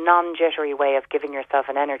nice non-jittery way of giving yourself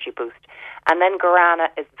an energy boost. And then guarana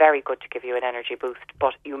is very good to give you an energy boost,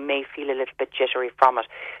 but you may feel a little bit jittery from it.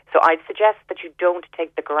 So I'd suggest that you don't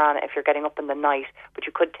take the guarana if you're getting up in the night, but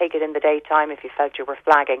you could take it in the daytime if you felt you were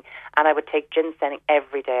flagging. And I would take ginseng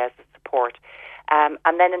every day as a support. And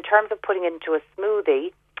then in terms of putting it into a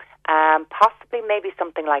smoothie, possibly maybe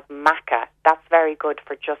something like maca. That's very good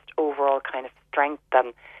for just overall kind of strength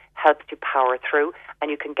and helps you power through,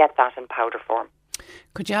 and you can get that in powder form.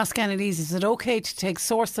 Could you ask Annalise, is it okay to take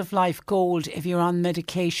Source of Life Gold if you're on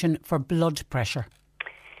medication for blood pressure?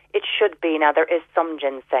 It should be. Now, there is some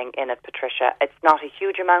ginseng in it, Patricia. It's not a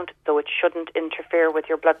huge amount, so it shouldn't interfere with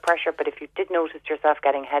your blood pressure. But if you did notice yourself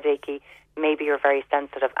getting headachy, maybe you're very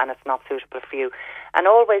sensitive and it's not suitable for you. And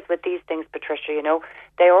always with these things, Patricia, you know,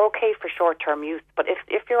 they are okay for short-term use. But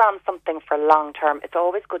if you're on something for long-term, it's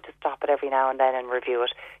always good to stop it every now and then and review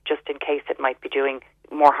it, just in case it might be doing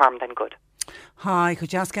more harm than good. Hi,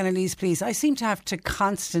 could you ask Annalise, please? I seem to have to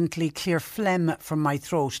constantly clear phlegm from my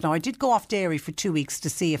throat. Now, I did go off dairy for 2 weeks to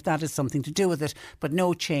see if that is something to do with it, but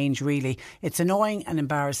no change really. It's annoying and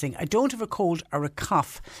embarrassing. I don't have a cold or a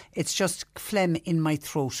cough. It's just phlegm in my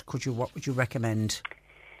throat. What would you recommend?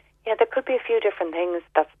 Yeah, there could be a few different things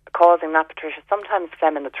that's causing that, Patricia. Sometimes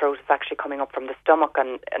phlegm in the throat is actually coming up from the stomach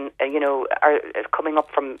and or is coming up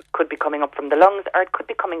from, could be coming up from the lungs, or it could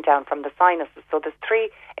be coming down from the sinuses. So there's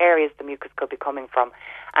three areas the mucus could be coming from,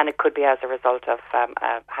 and it could be as a result of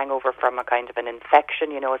a hangover from a kind of an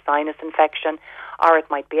infection, a sinus infection, or it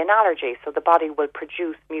might be an allergy. So the body will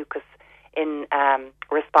produce mucus in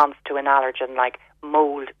response to an allergen like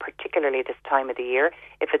mold, particularly this time of the year.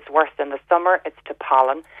 If it's worse in the summer, it's to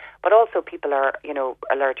pollen. But also people are,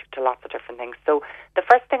 allergic to lots of different things. So the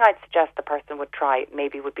first thing I'd suggest the person would try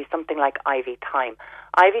maybe would be something like IV thyme.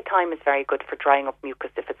 IV thyme is very good for drying up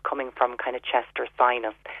mucus if it's coming from kind of chest or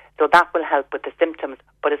sinus. So that will help with the symptoms,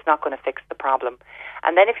 but it's not going to fix the problem.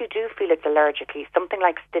 And then if you do feel it's allergically, something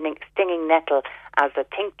like stinging nettle as a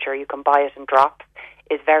tincture, you can buy it in drops,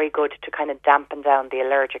 is very good to kind of dampen down the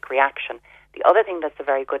allergic reaction. The other thing that's a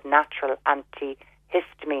very good natural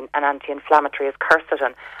antihistamine and anti-inflammatory is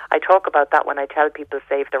quercetin. I talk about that when I tell people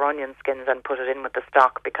save their onion skins and put it in with the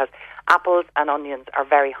stock, because apples and onions are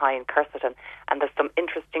very high in quercetin, and there's some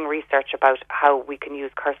interesting research about how we can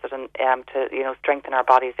use quercetin to strengthen our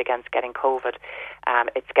bodies against getting COVID.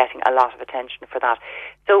 It's getting a lot of attention for that.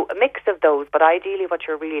 So a mix of those, but ideally what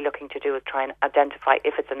you're really looking to do is try and identify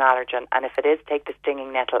if it's an allergen, and if it is, take the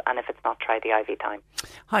stinging nettle, and if it's not, try the IV thyme.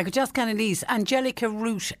 Hi, just Annalise, Angelica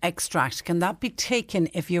root extract, can that be taken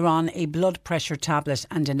if you're on a blood pressure tablet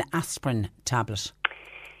and an aspirin tablet?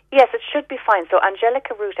 Yes, it should be fine. So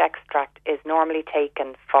Angelica root extract is normally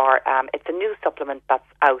taken for, it's a new supplement that's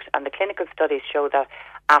out, and the clinical studies show that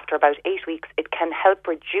after about 8 weeks it can help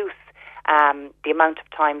reduce the amount of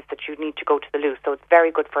times that you need to go to the loo. So it's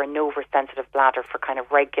very good for an oversensitive bladder, for kind of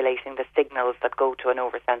regulating the signals that go to an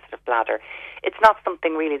oversensitive bladder. It's not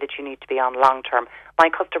something really that you need to be on long term. My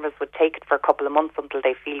customers would take it for a couple of months until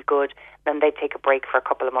they feel good, then they take a break for a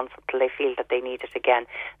couple of months until they feel that they need it again.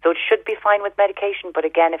 So it should be fine with medication, but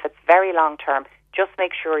again, if it's very long term, just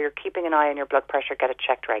make sure you're keeping an eye on your blood pressure, get it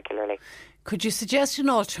checked regularly. Could you suggest an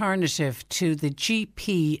alternative to the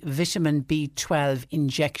GP vitamin B12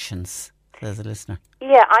 injections, says a listener?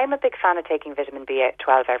 Yeah, I'm a big fan of taking vitamin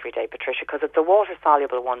B12 every day, Patricia, because it's a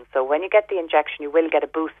water-soluble one. So when you get the injection, you will get a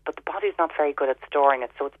boost, but the body's not very good at storing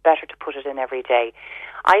it, so it's better to put it in every day.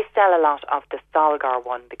 I sell a lot of the Solgar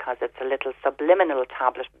one because it's a little subliminal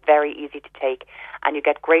tablet, very easy to take, and you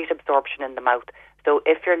get great absorption in the mouth. So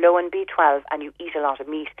if you're low in B12 and you eat a lot of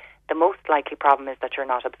meat, the most likely problem is that you're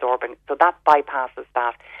not absorbing. So that bypasses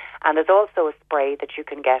that. And there's also a spray that you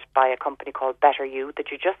can get by a company called Better You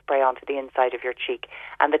that you just spray onto the inside of your cheek.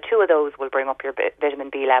 And the two of those will bring up your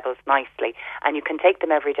vitamin B levels nicely. And you can take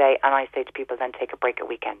them every day. And I say to people, then take a break at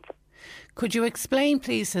weekends. Could you explain,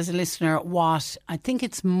 please, as a listener, what I think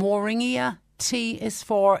it's Moringa tea is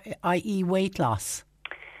for, i.e. weight loss?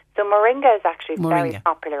 So moringa is actually very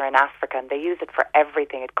popular in Africa, and they use it for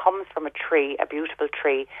everything. It comes from a tree, a beautiful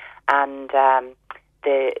tree, and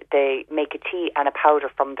they make a tea and a powder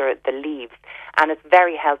from the leaves, and it's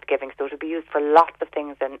very health giving. So it would be used for lots of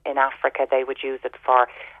things in Africa. They would use it for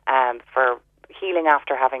healing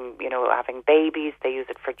after having babies. They use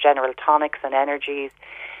it for general tonics and energies.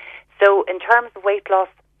 So in terms of weight loss,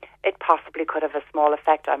 it possibly could have a small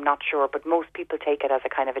effect, I'm not sure, but most people take it as a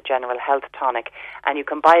kind of a general health tonic, and you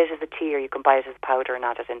can buy it as a tea or you can buy it as a powder and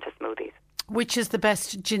add it into smoothies. Which is the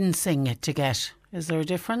best ginseng to get? Is there a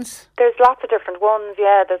difference? There's lots of different ones,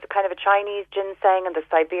 yeah. There's a kind of a Chinese ginseng and the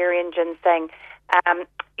Siberian ginseng.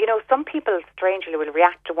 Some people strangely will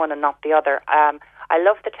react to one and not the other. I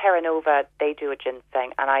love the Terra Nova, they do a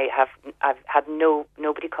ginseng, and I've had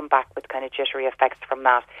nobody come back with kind of jittery effects from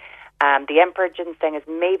that. The Emperor ginseng is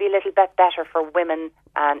maybe a little bit better for women,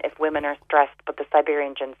 and if women are stressed, but the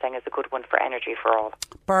Siberian ginseng is a good one for energy for all.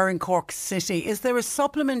 Burr in Cork City, is there a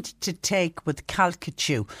supplement to take with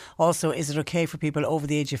Calcichew? Also, is it okay for people over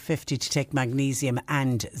the age of 50 to take magnesium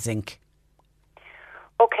and zinc?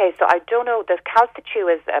 Okay, so I don't know. The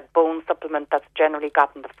Calcichew is a bone supplement that's generally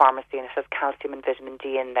got in the pharmacy, and it has calcium and vitamin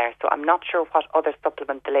D in there. So I'm not sure what other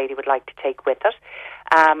supplement the lady would like to take with it.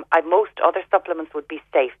 Most other supplements would be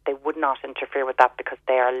safe. They would not interfere with that because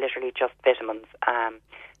they are literally just vitamins.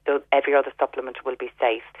 So every other supplement will be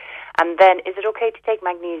safe. And then, is it okay to take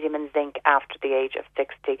magnesium and zinc after the age of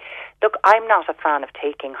 60? Look, I'm not a fan of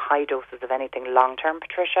taking high doses of anything long-term,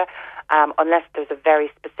 Patricia, unless there's a very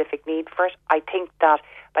specific need for it. I think that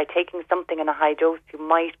by taking something in a high dose, you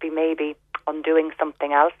might be maybe undoing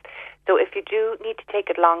something else. So if you do need to take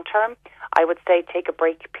it long-term, I would say take a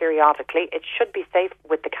break periodically. It should be safe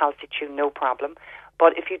with the Calcichew, no problem.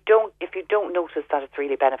 But if you don't notice that it's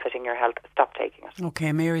really benefiting your health, stop taking it.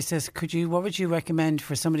 Okay, Mary says, what would you recommend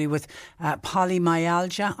for somebody with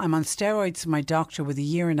polymyalgia? I'm on steroids from my doctor with a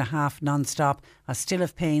year and a half non-stop. I still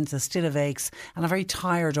have pains, I still have aches, and I'm very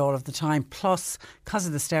tired all of the time. Plus, because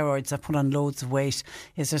of the steroids, I put on loads of weight.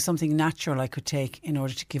 Is there something natural I could take in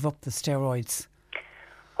order to give up the steroids?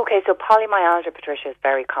 Okay, so polymyalgia, Patricia, is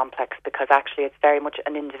very complex because actually it's very much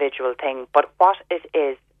an individual thing. But what it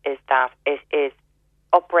is that it is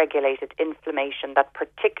upregulated inflammation that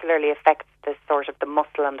particularly affects the sort of the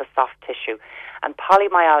muscle and the soft tissue. And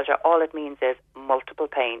polymyalgia, all it means is multiple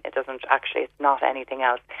pain. It's not anything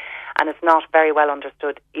else. And it's not very well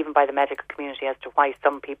understood even by the medical community as to why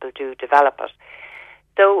some people do develop it.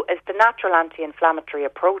 So as the natural anti-inflammatory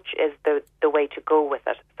approach is the way to go with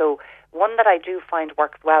it. So one that I do find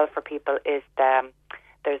works well for people is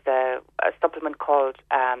there's a supplement called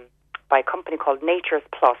by a company called Nature's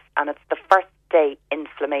Plus, and it's the first day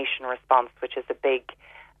inflammation response, which is a big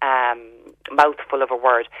mouthful of a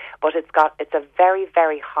word, but it's a very,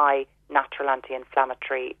 very high natural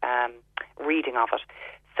anti-inflammatory reading of it.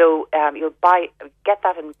 So you'll get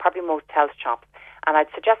that in probably most health shops, and I'd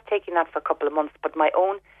suggest taking that for a couple of months. But my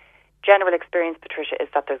own general experience, Patricia, is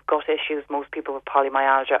that there's gut issues. Most people with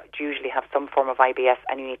polymyalgia usually have some form of IBS,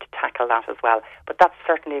 and you need to tackle that as well. But that's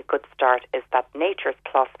certainly a good start, is that Nature's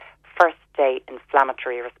Plus First Day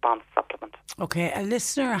Inflammatory Response Supplement. Okay, a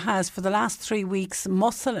listener has for the last 3 weeks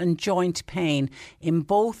muscle and joint pain in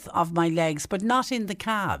both of my legs, but not in the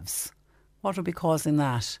calves. What would be causing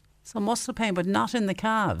that? So muscle pain, but not in the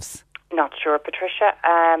calves. Not sure, Patricia.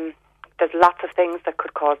 There's lots of things that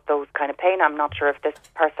could cause those kind of pain. I'm not sure if this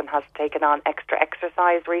person has taken on extra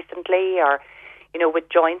exercise recently, or, with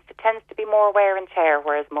joints it tends to be more wear and tear,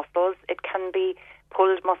 whereas muscles, it can be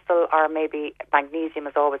pulled muscle, or maybe magnesium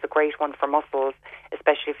is always a great one for muscles,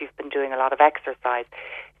 especially if you've been doing a lot of exercise.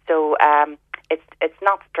 So it's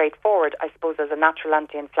not straightforward. I suppose as a natural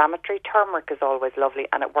anti-inflammatory, turmeric is always lovely,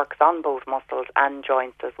 and it works on both muscles and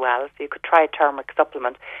joints as well. So you could try a turmeric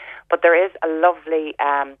supplement. But there is a lovely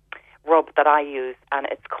rub that I use, and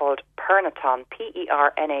it's called Pernaton,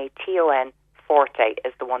 Pernaton Forte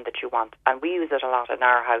is the one that you want, and we use it a lot in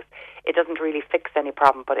our house. It doesn't really fix any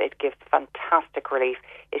problem, but it gives fantastic relief.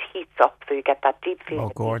 It heats up, so you get that deep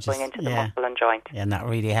feeling going into the muscle and joint. Yeah, and that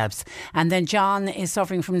really helps. And then John is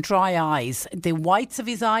suffering from dry eyes. The whites of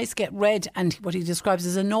his eyes get red, and what he describes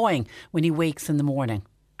as annoying when he wakes in the morning.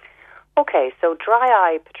 Okay, so dry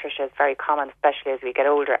eye, Patricia, is very common, especially as we get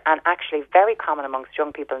older, and actually very common amongst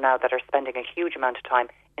young people now that are spending a huge amount of time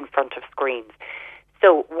in front of screens.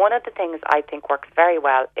 So one of the things I think works very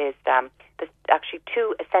well is there's actually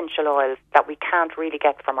 2 essential oils that we can't really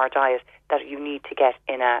get from our diet that you need to get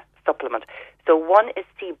in a supplement. So one is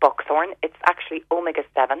sea buckthorn. It's actually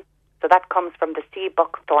omega-7. So that comes from the sea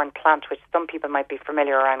buckthorn plant, which some people might be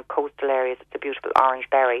familiar around coastal areas. It's a beautiful orange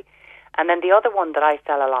berry. And then the other one that I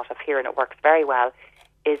sell a lot of here, and it works very well,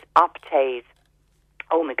 is Optase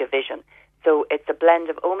Omega Vision. So it's a blend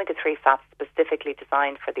of omega-3 fats specifically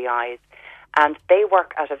designed for the eyes. And they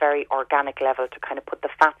work at a very organic level to kind of put the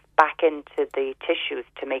fats back into the tissues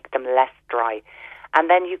to make them less dry. And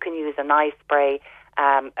then you can use an eye spray.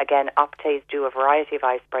 Again, Optase do a variety of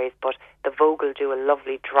eye sprays, but the Vogel do a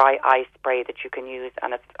lovely dry eye spray that you can use,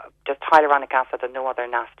 and it's just hyaluronic acid and no other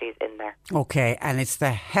nasties in there. Okay, and it's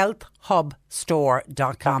the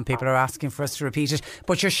healthhubstore.com. People are asking for us to repeat it,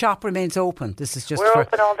 but your shop remains open. This is just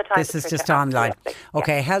open all the time. This is just online.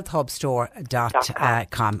 Okay,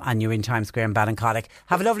 healthhubstore.com, and you're in Times Square in Ballincollig.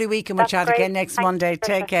 Have a lovely week, and we'll chat again next Monday.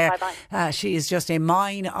 Take care. She is just a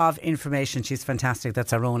mine of information. She's fantastic.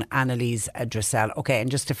 That's our own Annalise Dressel. Okay,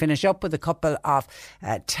 and just to finish up with a couple of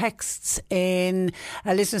texts in.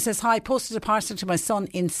 A listener says, hi, I posted a parcel to my son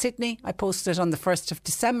in Sydney. I posted it on the 1st of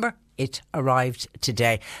December. It arrived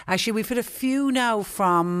today. Actually, we've had a few now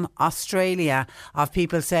from Australia of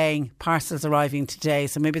people saying parcels arriving today.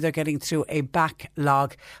 So maybe they're getting through a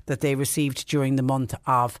backlog that they received during the month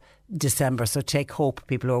of December. So take hope,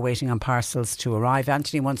 people who are waiting on parcels to arrive.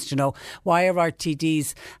 Anthony wants to know, why are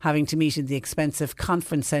RTDs having to meet in the expensive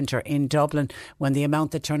conference centre in Dublin when the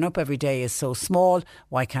amount that turn up every day is so small?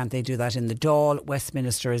 Why can't they do that in the Dáil?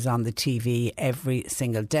 Westminster is on the TV every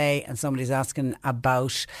single day. And somebody's asking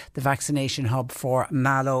about the vaccination hub for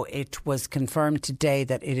Mallow. It was confirmed today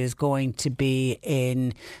that it is going to be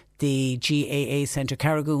in the GAA Centre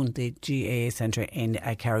Carrigoon, the GAA Centre in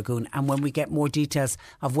Carrigoon. And when we get more details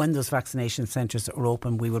of when those vaccination centres are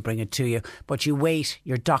open, we will bring it to you. But you wait,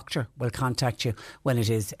 your doctor will contact you when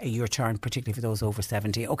it is your turn, particularly for those over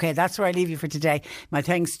 70. OK, that's where I leave you for today. My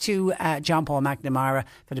thanks to John Paul McNamara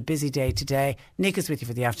for the busy day today. Nick is with you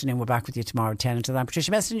for the afternoon. We're back with you tomorrow at 10. Until then,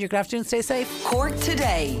 Patricia Messenger, good afternoon. Stay safe. Cork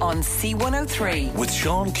Today on C103. With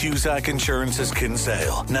Sean Cusack Insurance's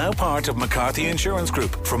Kinsale, now part of McCarthy Insurance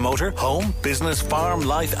Group. For motor, home, business, farm,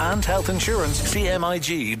 life and health insurance,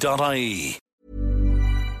 cmig.ie.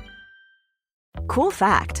 Cool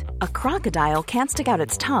fact, a crocodile can't stick out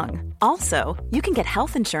its tongue. Also, you can get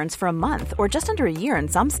health insurance for a month or just under a year in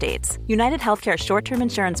some states. United Healthcare short-term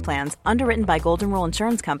insurance plans, underwritten by Golden Rule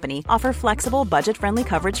Insurance Company, offer flexible, budget-friendly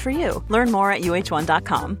coverage for you. Learn more at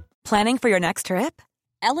uh1.com. Planning for your next trip?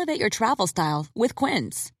 Elevate your travel style with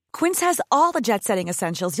Quince. Quince has all the jet-setting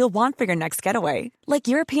essentials you'll want for your next getaway, like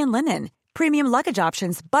European linen, premium luggage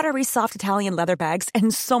options, buttery soft Italian leather bags,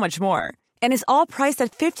 and so much more. And is all priced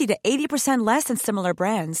at 50 to 80% less than similar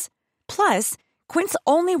brands. Plus, Quince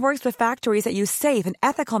only works with factories that use safe and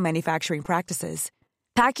ethical manufacturing practices.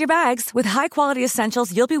 Pack your bags with high-quality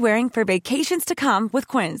essentials you'll be wearing for vacations to come with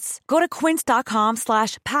Quince. Go to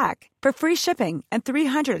quince.com/pack for free shipping and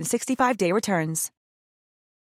 365-day returns.